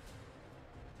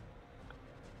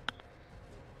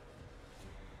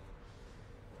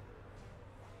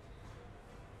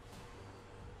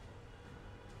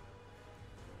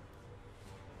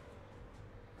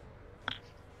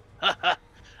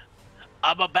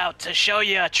 I'm about to show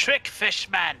you a trick,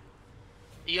 fishman.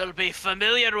 You'll be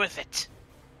familiar with it.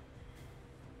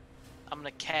 I'm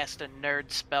gonna cast a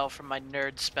nerd spell from my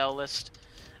nerd spell list.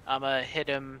 I'm gonna hit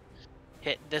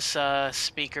this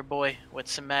speaker boy with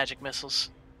some magic missiles.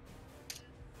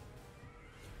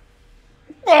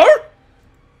 They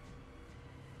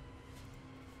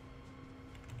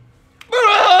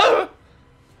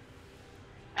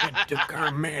took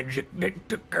our magic. They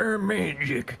took our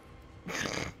magic.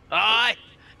 Aye,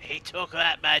 he took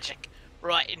that magic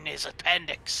right in his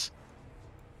appendix.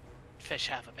 Fish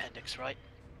have appendix, right?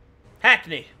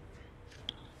 Hackney.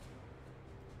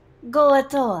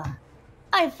 Goatoa.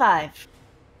 High five.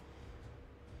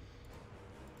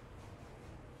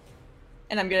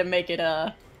 And I'm gonna make it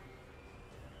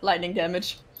lightning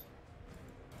damage.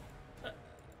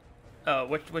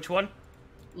 Which one?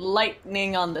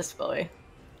 Lightning on this boy.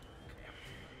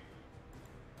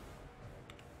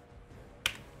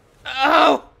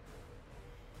 Oh!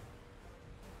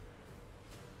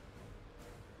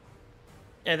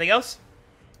 Anything else?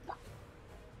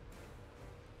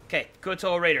 Okay,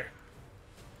 Koto Raider.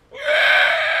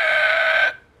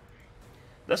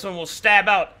 This one will stab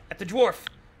out at the dwarf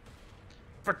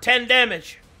for 10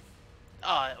 damage.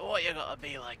 Oh, what you gotta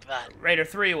be like that? Raider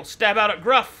 3 will stab out at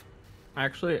Gruff.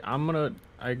 Actually,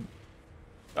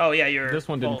 Oh yeah, you're. This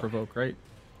one didn't provoke, right?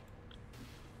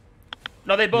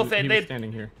 No, they both. He was they.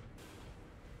 standing here.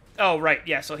 Oh right,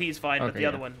 yeah. So he's fine, but Okay, the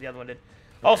other yeah. one did.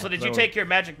 Also, did so you take your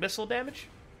magic missile damage?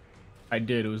 I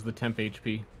did. It was the temp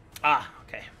HP Ah,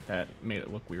 okay. that made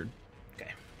it look weird.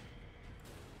 Okay.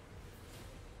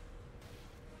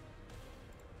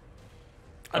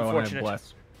 Oh, and I have Unfortunate.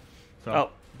 bless. So Oh,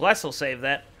 Bless will save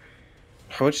that.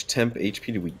 How much temp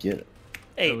HP did we get? It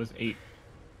 8. it was 8.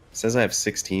 says I have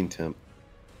 16 temp.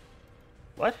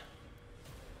 What?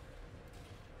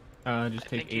 Just I take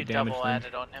think you 8 damage. double Then.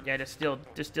 added on him. Yeah, just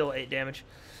still 8 damage.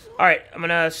 All right, I'm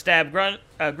gonna stab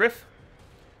Griff.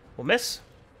 We'll miss.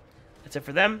 That's it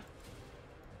for them.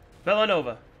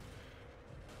 Villanova.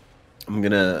 I'm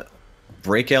gonna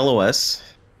break LOS.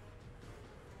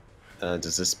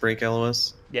 Does this break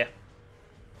LOS? Yeah.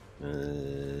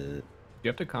 Do you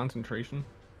have to concentration,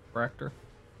 Bractor?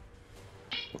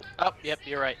 Oh, yep,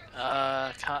 you're right.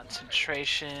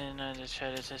 Concentration.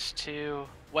 This two.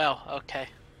 Well, okay.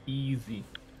 Easy.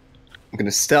 I'm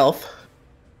gonna stealth.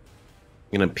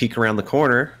 I'm gonna peek around the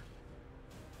corner,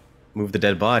 move the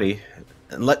dead body,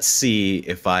 and let's see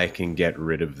if I can get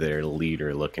rid of their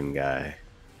leader-looking guy.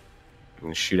 I'm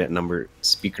gonna shoot at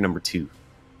speaker number 2.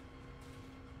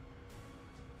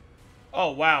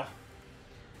 Oh, wow.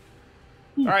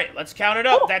 All right, let's count it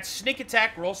up. That's sneak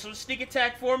attack. Roll some sneak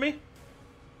attack for me.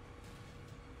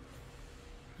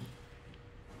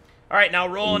 All right, now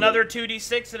roll another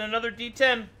 2d6 and another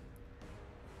d10.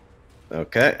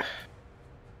 Okay.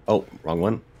 Oh, wrong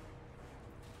one.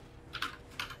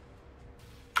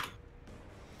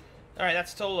 All right,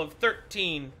 that's a total of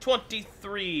 13,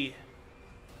 23,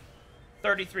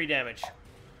 33 damage.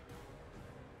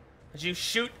 As you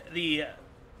shoot the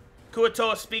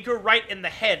Kuatoa speaker right in the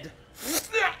head.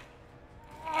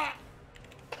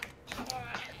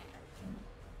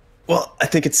 Well, I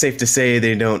think it's safe to say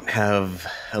they don't have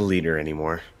a leader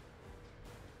anymore.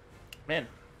 Man,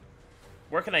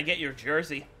 where can I get your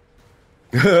jersey?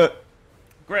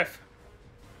 Griff.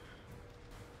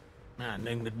 I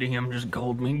think the DM just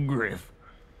called me Griff.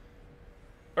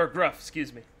 Or Gruff,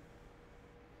 excuse me.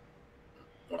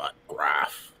 What,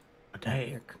 Graph?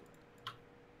 Attack.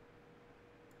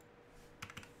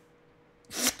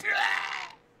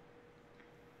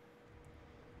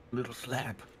 Little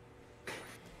slap.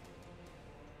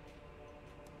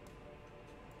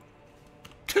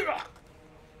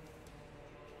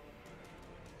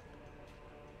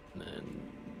 And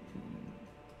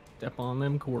step on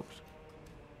them corpse.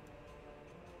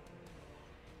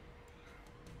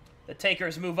 The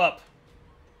takers move up.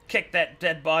 Kick that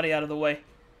dead body out of the way.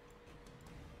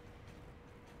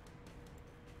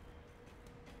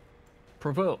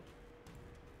 Provoke.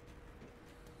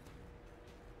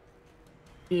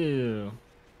 Ew.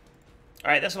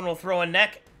 All right, this one will throw a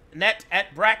net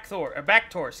at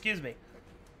Bactor, excuse me.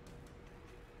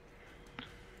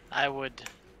 I would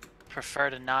prefer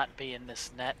to not be in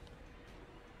this net.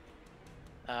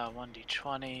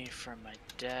 1d20 for my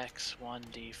dex,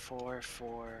 1d4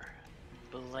 for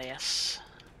bless.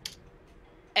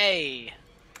 A.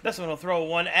 This one will throw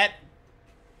one at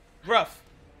Gruff.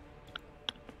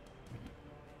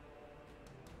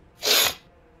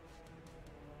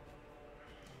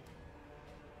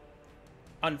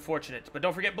 Unfortunate, but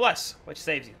don't forget Bless, which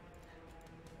saves you.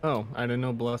 Oh, I didn't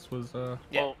know Bless was, Yeah.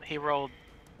 Well, he rolled.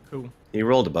 cool. He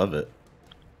rolled above it.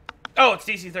 Oh, it's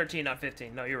DC 13, not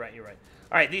 15. No, you're right, you're right.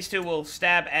 All right, these two will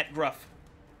stab at Gruff.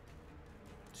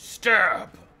 Stab!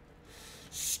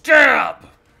 Stab!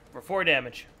 For 4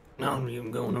 damage. I'm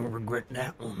even going to regret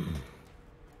that one.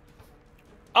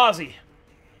 Ozzy.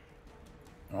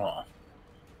 Oh.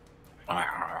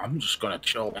 I'm just gonna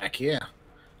chill back here.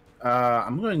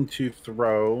 I'm going to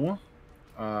throw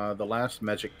the last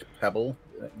magic pebble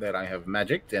that I have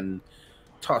magicked and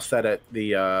toss that at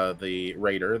the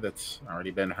raider that's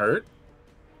already been hurt.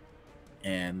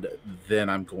 And then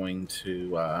I'm going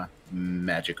to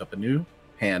magic up a new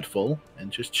handful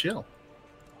and just chill.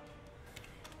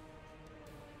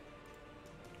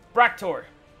 Braktor.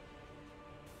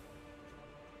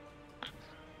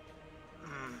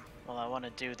 Well, I want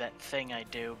to do that thing I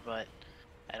do, but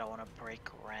I don't want to break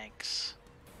ranks.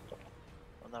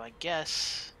 Although I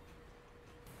guess...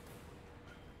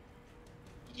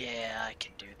 Yeah, I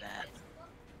can do that.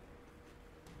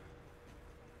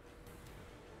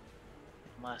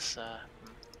 Unless, yeah.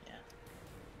 I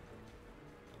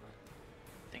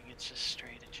think it's just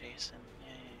straight adjacent.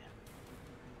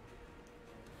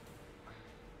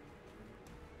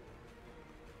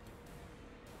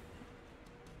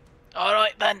 Yeah.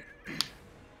 Alright then.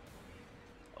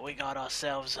 We got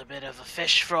ourselves a bit of a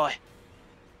fish fry.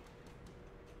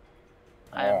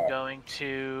 I'm going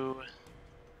to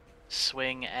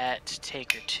swing at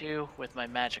Taker 2 with my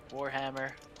magic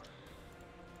warhammer.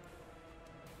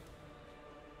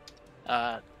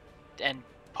 And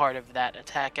part of that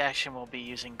attack action will be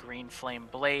using Green Flame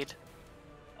Blade.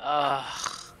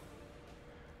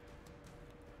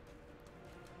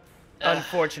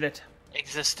 Unfortunate.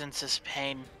 Existence is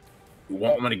pain. You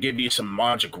want me to give you some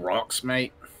magic rocks,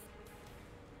 mate?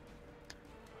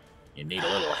 You need a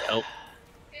little help?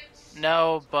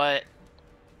 No, but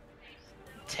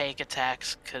take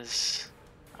attacks, because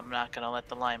I'm not going to let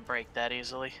the line break that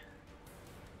easily.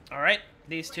 Alright,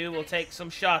 these two will take some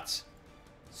shots.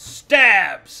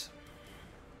 Stabs!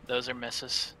 Those are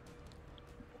misses.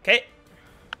 Okay.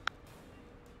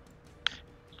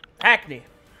 Hackney.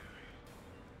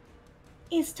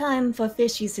 It's time for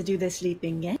fishies to do their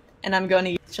sleeping, yeah? And I'm going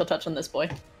to use Chill Touch on this boy.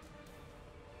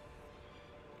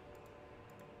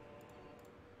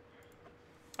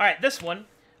 Alright, this one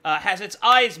has its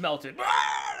eyes melted.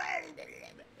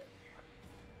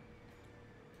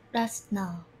 Rest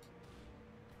now.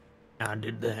 I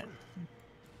did that.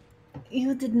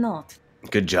 You did not.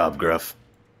 Good job, Gruff.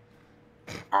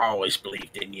 I always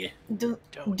believed in you. Do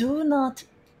not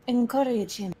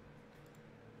encourage him.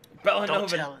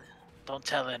 Belanovan. Don't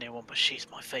tell anyone, but she's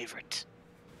my favorite.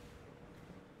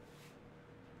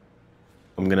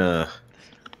 I'm gonna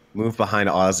move behind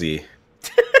Ozzy.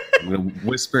 I'm gonna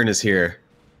whisper in his ear.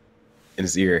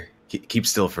 Keep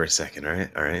still for a second, all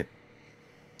right?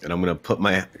 And I'm gonna put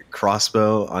my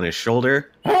crossbow on his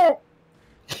shoulder. And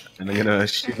I'm gonna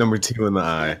shoot number 2 in the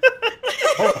eye.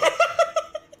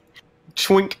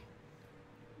 Chwink.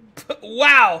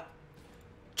 Wow!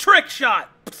 Trick shot!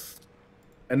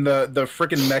 And the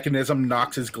freaking mechanism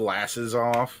knocks his glasses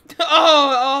off.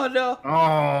 Oh no!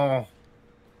 Oh.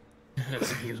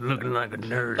 He's looking like a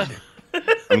nerd.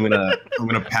 I'm gonna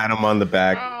pat him on the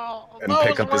back and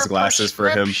pick up his glasses for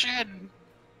him.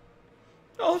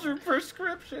 Those are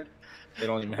prescription. They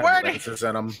don't even have lenses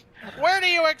in them. Where do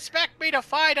you expect me to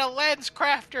find a lens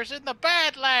crafters in the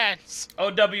Badlands?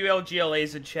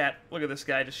 OWLGLA's in chat. Look at this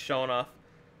guy just showing off.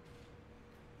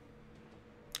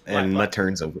 And my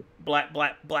turn's over. Black.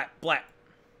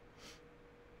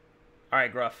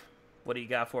 Alright, Gruff. What do you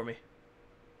got for me?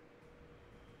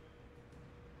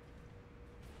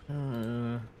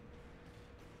 I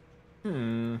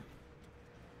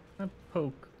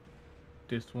poke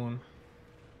this one.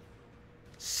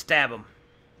 Stab him.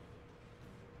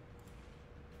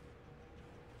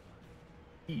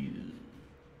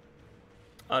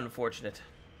 Unfortunate.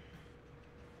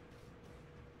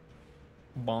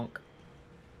 Bonk.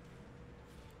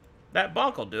 That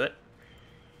bonk will do it.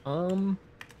 And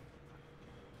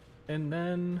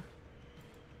then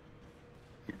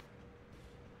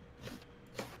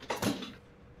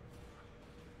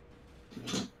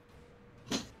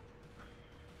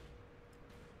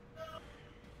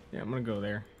yeah, I'm gonna go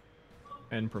there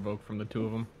and provoke from the 2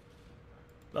 of them.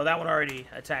 Well, that one already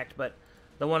attacked, but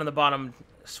the one on the bottom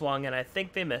swung, and I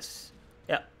think they missed.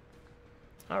 Yep.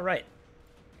 All right.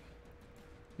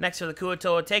 Next are the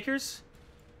Kuatoa Takers.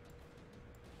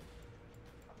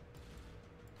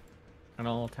 And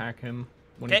I'll attack him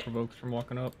when Okay. he provokes from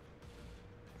walking up.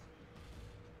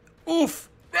 Oof!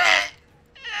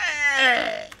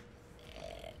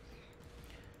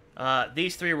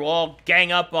 These 3 will all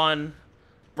gang up on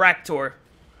Bractor.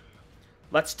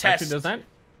 Let's test. Actually,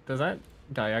 does that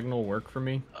diagonal work for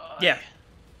me? Yeah.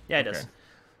 Yeah, it Okay. does.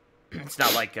 It's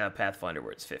not like Pathfinder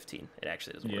where it's 15. It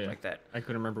actually doesn't work like that. I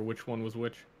couldn't remember which one was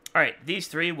which. Alright, these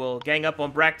 3 will gang up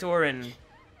on Bractor and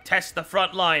test the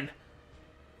front line.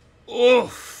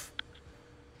 Oof!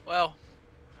 Well,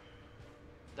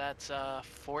 that's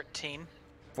 14.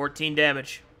 14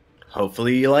 damage.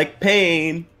 Hopefully you like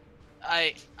pain.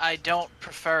 I don't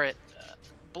prefer it.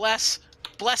 Bless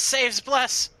saves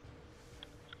bless.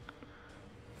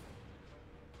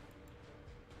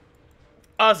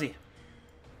 Ozzy.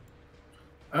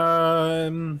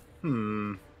 Trying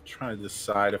to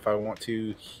decide if I want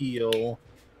to heal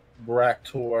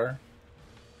Bractor.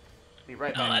 Be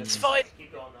right No, back. that's fine.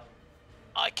 Keep going,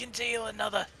 though. I can deal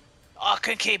another. I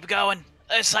can keep going.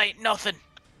 This ain't nothing.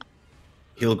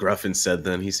 Heal Gruff instead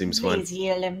then, he seems fine. Please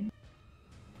heal him.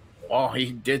 Oh,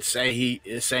 he did say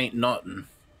this ain't nothing.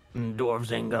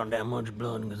 Dwarves ain't got that much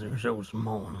blood because they're so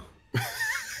small.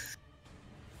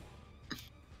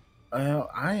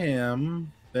 I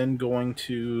am then going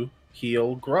to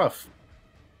heal Gruff.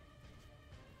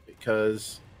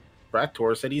 Because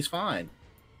Bractor said he's fine.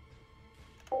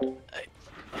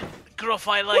 Gruff,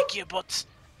 I like you, but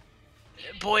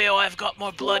boyo, I've got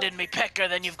more blood in me pecker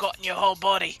than you've got in your whole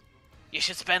body. You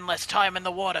should spend less time in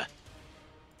the water.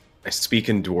 I speak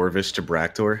in Dwarvish to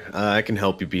Bractor. I can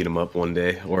help you beat him up one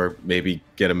day, or maybe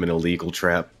get him in a legal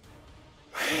trap.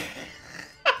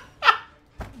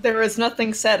 There is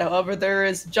nothing said, however, there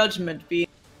is judgment being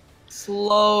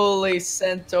slowly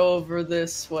sent over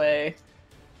this way.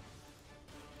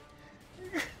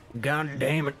 God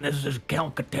damn it, this is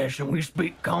Calcatesh and we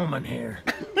speak common here.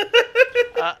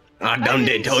 I done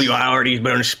did tell you I already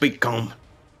been speak com.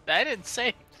 I didn't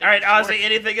say. All right, Ozzy.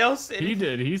 Anything else? He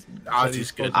did.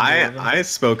 Ozzy's good. I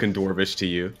spoke in Dwarvish to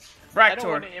you. I don't Bractor.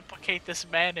 want to implicate this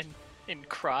man in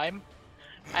crime.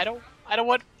 I don't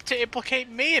want to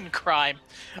implicate me in crime.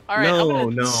 All right.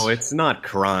 No, it's not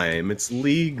crime. It's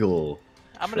legal.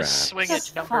 I'm gonna swing That's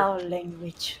at number. foul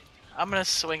language. I'm gonna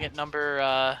swing at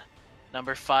number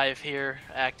 5 here,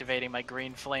 activating my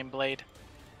green flame blade.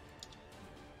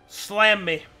 Slam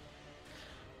me.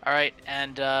 All right,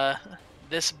 and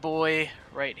this boy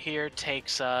right here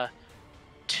takes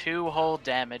 2 whole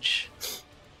damage.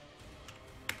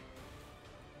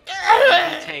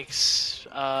 He takes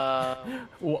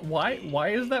Why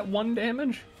is that 1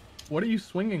 damage? What are you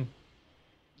swinging?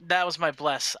 that was my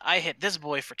bless. I hit this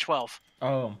boy for 12.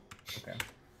 Oh, okay.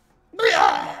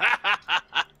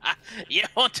 You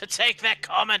want to take that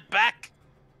comment back?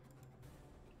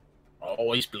 I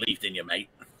always believed in you, mate.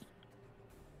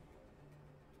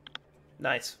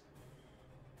 Nice.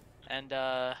 And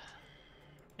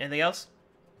Anything else?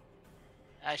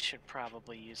 I should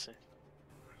probably use a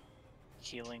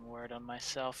healing word on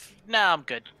myself. Nah, I'm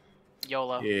good.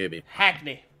 YOLO. Yeah, baby.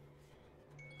 Hackney.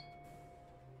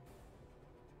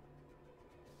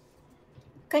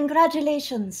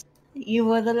 Congratulations. You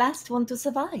were the last one to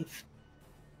survive.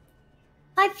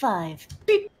 High five.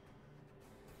 Beep.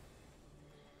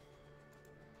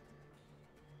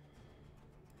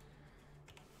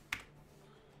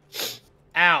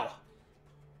 Ow.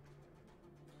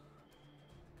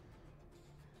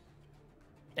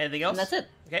 Anything else? And that's it.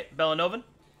 Okay, Bellanovan.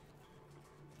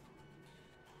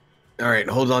 All right,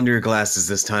 hold on to your glasses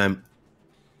this time.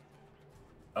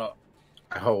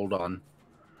 I hold on.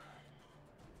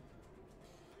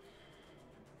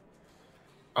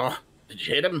 Oh, did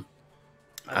you hit him?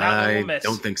 I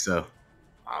don't think so.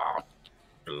 Oh,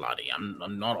 bloody!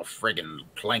 I'm not a friggin'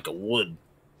 plank of wood.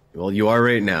 Well, you are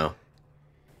right now.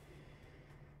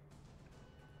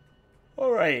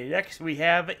 Alright, next we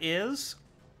have is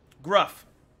Gruff.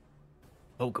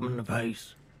 Poke him in the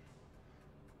face.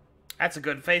 That's a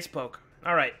good face poke.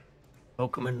 Alright.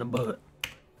 Poke him in the butt.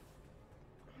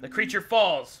 The creature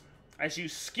falls as you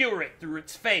skewer it through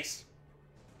its face.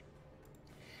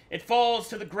 It falls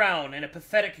to the ground in a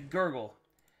pathetic gurgle.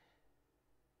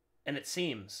 And it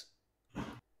seems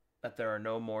that there are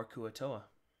no more Kuatoa.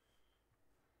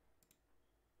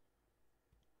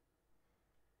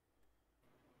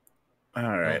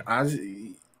 All right,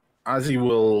 Ozzy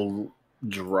will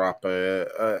drop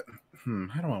a.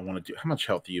 How do I want to do? How much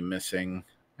health are you missing?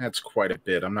 That's quite a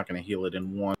bit. I'm not going to heal it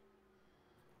in one.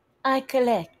 I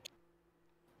collect.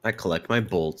 I collect my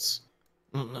bolts.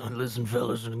 Listen,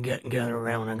 fellas, gather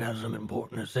around. I got something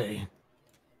important to say.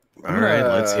 All right,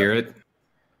 let's hear it.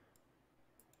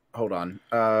 Hold on.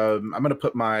 I'm going to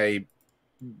put my.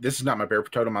 This is not my bear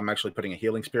totem. I'm actually putting a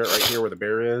healing spirit right here where the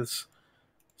bear is.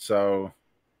 So,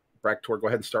 Bractor, go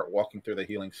ahead and start walking through the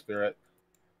healing spirit.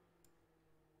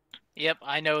 Yep,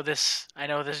 I know this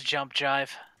jump jive.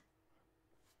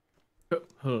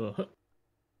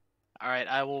 Alright,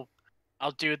 I'll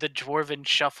do the dwarven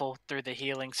shuffle through the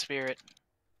healing spirit.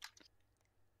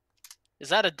 Is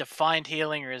that a defined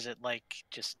healing, or is it like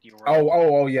just you roll?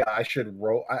 Oh, yeah. I should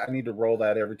roll. I need to roll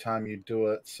that every time you do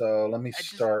it. So let me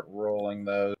start rolling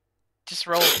those. Just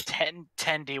roll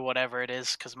 10d whatever it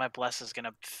is, because my bless is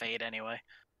gonna fade anyway.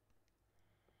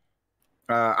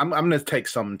 I'm gonna take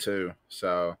some too.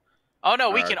 So. Oh no,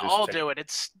 we can all do it.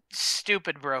 It's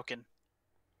stupid broken.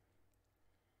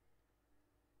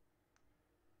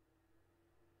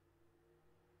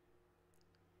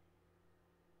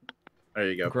 There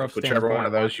you go. Gruff Whichever one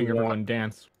of those you everyone want.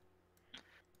 dance.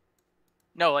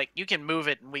 No, like you can move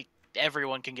it, and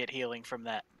everyone can get healing from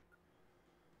that.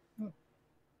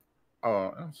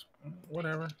 Oh,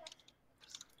 whatever.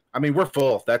 I mean, we're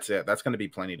full. That's it. That's going to be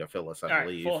plenty to fill us, I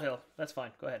believe. Full heal. That's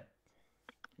fine. Go ahead.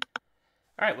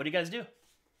 All right, what do you guys do?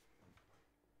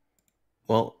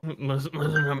 Well, Listen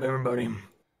up, everybody.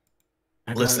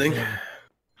 listening.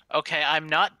 Okay, I'm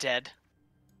not dead.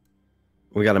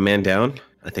 We got a man down.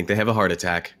 I think they have a heart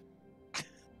attack.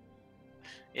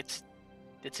 It's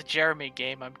a Jeremy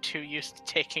game. I'm too used to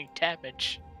taking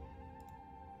damage.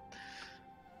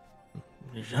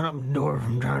 Shut up, dwarf.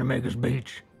 I'm trying to make a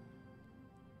speech.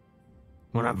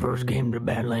 When I first came to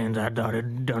Badlands, I thought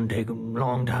it'd done take a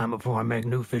long time before I make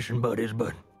new fishing buddies,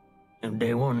 but on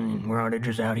day one, we're already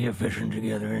just out here fishing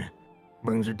together. It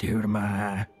brings a tear to my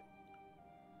eye.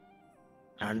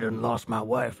 I done lost my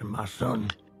wife and my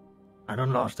son. I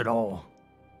done lost it all.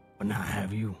 But now I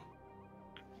have you.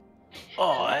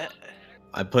 Oh,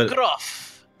 I put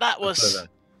Gruff. That was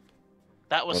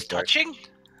touching.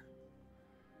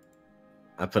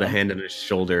 I put a hand on his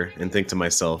shoulder and think to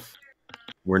myself,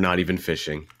 we're not even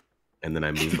fishing. And then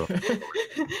I move on.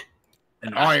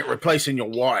 And I ain't replacing your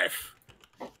wife.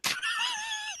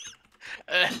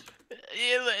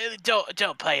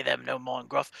 Don't pay them no more,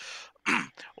 Gruff.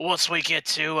 Once we get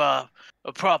to a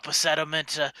proper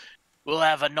settlement, we'll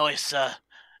have a nice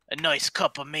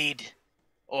cup of mead,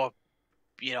 or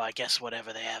I guess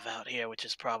whatever they have out here, which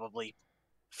is probably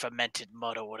fermented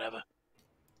mud or whatever.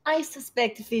 I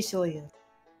suspect fish oil.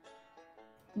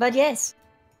 But yes,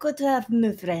 good to have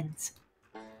new friends.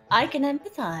 I can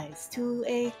empathize to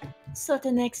a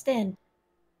certain extent.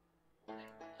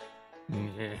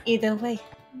 Yeah. Either way,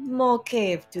 more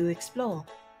cave to explore.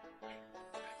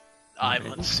 I'm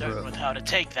Yeah, uncertain rough. with how to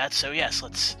take that, so yes,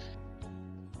 let's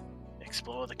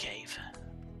explore the cave.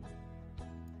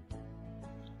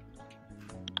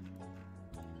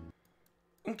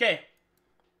 Okay.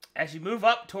 As you move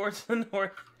up towards the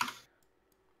north,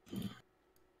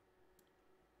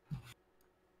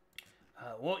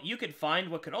 well, you could find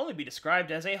what could only be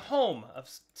described as a home of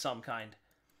some kind.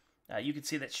 You can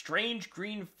see that strange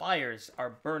green fires are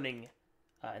burning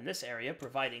in this area,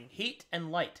 providing heat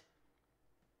and light.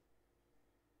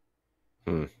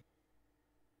 I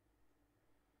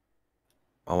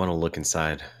want to look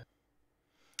inside.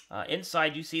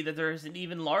 Inside, you see that there is an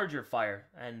even larger fire,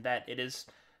 and that it's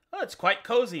quite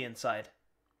cozy inside.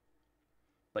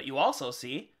 But you also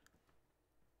see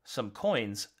some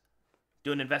coins.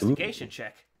 Do an investigation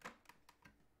check.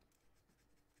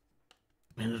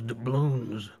 There's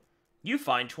doubloons. You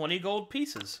find 20 gold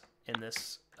pieces in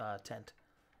this tent.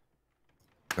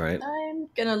 All right. I'm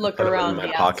gonna look Put it around in my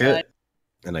the pocket, outside.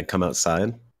 and I come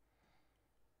outside.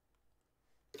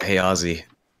 Hey, Ozzy,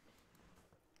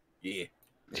 Yeah.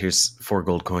 here's 4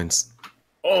 gold coins.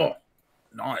 Oh,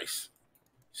 nice.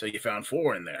 So you found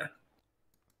 4 in there.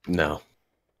 No.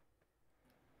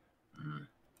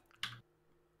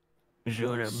 You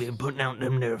sure they'll be putting out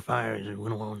them there fires if we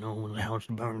don't want to know when the house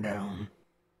burned down.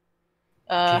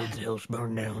 Kids' house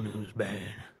burned down, it was bad.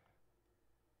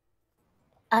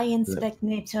 I inspect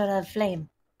nature of flame.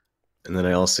 And then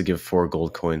I also give 4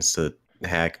 gold coins to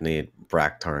Hackney,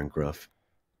 Braktar, and Gruff.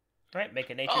 All right, make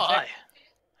a nature Oh, check. aye.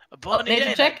 A bonny nature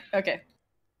day, check? Okay.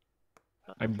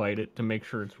 I bite it to make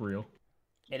sure it's real.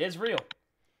 It is real.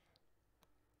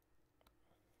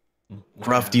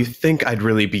 Gruff, do you think I'd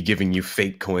really be giving you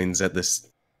fake coins at this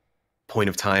point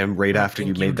of time, right after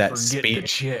you made that forget to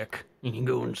speech? check, and you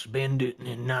go and spend it, and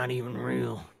it's not even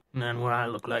real. And then where I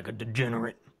look like a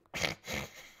degenerate.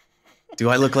 Do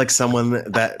I look like someone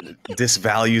that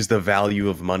disvalues the value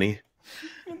of money?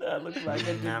 That looks like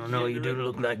a I don't know, you do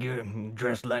look like you're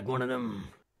dressed like one of them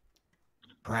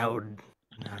proud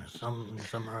some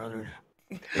or other.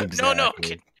 No, no,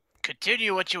 Exactly.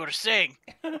 continue what you were saying.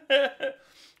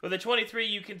 With a 23,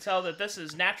 you can tell that this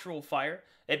is natural fire.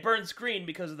 It burns green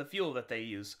because of the fuel that they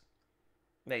use.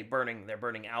 They're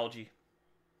burning algae.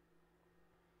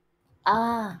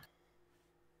 Ah.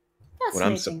 What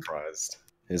I'm Fascinating. surprised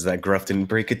is that Gruff didn't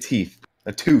break a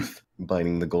tooth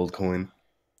biting the gold coin.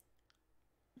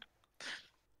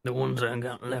 The ones I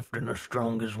got left are the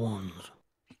strongest ones.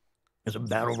 There's a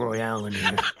battle royale in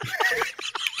here.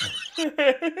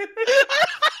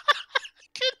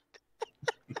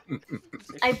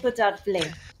 I put out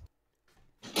flame.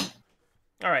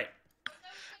 All right.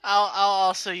 I'll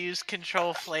also use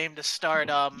control flame to start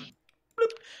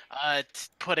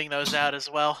putting those out as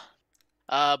well.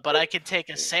 But I can take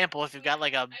a sample if you've got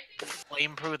like a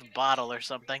flame-proof bottle or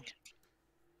something.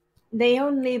 They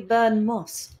only burn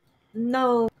moss.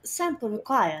 No sample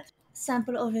required.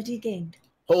 Sample already gained.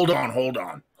 Hold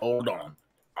on.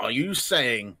 Are you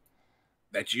saying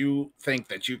that you think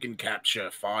that you can capture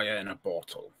fire in a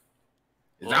bottle?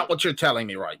 Is that what you're telling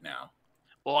me right now?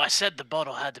 Well, I said the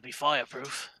bottle had to be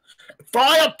fireproof.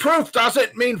 Fireproof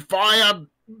doesn't mean fire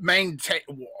maintain.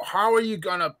 How are you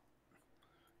gonna?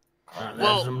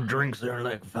 There's some drinks that are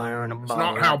like fire in a bottle.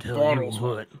 not how I'll tell bottles you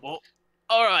what. Well,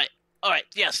 all right.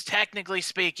 Yes, technically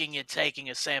speaking, you're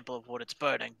taking a sample of what it's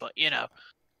burning, but you know,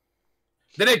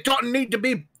 Then it doesn't need to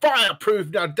be fireproof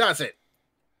now, does it?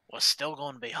 we're still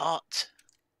going to be hot.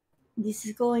 This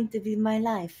is going to be my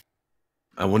life.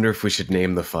 I wonder if we should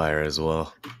name the fire as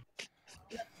well.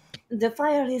 The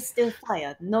fire is still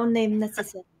fire. No name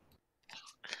necessary.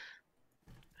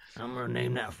 I'm gonna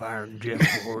name that fire Jeff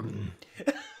Gordon.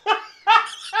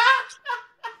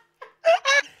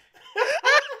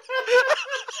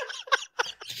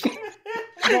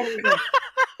 Very good.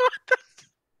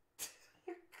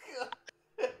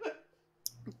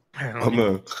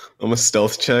 I'm a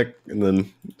stealth check and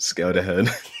then scout ahead.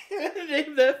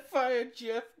 Name that fire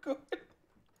Jeff Gordon.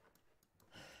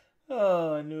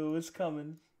 Oh, I knew it was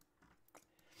coming.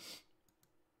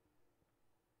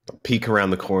 Peek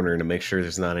around the corner to make sure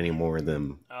there's not any more of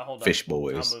them Hold on. fish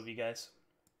boys. I'll move you guys.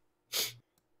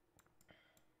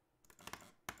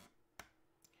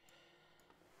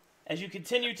 As you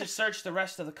continue to search the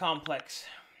rest of the complex,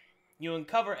 you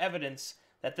uncover evidence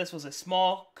that this was a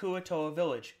small Kuatoa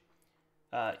village.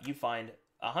 You find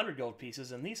 100 gold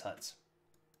pieces in these huts.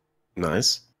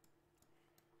 Nice.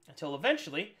 Until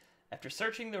eventually, after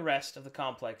searching the rest of the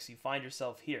complex, you find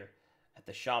yourself here at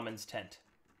the shaman's tent.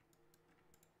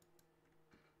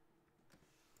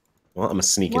 Well, I'm gonna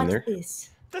sneak in there. What's this?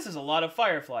 This is a lot of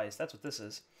fireflies. That's what this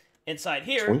is. Inside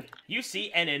here, Twink. you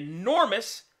see an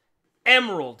enormous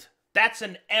emerald. That's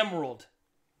an emerald.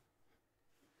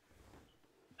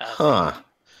 Huh.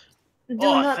 Do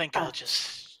Oh, I not think I'll touch.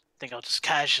 just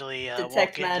casually Detect walk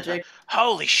into magic. the...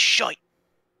 Holy shit!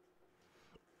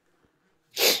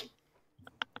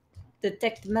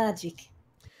 Detect magic.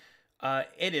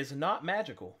 It is not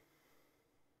magical.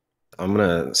 I'm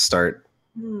gonna start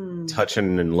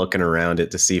touching and looking around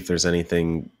it to see if there's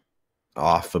anything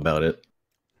off about it.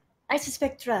 I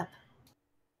suspect trap.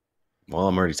 Well,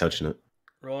 I'm already touching it.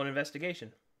 Roll an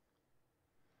investigation.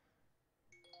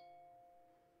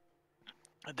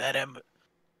 That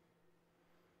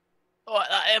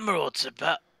emerald's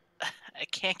about... I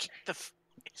can't keep the...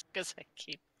 It's because I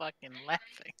keep fucking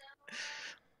laughing.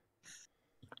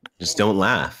 Just don't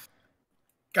laugh.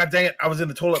 God dang it! I was in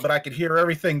the toilet, but I could hear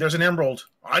everything. There's an emerald.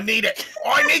 I need it.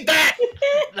 I need that.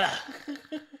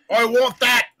 I want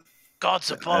that.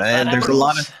 God's above And that there's a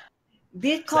lot of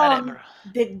Be That calm, emerald.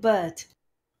 Big Bird.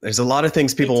 there's a lot of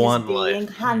things people it is want in being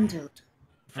life. handled.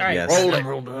 All right. Yes. Roll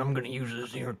emerald, I'm gonna use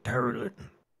this here turlet.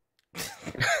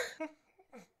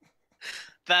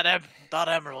 That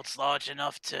emerald's large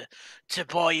enough to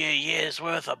buy you a year's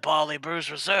worth of Barley Brew's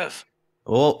Reserve.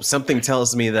 Well, something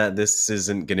tells me that this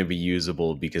isn't going to be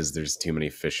usable because there's too many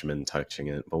fishermen touching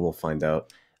it, but we'll find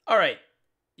out. All right.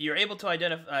 You're able to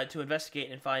identify, to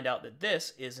investigate and find out that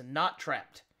this is not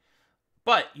trapped.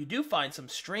 But you do find some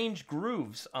strange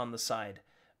grooves on the side,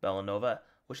 Bellanova,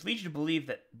 which leads you to believe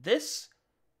that this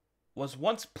was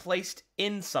once placed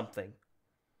in something.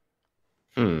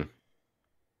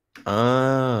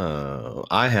 Oh,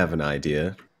 I have an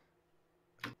idea.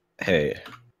 Hey.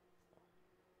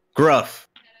 Gruff,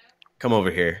 come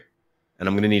over here. And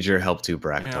I'm gonna need your help too, Yeah,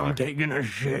 I'm Braktar. taking a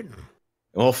shit.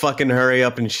 Well, fucking hurry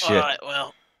up and shit. Alright,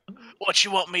 well, what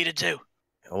you want me to do?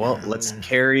 Well, let's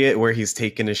carry it where he's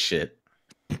taking a shit.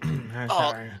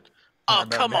 Sorry. Oh, about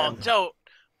come on, that. don't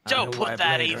I'll put wipe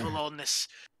that later. evil on this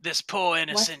poor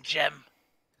innocent gem.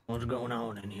 What's going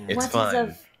on in here? It's What is fine.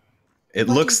 what It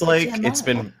looks is the like gem it's of?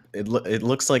 been it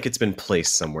looks like it's been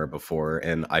placed somewhere before,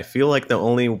 and I feel like the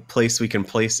only place we can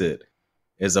place it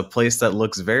is a place that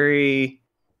looks very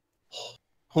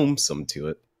homesome to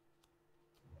it.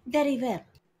 Very well.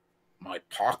 My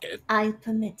pocket. I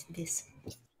permit this.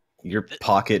 Your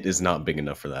pocket is not big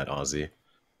enough for that, Ozzy.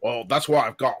 Well, that's why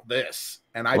I've got this.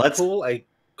 And I Let's- pull a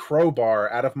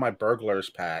crowbar out of my burglar's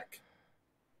pack.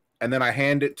 And then I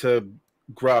hand it to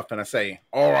Gruff and I say,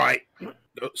 all right,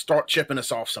 start chipping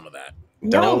us off some of that.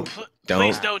 Don't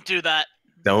Please don't do that.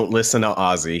 don't listen to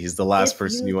Ozzy. He's the last If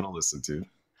person you- you want to listen to.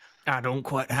 I don't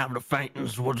quite have the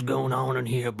faintness of what's going on in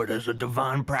here, but as a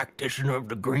divine practitioner of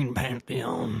the Green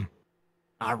Pantheon,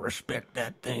 I respect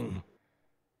that thing.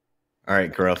 All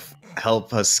right, Gruff,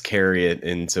 help us carry it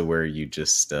into where you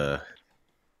just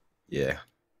yeah.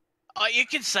 You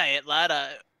can say it, lad.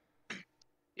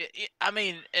 I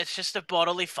mean, it's just a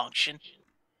bodily function.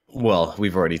 Well,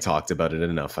 we've already talked about it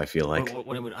enough, I feel like.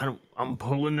 Wait a minute, I'm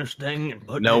pulling this thing and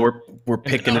putting No, it we're in the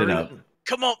picking it up. toilet.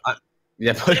 Come on,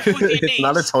 Yeah, but Live with your it's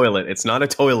not a knees. toilet. It's not a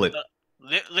toilet.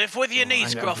 live with your Oh,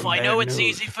 knees, I got Gruff. some I bad know it's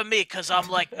news. easy for me because I'm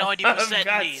like I've 90%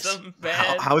 got knees. some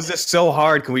bad. How is this so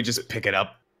hard? Can we just pick it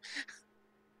up?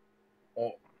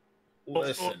 Oh,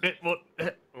 listen.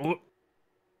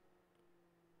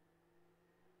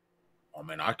 I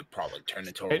mean, I could probably turn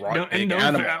into a right Don't big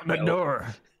animal. out the door.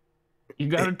 You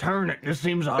gotta turn it. This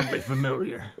seems oddly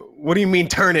familiar. What do you mean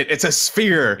turn it? It's a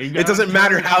sphere. You It gotta doesn't turn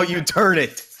matter it. how you turn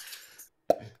it.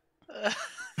 Damn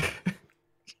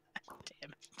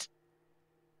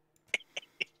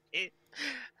it.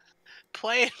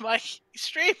 Playing my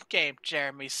stream game,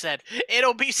 Jeremy said.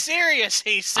 It'll be serious,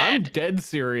 he I'm said. dead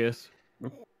serious.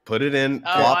 Put it in.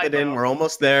 Oh, Plop I it in. know. We're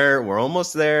almost there. We're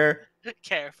almost there.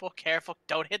 Careful.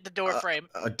 Don't hit the door frame.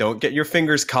 Don't get your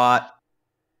fingers caught.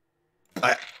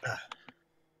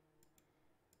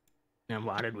 And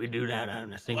why did we do that? I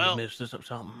think Well- we missed this or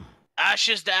something.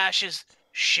 Ashes to ashes,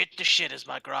 shit to shit, as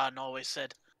my gran always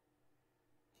said.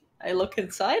 I look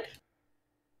inside.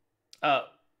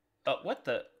 What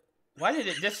the? Why did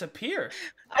it disappear?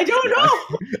 I don't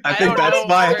know. I I think don't that's know.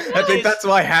 why. What I think is- that's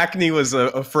why Hackney was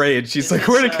afraid. She's Is like, this,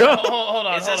 "Where'd it go?" Hold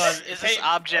on, Is hold this- on. is this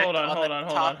object Hold on, on hold the on,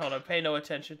 hold top? on, hold on. Pay no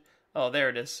attention. Oh, there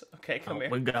it is. Okay, come here.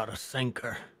 We got a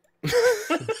sinker.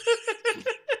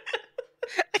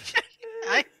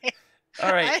 I,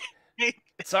 All right. I-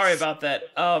 Sorry about that.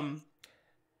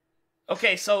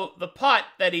 Okay, so the pot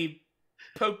that he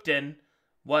pooped in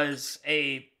was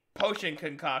a potion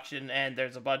concoction, and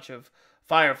there's a bunch of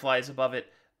fireflies above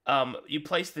it. You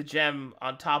place the gem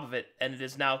on top of it, and it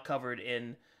is now covered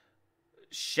in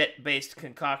shit-based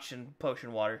concoction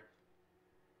potion water.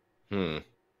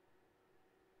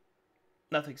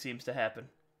 Nothing seems to happen.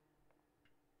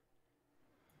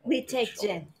 We take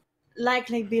gem.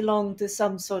 Likely belong to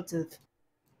some sort of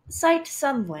site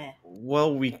somewhere.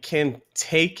 Well, we can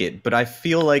take it, but I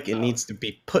feel like it needs to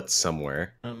be put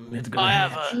somewhere. It's gonna I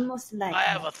have hatch. Most likely. I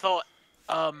have a thought.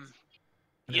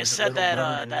 You There's a said little that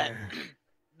bird in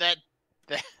that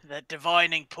there. that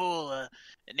divining pool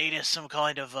needed some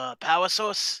kind of power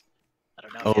source. I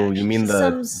don't know. if Oh, you mean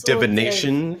Some the sort of-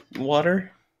 divination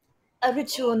water? A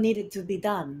ritual needed to be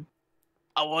done.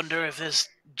 I wonder if this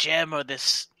gem or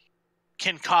this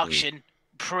concoction,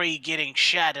 pre getting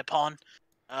shat upon,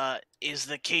 is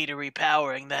the key to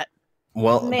repowering that.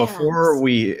 Well, Mayhaps. before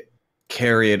we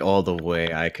carry it all the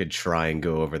way, I could try and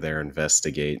go over there and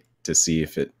investigate to see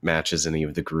if it matches any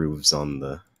of the grooves on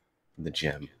the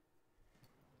gem.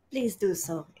 Please do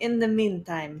so. In the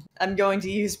meantime, I'm going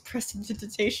to use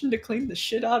prestidigitation to clean the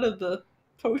shit out of the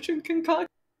potion concoction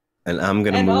And I'm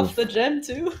gonna and move off the gem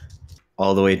too.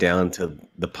 all the way down to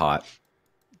the pot.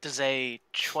 Does a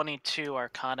 22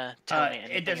 Arcana tell me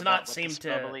anything It does about not what seem this to.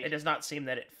 bubbly- It does not seem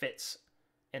that it fits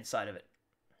inside of it.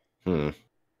 Hmm.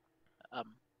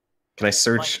 Um, Can I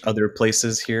search other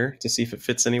places here to see if it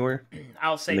fits anywhere?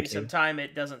 I'll save the you some cave. time.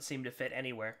 It doesn't seem to fit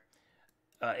anywhere.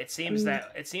 It seems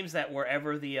that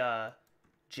wherever the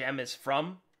gem is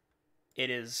from, it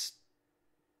is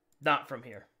not from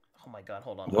here. Oh my god!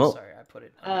 Hold on. Well- I'm sorry. I put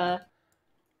it.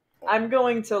 I'm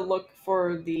going to look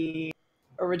for the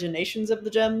originations of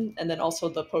the gem and then also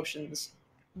the potions,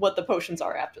 what the potions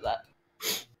are after that.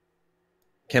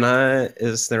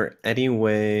 Is there any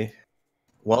way,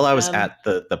 while I was Um, at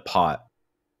the pot,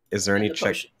 is there and any the check?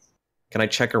 potions. Can I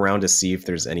check around to see if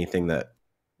there's anything that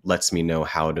lets me know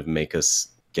how to make us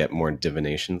get more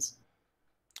divinations?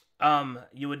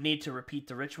 You would need to repeat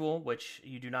the ritual, which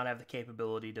you do not have the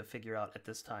capability to figure out at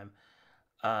this time.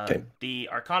 Okay. The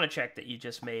Arcana check that you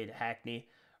just made, Hackney,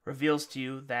 reveals to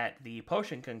you that the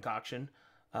potion concoction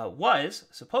was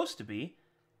supposed to be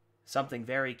something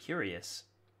very curious.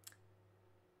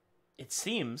 It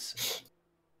seems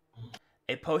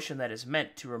a potion that is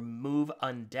meant to remove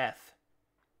undeath.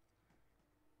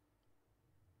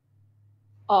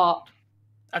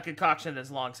 A concoction that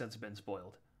has long since been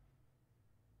spoiled.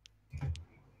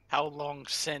 how long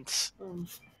since?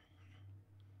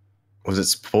 Was it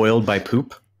spoiled by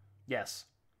poop? Yes.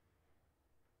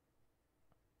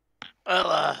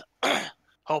 Well,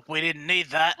 hope we didn't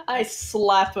need that. I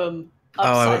slap him Oh,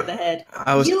 upside the head.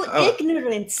 You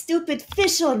ignorant, stupid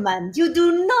fisherman! You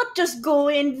do not just go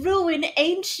and ruin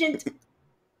ancient.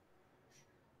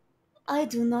 I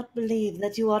do not believe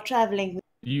that you are traveling with.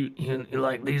 You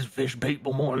like these fish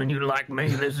people more than you like me,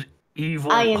 this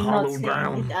evil I am not hollow saying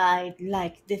ground. that I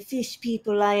like the fish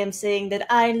people. I am saying that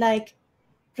I like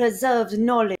preserved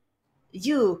knowledge.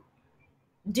 You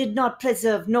did not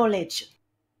preserve knowledge.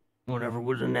 Whatever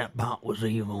was in that pot was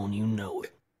evil, and you know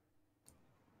it.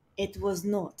 It was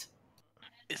not.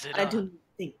 Is it? I do not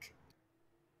think.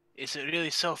 Is it really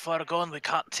so far gone we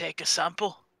can't take a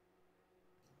sample?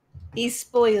 He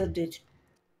spoiled it.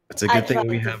 It's a I good thing tried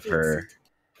we to have fix her it.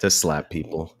 to slap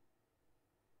people.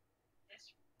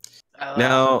 Well,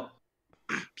 Now,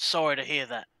 sorry to hear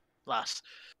that, lass.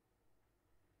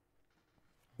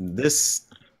 this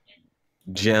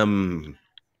gem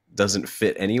doesn't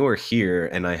fit anywhere here,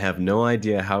 and I have no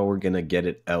idea how we're gonna get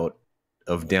it out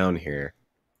of down here.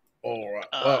 All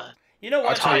right. You know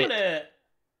what? I'll tell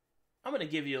I'm gonna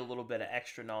give you a little bit of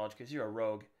extra knowledge because you're a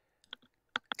rogue.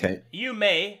 Okay. You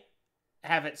may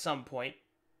have at some point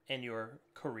in your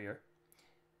career,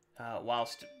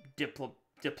 whilst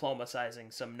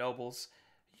diplomatizing some nobles,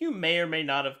 you may or may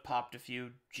not have popped a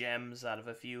few gems out of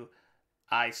a few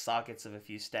eye sockets of a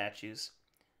few statues,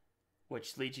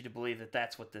 which leads you to believe that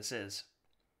that's what this is.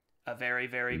 A very,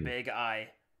 very big eye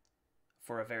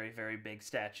for a very, very big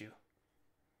statue.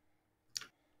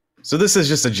 So this is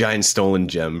just a giant stolen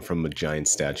gem from a giant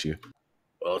statue.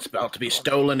 Well, it's about to be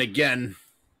stolen again.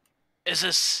 Is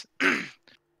this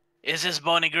is this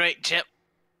Bonnie Great, Chip?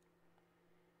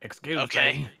 Excuse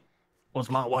Okay. me. What's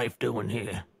my wife doing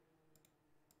here?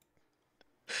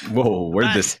 Whoa,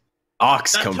 where'd this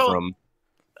ox That's come all- from?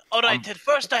 All right. At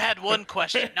first, I had one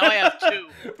question. Now I have two.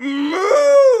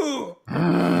 Moo!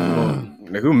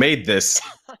 Who made this?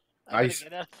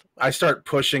 I start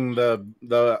pushing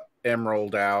the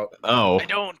emerald out. Oh,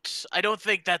 I don't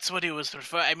think that's what he was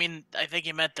referring. I mean, I think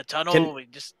he meant the tunnel. Can- We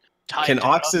just tied can it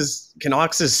up.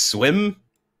 oxes swim?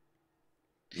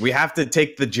 We have to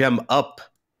take the gem up.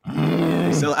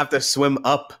 We still have to swim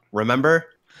up, remember?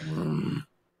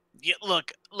 Yeah,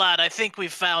 look, lad. I think we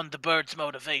found the bird's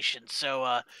motivation.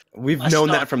 So, We've Let's known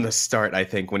not- that from the start, I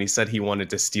think, when he said he wanted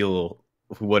to steal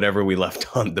whatever we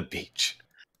left on the beach.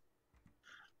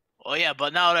 Oh yeah,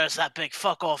 but now there's that big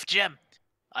fuck off gem.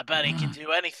 I bet he can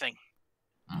do anything.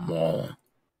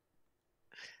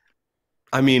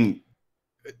 I mean,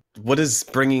 what does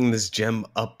bringing this gem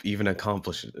up even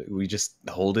accomplish? We just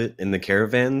hold it in the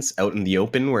caravans out in the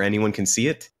open where anyone can see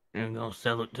it? And gonna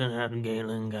sell it to that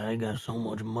Gailen guy. He got so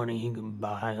much money he can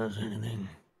buy us anything.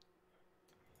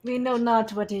 We know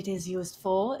not what it is used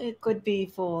for. It could be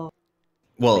for...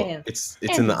 Well, Well, it's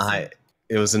in the eye.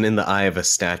 It was in the eye of a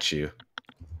statue.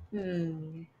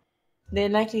 They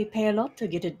likely pay a lot to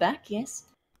get it back, yes?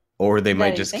 Or they might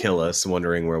Very just fair. kill us,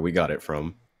 wondering where we got it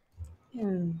from.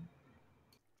 May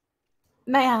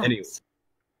I Anyway. ask?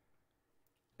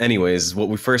 Anyways, what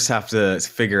we first have to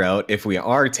figure out, if we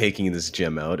are taking this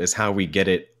gem out, is how we get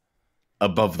it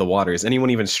above the water. Is anyone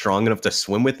even strong enough to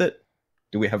swim with it?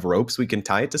 Do we have ropes we can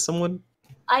tie it to someone?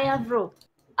 I have rope.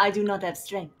 I do not have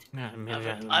strength. Yeah, maybe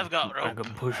I've got I rope.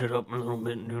 could push it up a little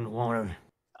bit into the water.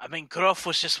 I mean, Gruff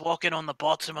was just walking on the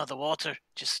bottom of the water.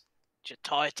 Just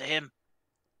tie it to him.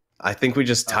 I think we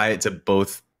just tie it to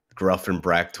both Gruff and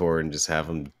Bractor and just have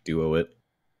them duo it.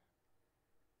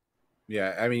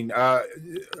 Yeah, I mean,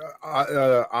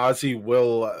 Ozzy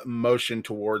will motion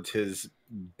towards his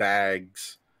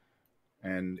bags,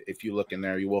 and if you look in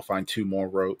there, you will find 2 more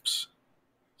ropes.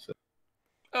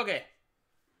 Okay.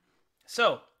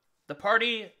 So, the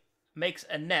party makes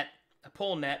a net, a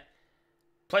pull net,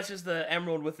 places the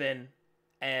emerald within,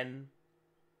 and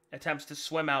attempts to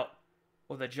swim out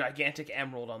with a gigantic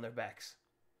emerald on their backs.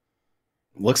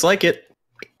 Looks like it.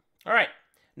 Alright.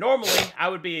 Normally, I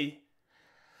would be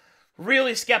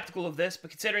really skeptical of this,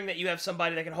 but considering that you have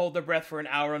somebody that can hold their breath for an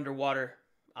hour underwater,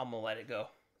 I'm gonna let it go.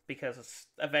 Because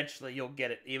eventually you'll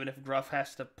get it, even if Gruff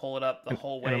has to pull it up the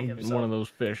whole way And himself. one of those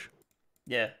fish.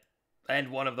 Yeah.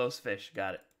 And one of those fish.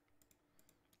 Got it.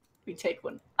 We take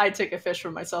one. I take a fish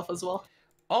for myself as well.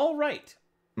 All right.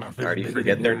 My fish already bigger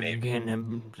forget than their yours name. Again,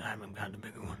 I haven't got the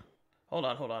bigger one. Hold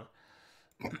on.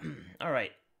 All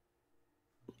right.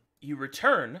 You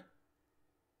return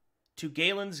to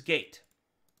Galen's Gate.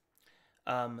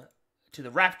 To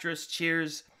the rapturous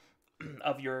cheers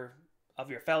of your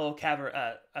fellow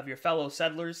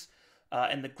settlers,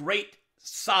 and the great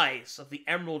size of the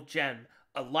emerald gem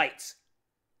alights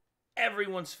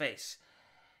everyone's face.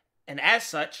 And as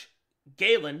such,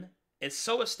 Gailen is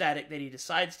so ecstatic that he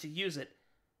decides to use it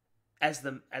as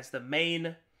the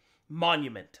main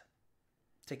monument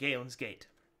to Galen's Gate.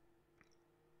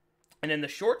 And in the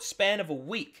short span of a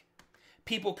week,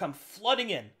 people come flooding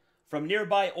in from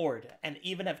nearby Ord and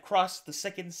even have crossed the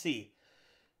Sickened Sea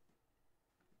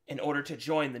in order to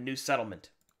join the new settlement.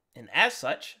 And as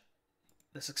such,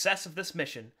 the success of this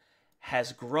mission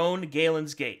has grown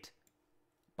Galen's Gate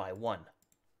by 1.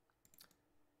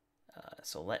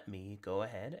 So let me go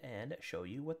ahead and show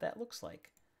you what that looks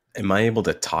like. Am I able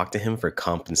to talk to him for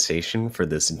compensation for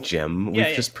this gem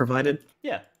we've just provided?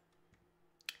 Yeah.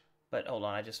 But hold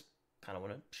on, I just kind of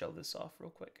want to show this off real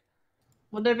quick.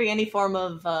 Would there be any form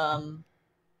of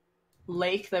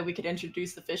lake that we could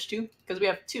introduce the fish to? Because we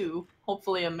have 2,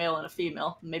 hopefully a male and a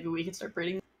female. Maybe we could start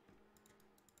breeding.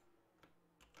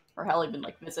 Or hell, even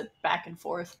visit back and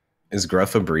forth. Is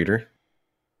Gruff a breeder?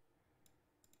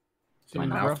 It's a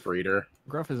mouth breeder.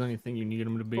 Gruff is anything you need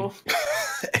him to be. Oof.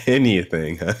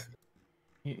 Anything, huh?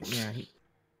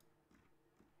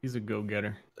 He's a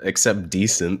go-getter. Except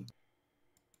decent.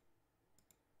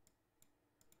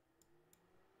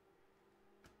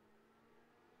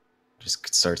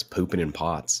 Just starts pooping in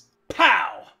pots.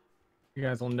 Pow! You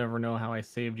guys will never know how I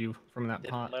saved you from that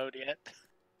Didn't pot. load yet.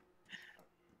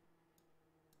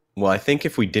 Well, I think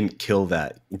if we didn't kill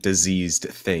that diseased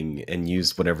thing and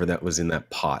used whatever that was in that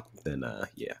pot, then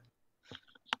yeah.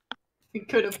 We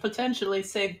could have potentially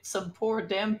saved some poor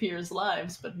Dampier's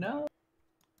lives, but no.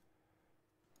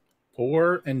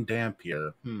 Poor and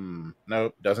Dampier.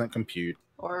 Nope, doesn't compute.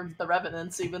 Or the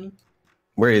Revenants, even.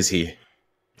 Where is he?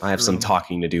 I have some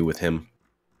talking to do with him.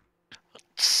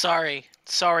 Sorry,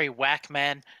 whack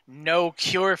man. No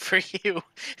cure for you.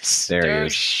 There he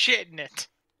is. Shit in it.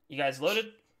 You guys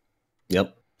loaded?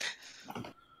 Yep.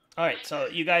 Alright, so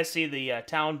you guys see the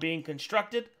town being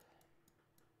constructed?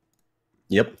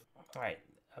 Yep. Alright,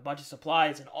 a bunch of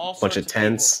supplies and all Bunch sorts of of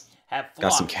tents. people have flocked.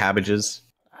 Got some cabbages.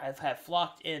 Have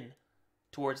flocked in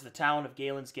towards the town of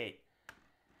Galen's Gate.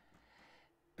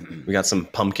 We got some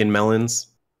pumpkin melons.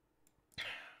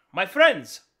 My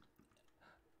friends,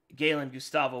 Gailen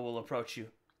Gustavo will approach you.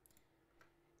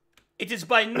 It is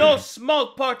by no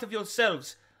small part of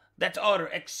yourselves that our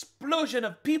explosion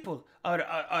of people, our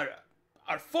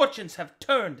fortunes have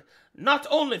turned, not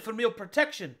only from your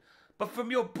protection, but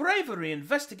from your bravery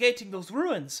investigating those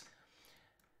ruins.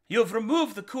 You have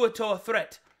removed the Kuator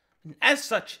threat, and as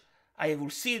such, I will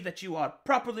see that you are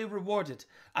properly rewarded.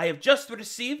 I have just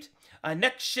received a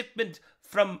next shipment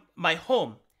from my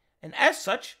home, and as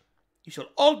such, you shall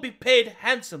all be paid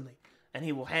handsomely. And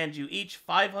he will hand you each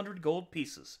 500 gold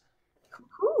pieces.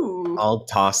 Ooh. I'll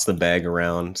toss the bag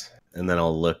around, and then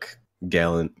I'll look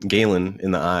Galen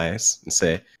in the eyes and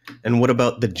say, "And what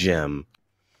about the gem?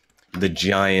 The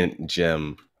giant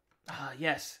gem?" Ah,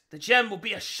 yes. The gem will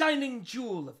be a shining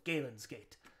jewel of Galen's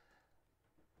Gate.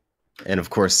 And of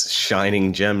course,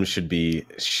 shining gems should be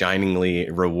shiningly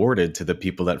rewarded to the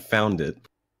people that found it.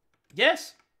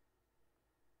 Yes.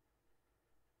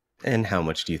 And how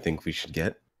much do you think we should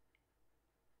get?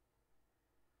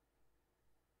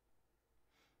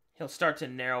 He'll start to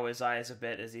narrow his eyes a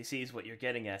bit as he sees what you're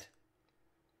getting at.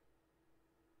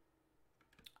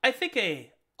 I think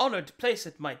a honored place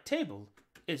at my table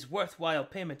is worthwhile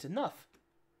payment enough.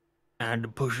 I had to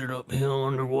push it uphill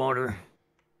underwater.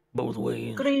 Both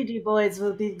ways. Greedy boys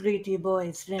will be greedy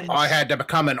boys, friends. I had to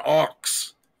become an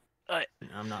ox.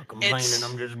 I'm not complaining,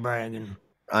 I'm just bragging.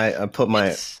 I put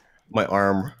my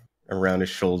arm around his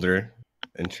shoulder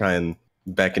and try and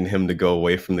beckon him to go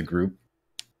away from the group.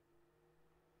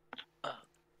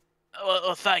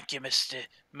 Well, thank you,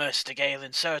 Mr.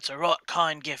 Galen, sir. It's a right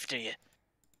kind gift to you.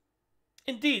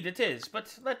 Indeed it is,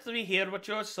 but let me hear what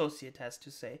your associate has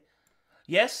to say.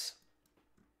 Yes?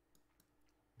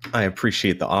 I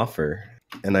appreciate the offer,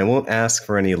 and I won't ask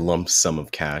for any lump sum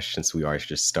of cash since we are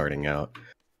just starting out.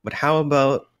 But how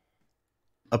about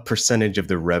a percentage of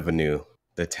the revenue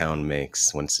the town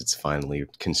makes once it's finally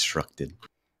constructed?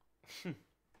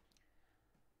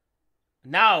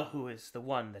 Now who is the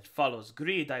one that follows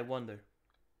greed, I wonder?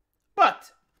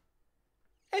 But,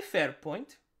 a fair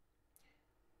point.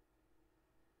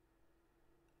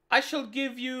 I shall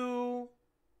give you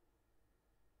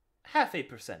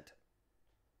 0.5%.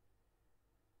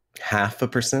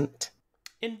 0.5%?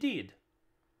 Indeed.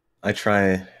 I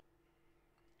try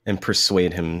and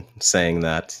persuade him, saying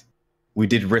that we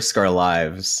did risk our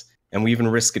lives, and we even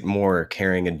risk it more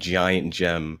carrying a giant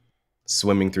gem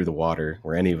swimming through the water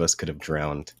where any of us could have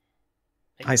drowned.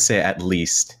 I say at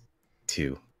least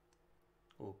 2.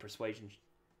 Oh, persuasion.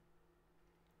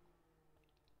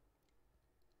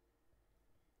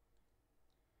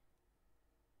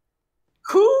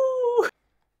 Whoo!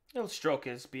 He'll stroke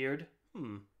his beard.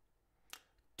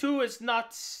 2 is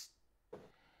not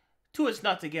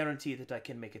a guarantee that I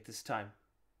can make it this time.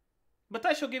 But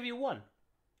I shall give you 1.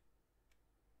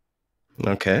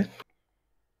 Okay.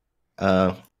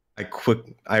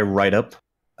 I write up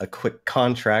a quick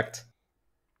contract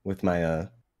with my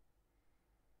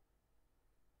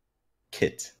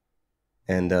kit,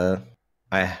 and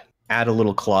I add a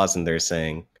little clause in there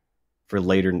saying for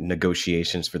later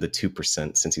negotiations for the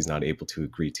 2%, since he's not able to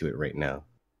agree to it right now.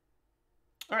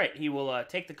 All right, he will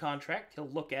take the contract. He'll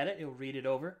look at it. He'll read it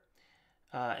over.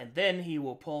 And then he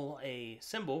will pull a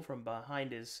symbol from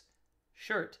behind his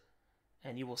shirt,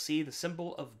 and you will see the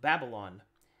symbol of Babylon.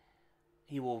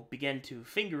 He will begin to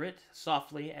finger it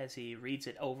softly as he reads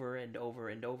it over and over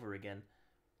and over again.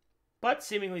 But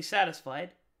seemingly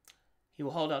satisfied, he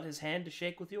will hold out his hand to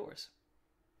shake with yours.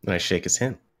 And I shake his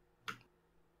hand.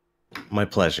 My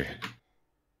pleasure.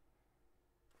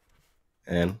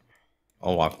 And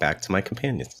I'll walk back to my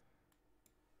companions.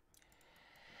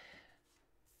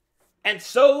 And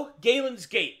so, Galen's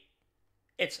Gate,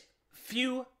 its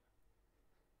few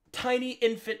tiny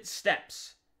infant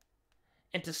steps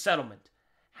into settlement,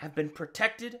 have been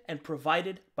protected and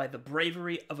provided by the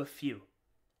bravery of a few.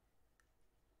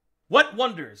 What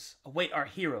wonders await our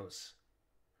heroes?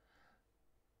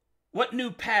 What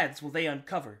new paths will they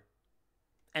uncover?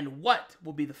 And what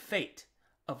will be the fate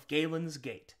of Galen's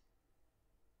Gate?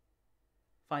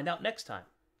 Find out next time.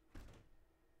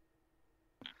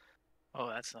 Oh,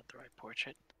 that's not the right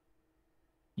portrait.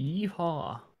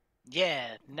 Yeehaw.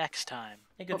 Yeah, next time.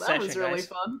 A good Well, that session, was really guys.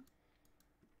 fun.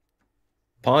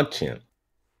 PogChamp.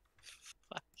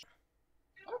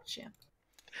 Oh, champ.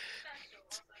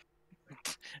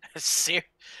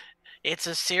 It's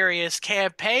a serious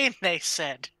campaign, they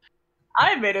said.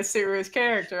 I made a serious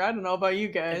character. I don't know about you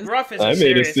guys. Gruff is a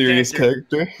serious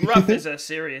character. character. Gruff is a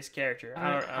serious character.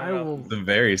 I I don't know. will It's a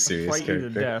very serious fight you to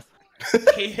character.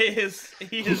 death. He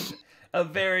is a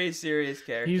very serious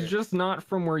character. He's just not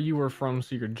from where you were from,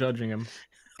 so you're judging him.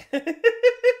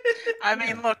 I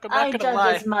mean, look, I'm I not gonna judge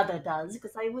lie. as mother does,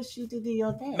 because I wish you to do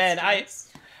your best. Man,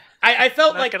 yes. I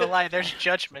felt I'm not like gonna lie, there's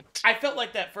judgment. I felt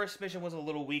like that first mission was a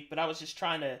little weak, but I was just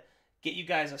trying to get you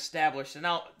guys established, and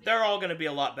now they're all gonna be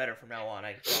a lot better from now on.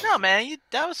 No, man,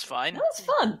 that was fine. That was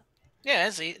fun. Yeah,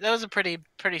 that was a pretty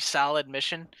solid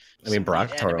mission. I mean, Some neat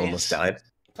Brocktar enemies. almost died.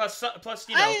 Plus,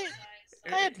 you know,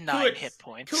 I had 9 hit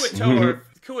points.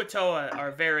 Kuatoa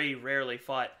are very rarely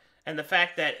fought, and the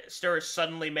fact that Stir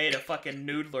suddenly made a fucking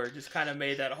noodler just kind of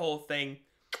made that whole thing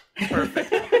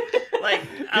perfect. Like,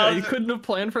 you couldn't have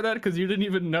planned for that because you didn't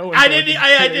even know. I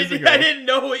didn't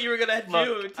know what you were gonna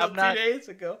do until 2 days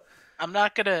ago. I'm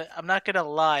not gonna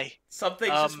lie. Some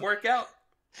things just work out.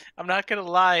 I'm not gonna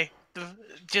lie.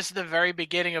 Just the very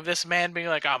beginning of this man being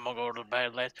like, I'm gonna go to the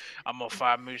Badlands. I'm gonna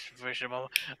find me some fish. I'm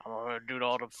gonna do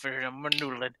all the fishing. I'm gonna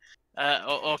noodle it.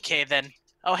 Okay then.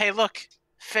 Oh hey, look,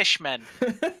 fishmen.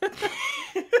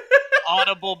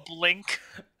 Audible blink.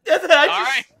 All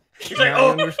right. He's like, I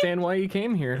understand why you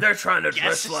came here. They're trying to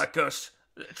dress like us.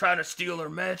 They're trying to steal our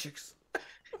magics.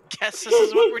 Guess this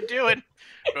is what we're doing.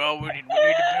 Oh,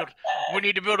 we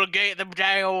need to build a gate. The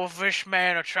dang old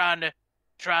fishmen are trying to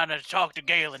talk to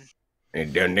Gailen.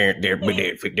 And down there,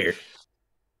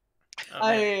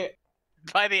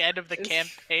 By the end of the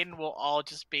campaign, we'll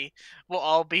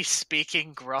all be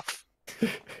speaking gruff.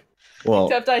 Well,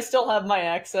 Except I still have my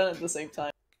accent at the same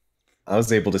time. I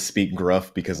was able to speak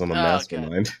gruff because I'm a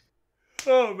mastermind.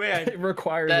 Oh man, it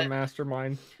requires a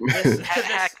mastermind.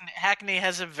 Hackney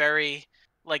has a very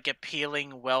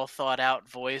appealing, well thought out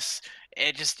voice.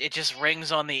 It just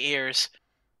rings on the ears,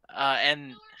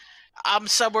 and I'm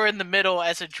somewhere in the middle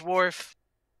as a dwarf.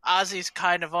 Ozzy's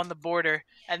kind of on the border,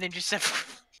 and then just said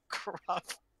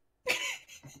gruff.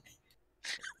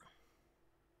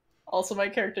 Also, my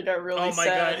character got really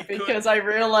sad because I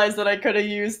realized that I could have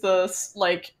used the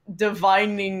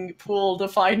divining pool to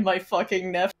find my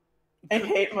fucking nephew. I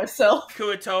hate myself.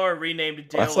 Kuatoa renamed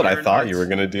Dale. That's what I thought you were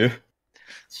gonna do.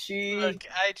 Look,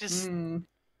 I just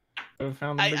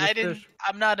I didn't.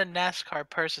 I'm not a NASCAR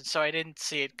person, so I didn't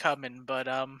see it coming. But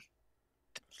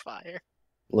fire.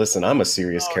 Listen, I'm a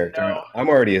serious character. No. I'm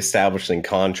already establishing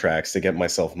contracts to get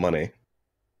myself money.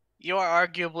 You are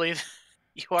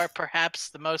perhaps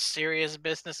the most serious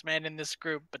businessman in this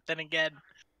group, but then again,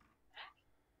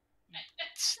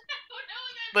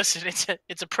 listen,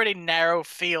 it's a pretty narrow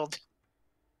field.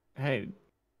 Hey,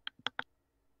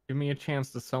 give me a chance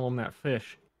to sell him that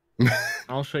fish.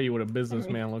 I'll show you what a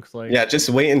businessman looks like. Yeah, just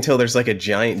wait until there's a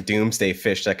giant doomsday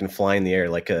fish that can fly in the air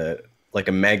like a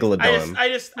megalodon.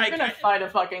 I'm gonna fight a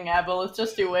fucking aboleth.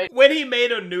 Just do it. When he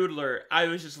made a noodler, I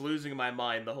was just losing my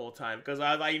mind the whole time because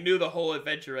I knew the whole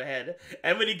adventure ahead.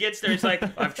 And when he gets there, he's like,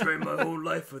 "I've trained my whole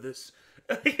life for this."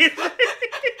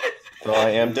 Well,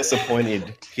 I am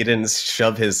disappointed he didn't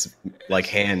shove his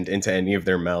hand into any of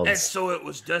their mouths. And so it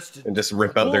was destined. And just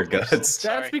rip out their guts.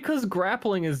 That's because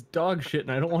grappling is dog shit,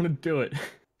 and I don't want to do it.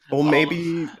 Well,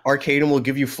 maybe Arcadum will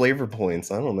give you flavor points.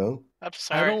 I don't know. I'm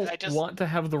sorry. I don't want to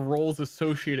have the roles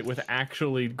associated with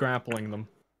actually grappling them.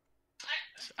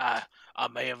 I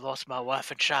may have lost my wife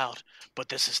and child, but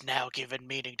this has now given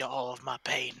meaning to all of my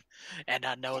pain, and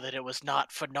I know that it was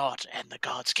not for naught, and the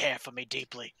gods care for me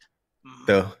deeply.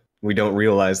 Though we don't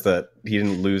realize that he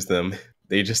didn't lose them;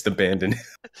 they just abandoned him.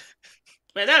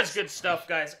 Man, that's good stuff,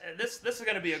 guys. This is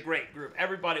gonna be a great group.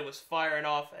 Everybody was firing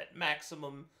off at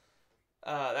maximum.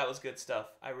 That was good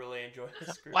stuff. I really enjoyed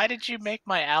this group. Why did you make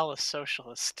my owl a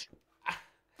socialist?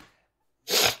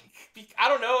 I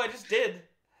don't know. I just did.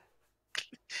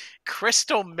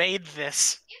 Crystal made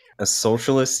this. A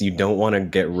socialist you don't want to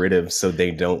get rid of so they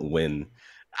don't win.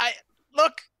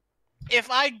 Look. If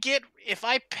I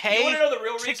pay you want to know the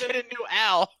real reason? Get a new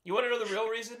owl. You want to know the real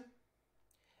reason?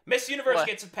 Miss Universe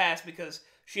gets a pass because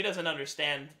she doesn't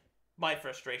understand my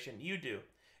frustration. You do.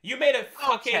 You made a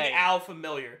fucking owl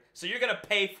familiar, so you're gonna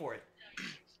pay for it.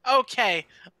 Okay.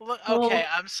 Okay,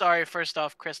 I'm sorry, first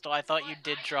off, Crystal. I thought you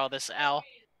did draw this owl.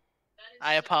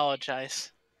 I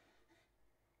apologize.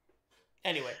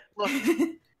 Anyway.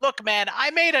 Look, man,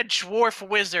 I made a dwarf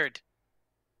wizard.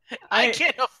 I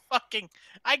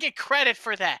get credit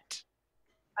for that.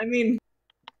 I mean,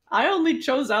 I only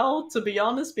chose owl, to be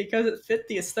honest, because it fit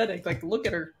the aesthetic. Look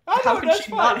at her. How can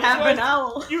she not have an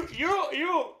owl?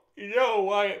 You know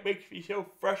why it makes me so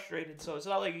frustrated. So it's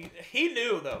not like he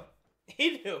knew though.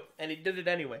 He knew, and he did it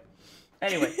anyway.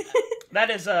 Anyway,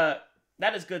 that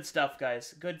is good stuff,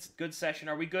 guys. Good session.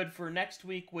 Are we good for next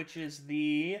week, which is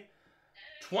the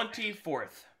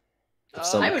 24th? If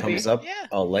something comes up,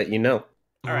 I'll let you know.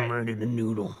 All right. I'm ready to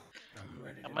noodle.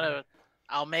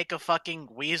 I'll make a fucking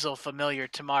weasel familiar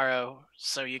tomorrow,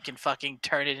 so you can fucking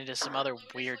turn it into some other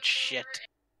weird shit.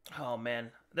 Oh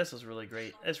man, this was really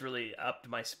great. This really upped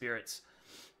my spirits.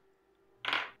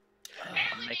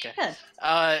 I'll make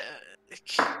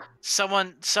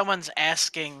someone's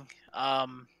asking.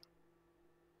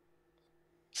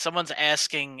 Someone's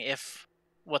asking if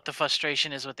what the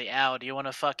frustration is with the owl. Do you want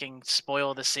to fucking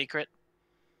spoil the secret?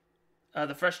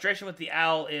 The frustration with the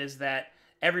owl is that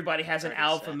everybody has an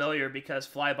owl 30 familiar because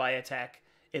flyby attack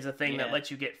is a thing that Yeah.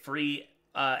 lets you get free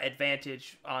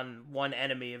advantage on one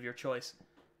enemy of your choice.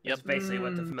 Yep. That's basically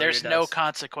what the familiar There's does. no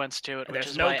consequence to it, And which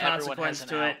there's is no why everyone has consequence an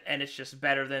to owl. it, and it's just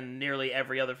better than nearly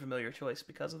every other familiar choice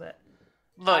because of that.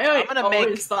 Look, I I'm gonna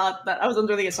always thought that I was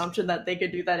under the assumption that they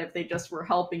could do that if they just were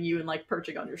helping you and like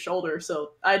perching on your shoulder.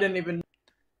 So I didn't even.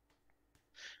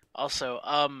 Also,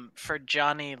 for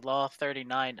Johnny Law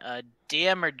 39,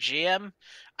 DM or GM,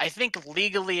 I think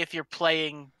legally if you're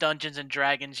playing Dungeons and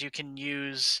Dragons, you can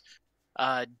use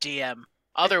DM.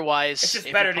 Otherwise, It's just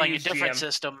if better you're to playing use a different GM.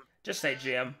 system, Just say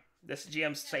GM. This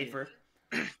GM's safer.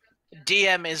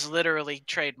 DM is literally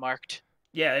trademarked.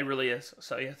 Yeah, it really is.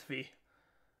 So you have to be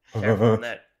careful on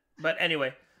that. But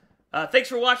anyway, thanks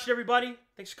for watching, everybody.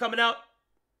 Thanks for coming out.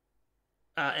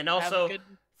 And also,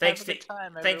 thanks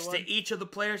to each of the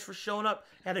players for showing up.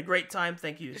 Had a great time.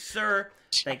 Thank you, Sir.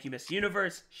 Thank you, Miss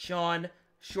Universe, Sean,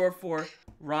 Short4,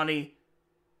 Ronnie.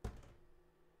 Is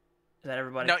that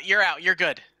everybody? No, you're out. You're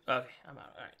good. Okay, I'm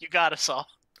out. All right. You got us all.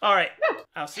 All right.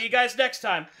 I'll see you guys next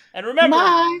time. And remember,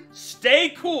 stay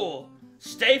cool,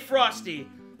 stay frosty,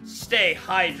 stay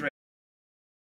hydrated.